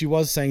 I think she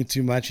was saying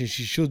too much and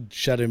she should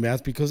shut her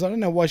mouth, because I don't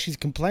know why she's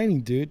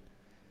complaining, dude.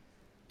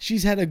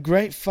 She's had a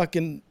great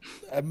fucking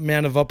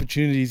amount of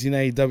opportunities in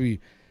AEW.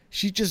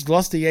 She just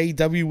lost the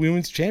AEW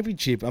Women's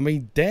Championship. I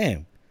mean,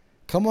 damn.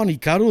 Come on,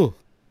 Hikaru.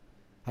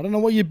 I don't know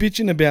what you're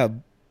bitching about.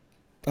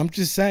 I'm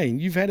just saying,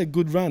 you've had a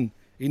good run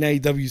in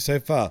AEW so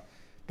far.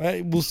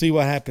 But we'll see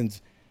what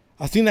happens.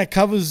 I think that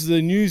covers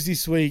the news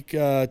this week,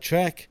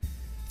 Track.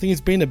 I think it's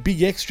been a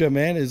big extra,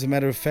 man, as a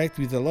matter of fact,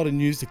 with a lot of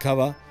news to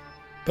cover.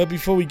 But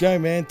before we go,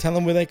 man, tell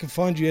them where they can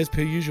find you as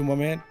per usual, my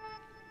man.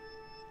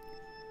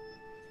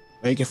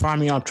 You can find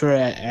me on Twitter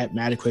at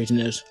Mad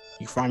Craziness.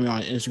 You can find me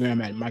on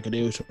Instagram at Michael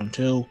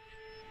Davis12.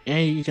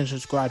 And you can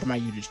subscribe to my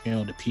YouTube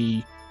channel, the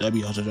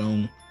PW Hustle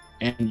Zone.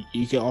 And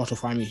you can also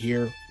find me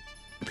here on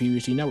the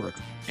PWC Network.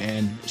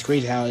 And it's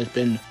crazy how it's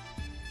been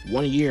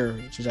 1 year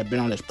since I've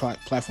been on this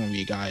platform with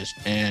you guys.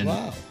 And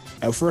wow.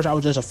 At first I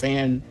was just a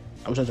fan.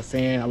 I was just a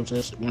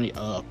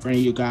friend of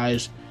you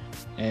guys.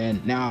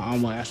 And now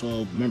I'm an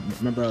actual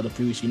member of the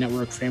PWC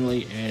Network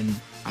family. And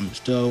I'm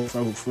still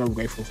forever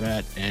grateful for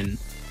that. And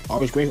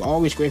always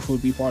grateful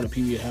to be part of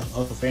the PWC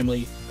Hustle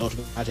family. Those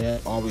guys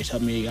have always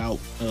helped me out,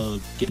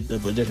 get the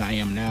position I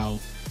am now.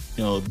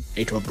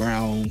 8Trac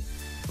Brown,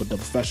 with the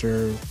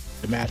professor,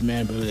 the math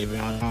man, Billy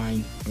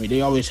Valentine. I mean,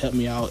 they always helped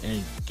me out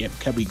and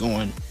kept me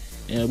going.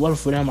 And if it wasn't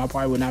for them, I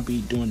probably would not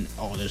be doing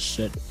all this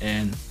shit.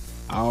 And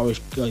I always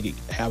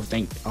have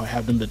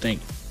them to thank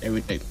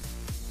every day.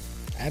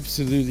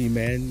 Absolutely,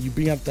 man. You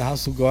bring up the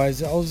hustle,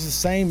 guys. I was the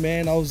same,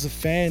 man. I was a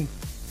fan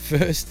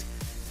first,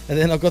 and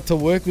then I got to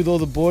work with all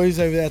the boys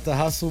over at the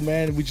hustle,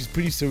 man, which is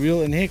pretty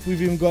surreal. And heck,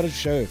 we've even got a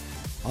show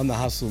on the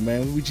hustle,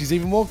 man, which is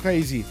even more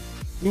crazy.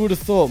 Who would have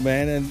thought,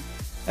 man? And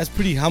that's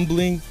pretty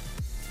humbling.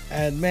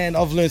 And man,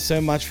 I've learned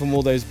so much from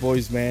all those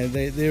boys, man.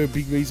 They're a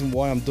big reason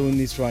why I'm doing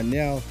this right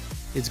now.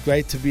 it's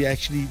great to be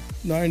actually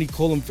not only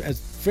call them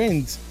as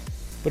friends,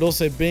 but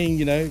also being,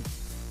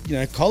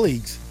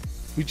 colleagues,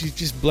 which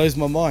just blows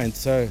my mind.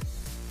 So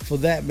for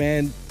that,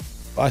 man,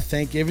 I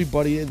thank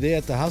everybody there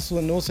at the Hustle,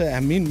 and also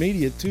Amin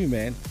Media too,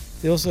 man.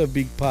 They're also a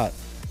big part.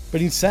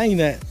 But in saying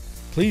that,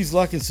 please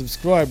like and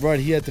subscribe right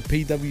here at the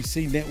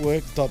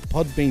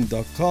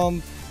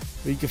pwcnetwork.podbean.com,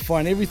 where you can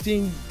find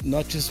everything,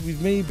 not just with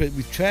me, but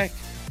with Track.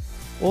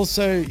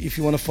 Also, if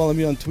you want to follow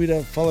me on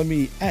Twitter, follow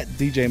me at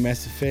DJ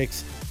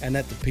MassFX and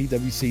at the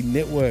PWC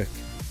Network.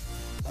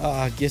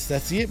 I guess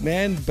that's it,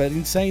 man. But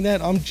in saying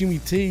that, I'm Jimmy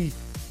T.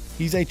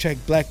 He's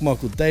 8Trac-Black,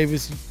 Michael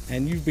Davis,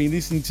 and you've been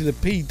listening to the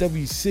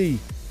PWC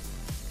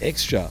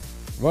Extra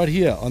right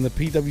here on the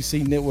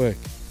PWC Network.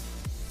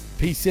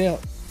 Peace out.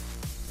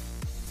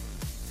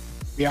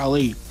 Free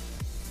Ali.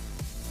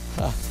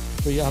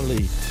 Free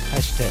Ali.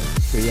 Hashtag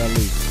Free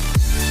Ali.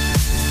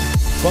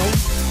 Bye.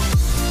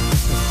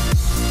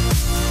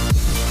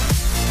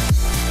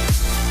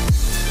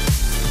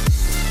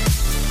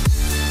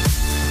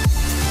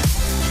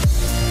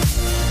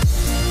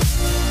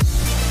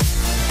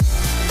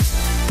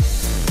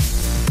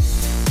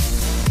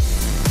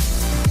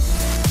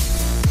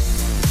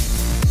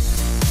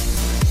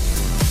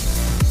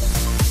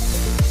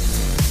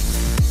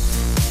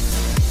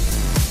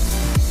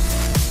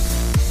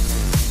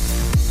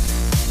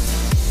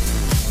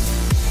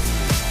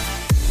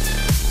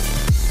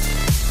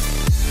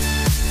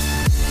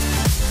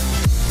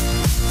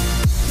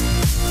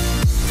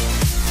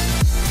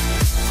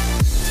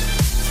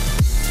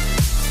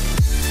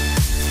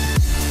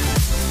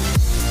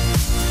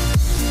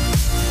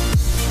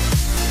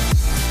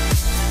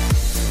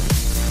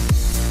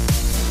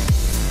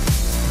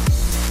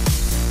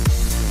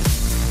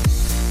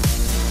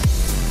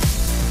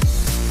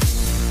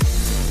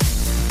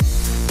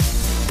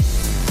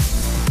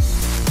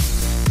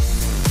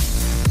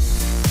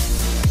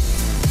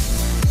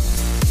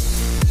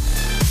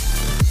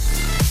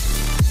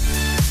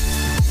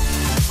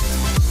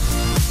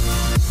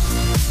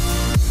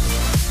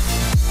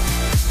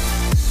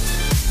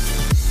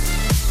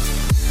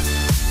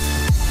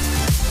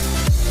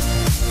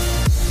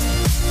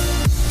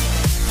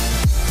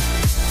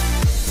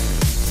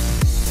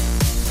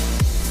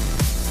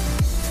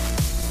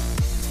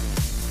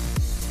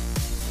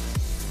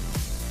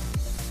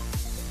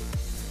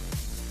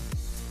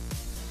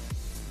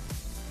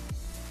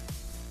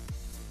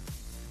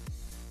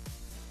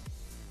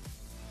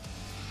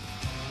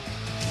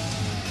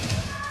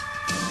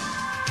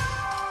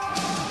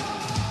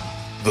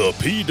 The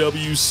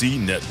PWC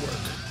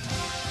Network.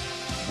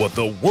 What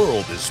the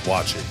world is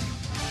watching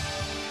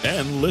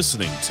and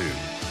listening to.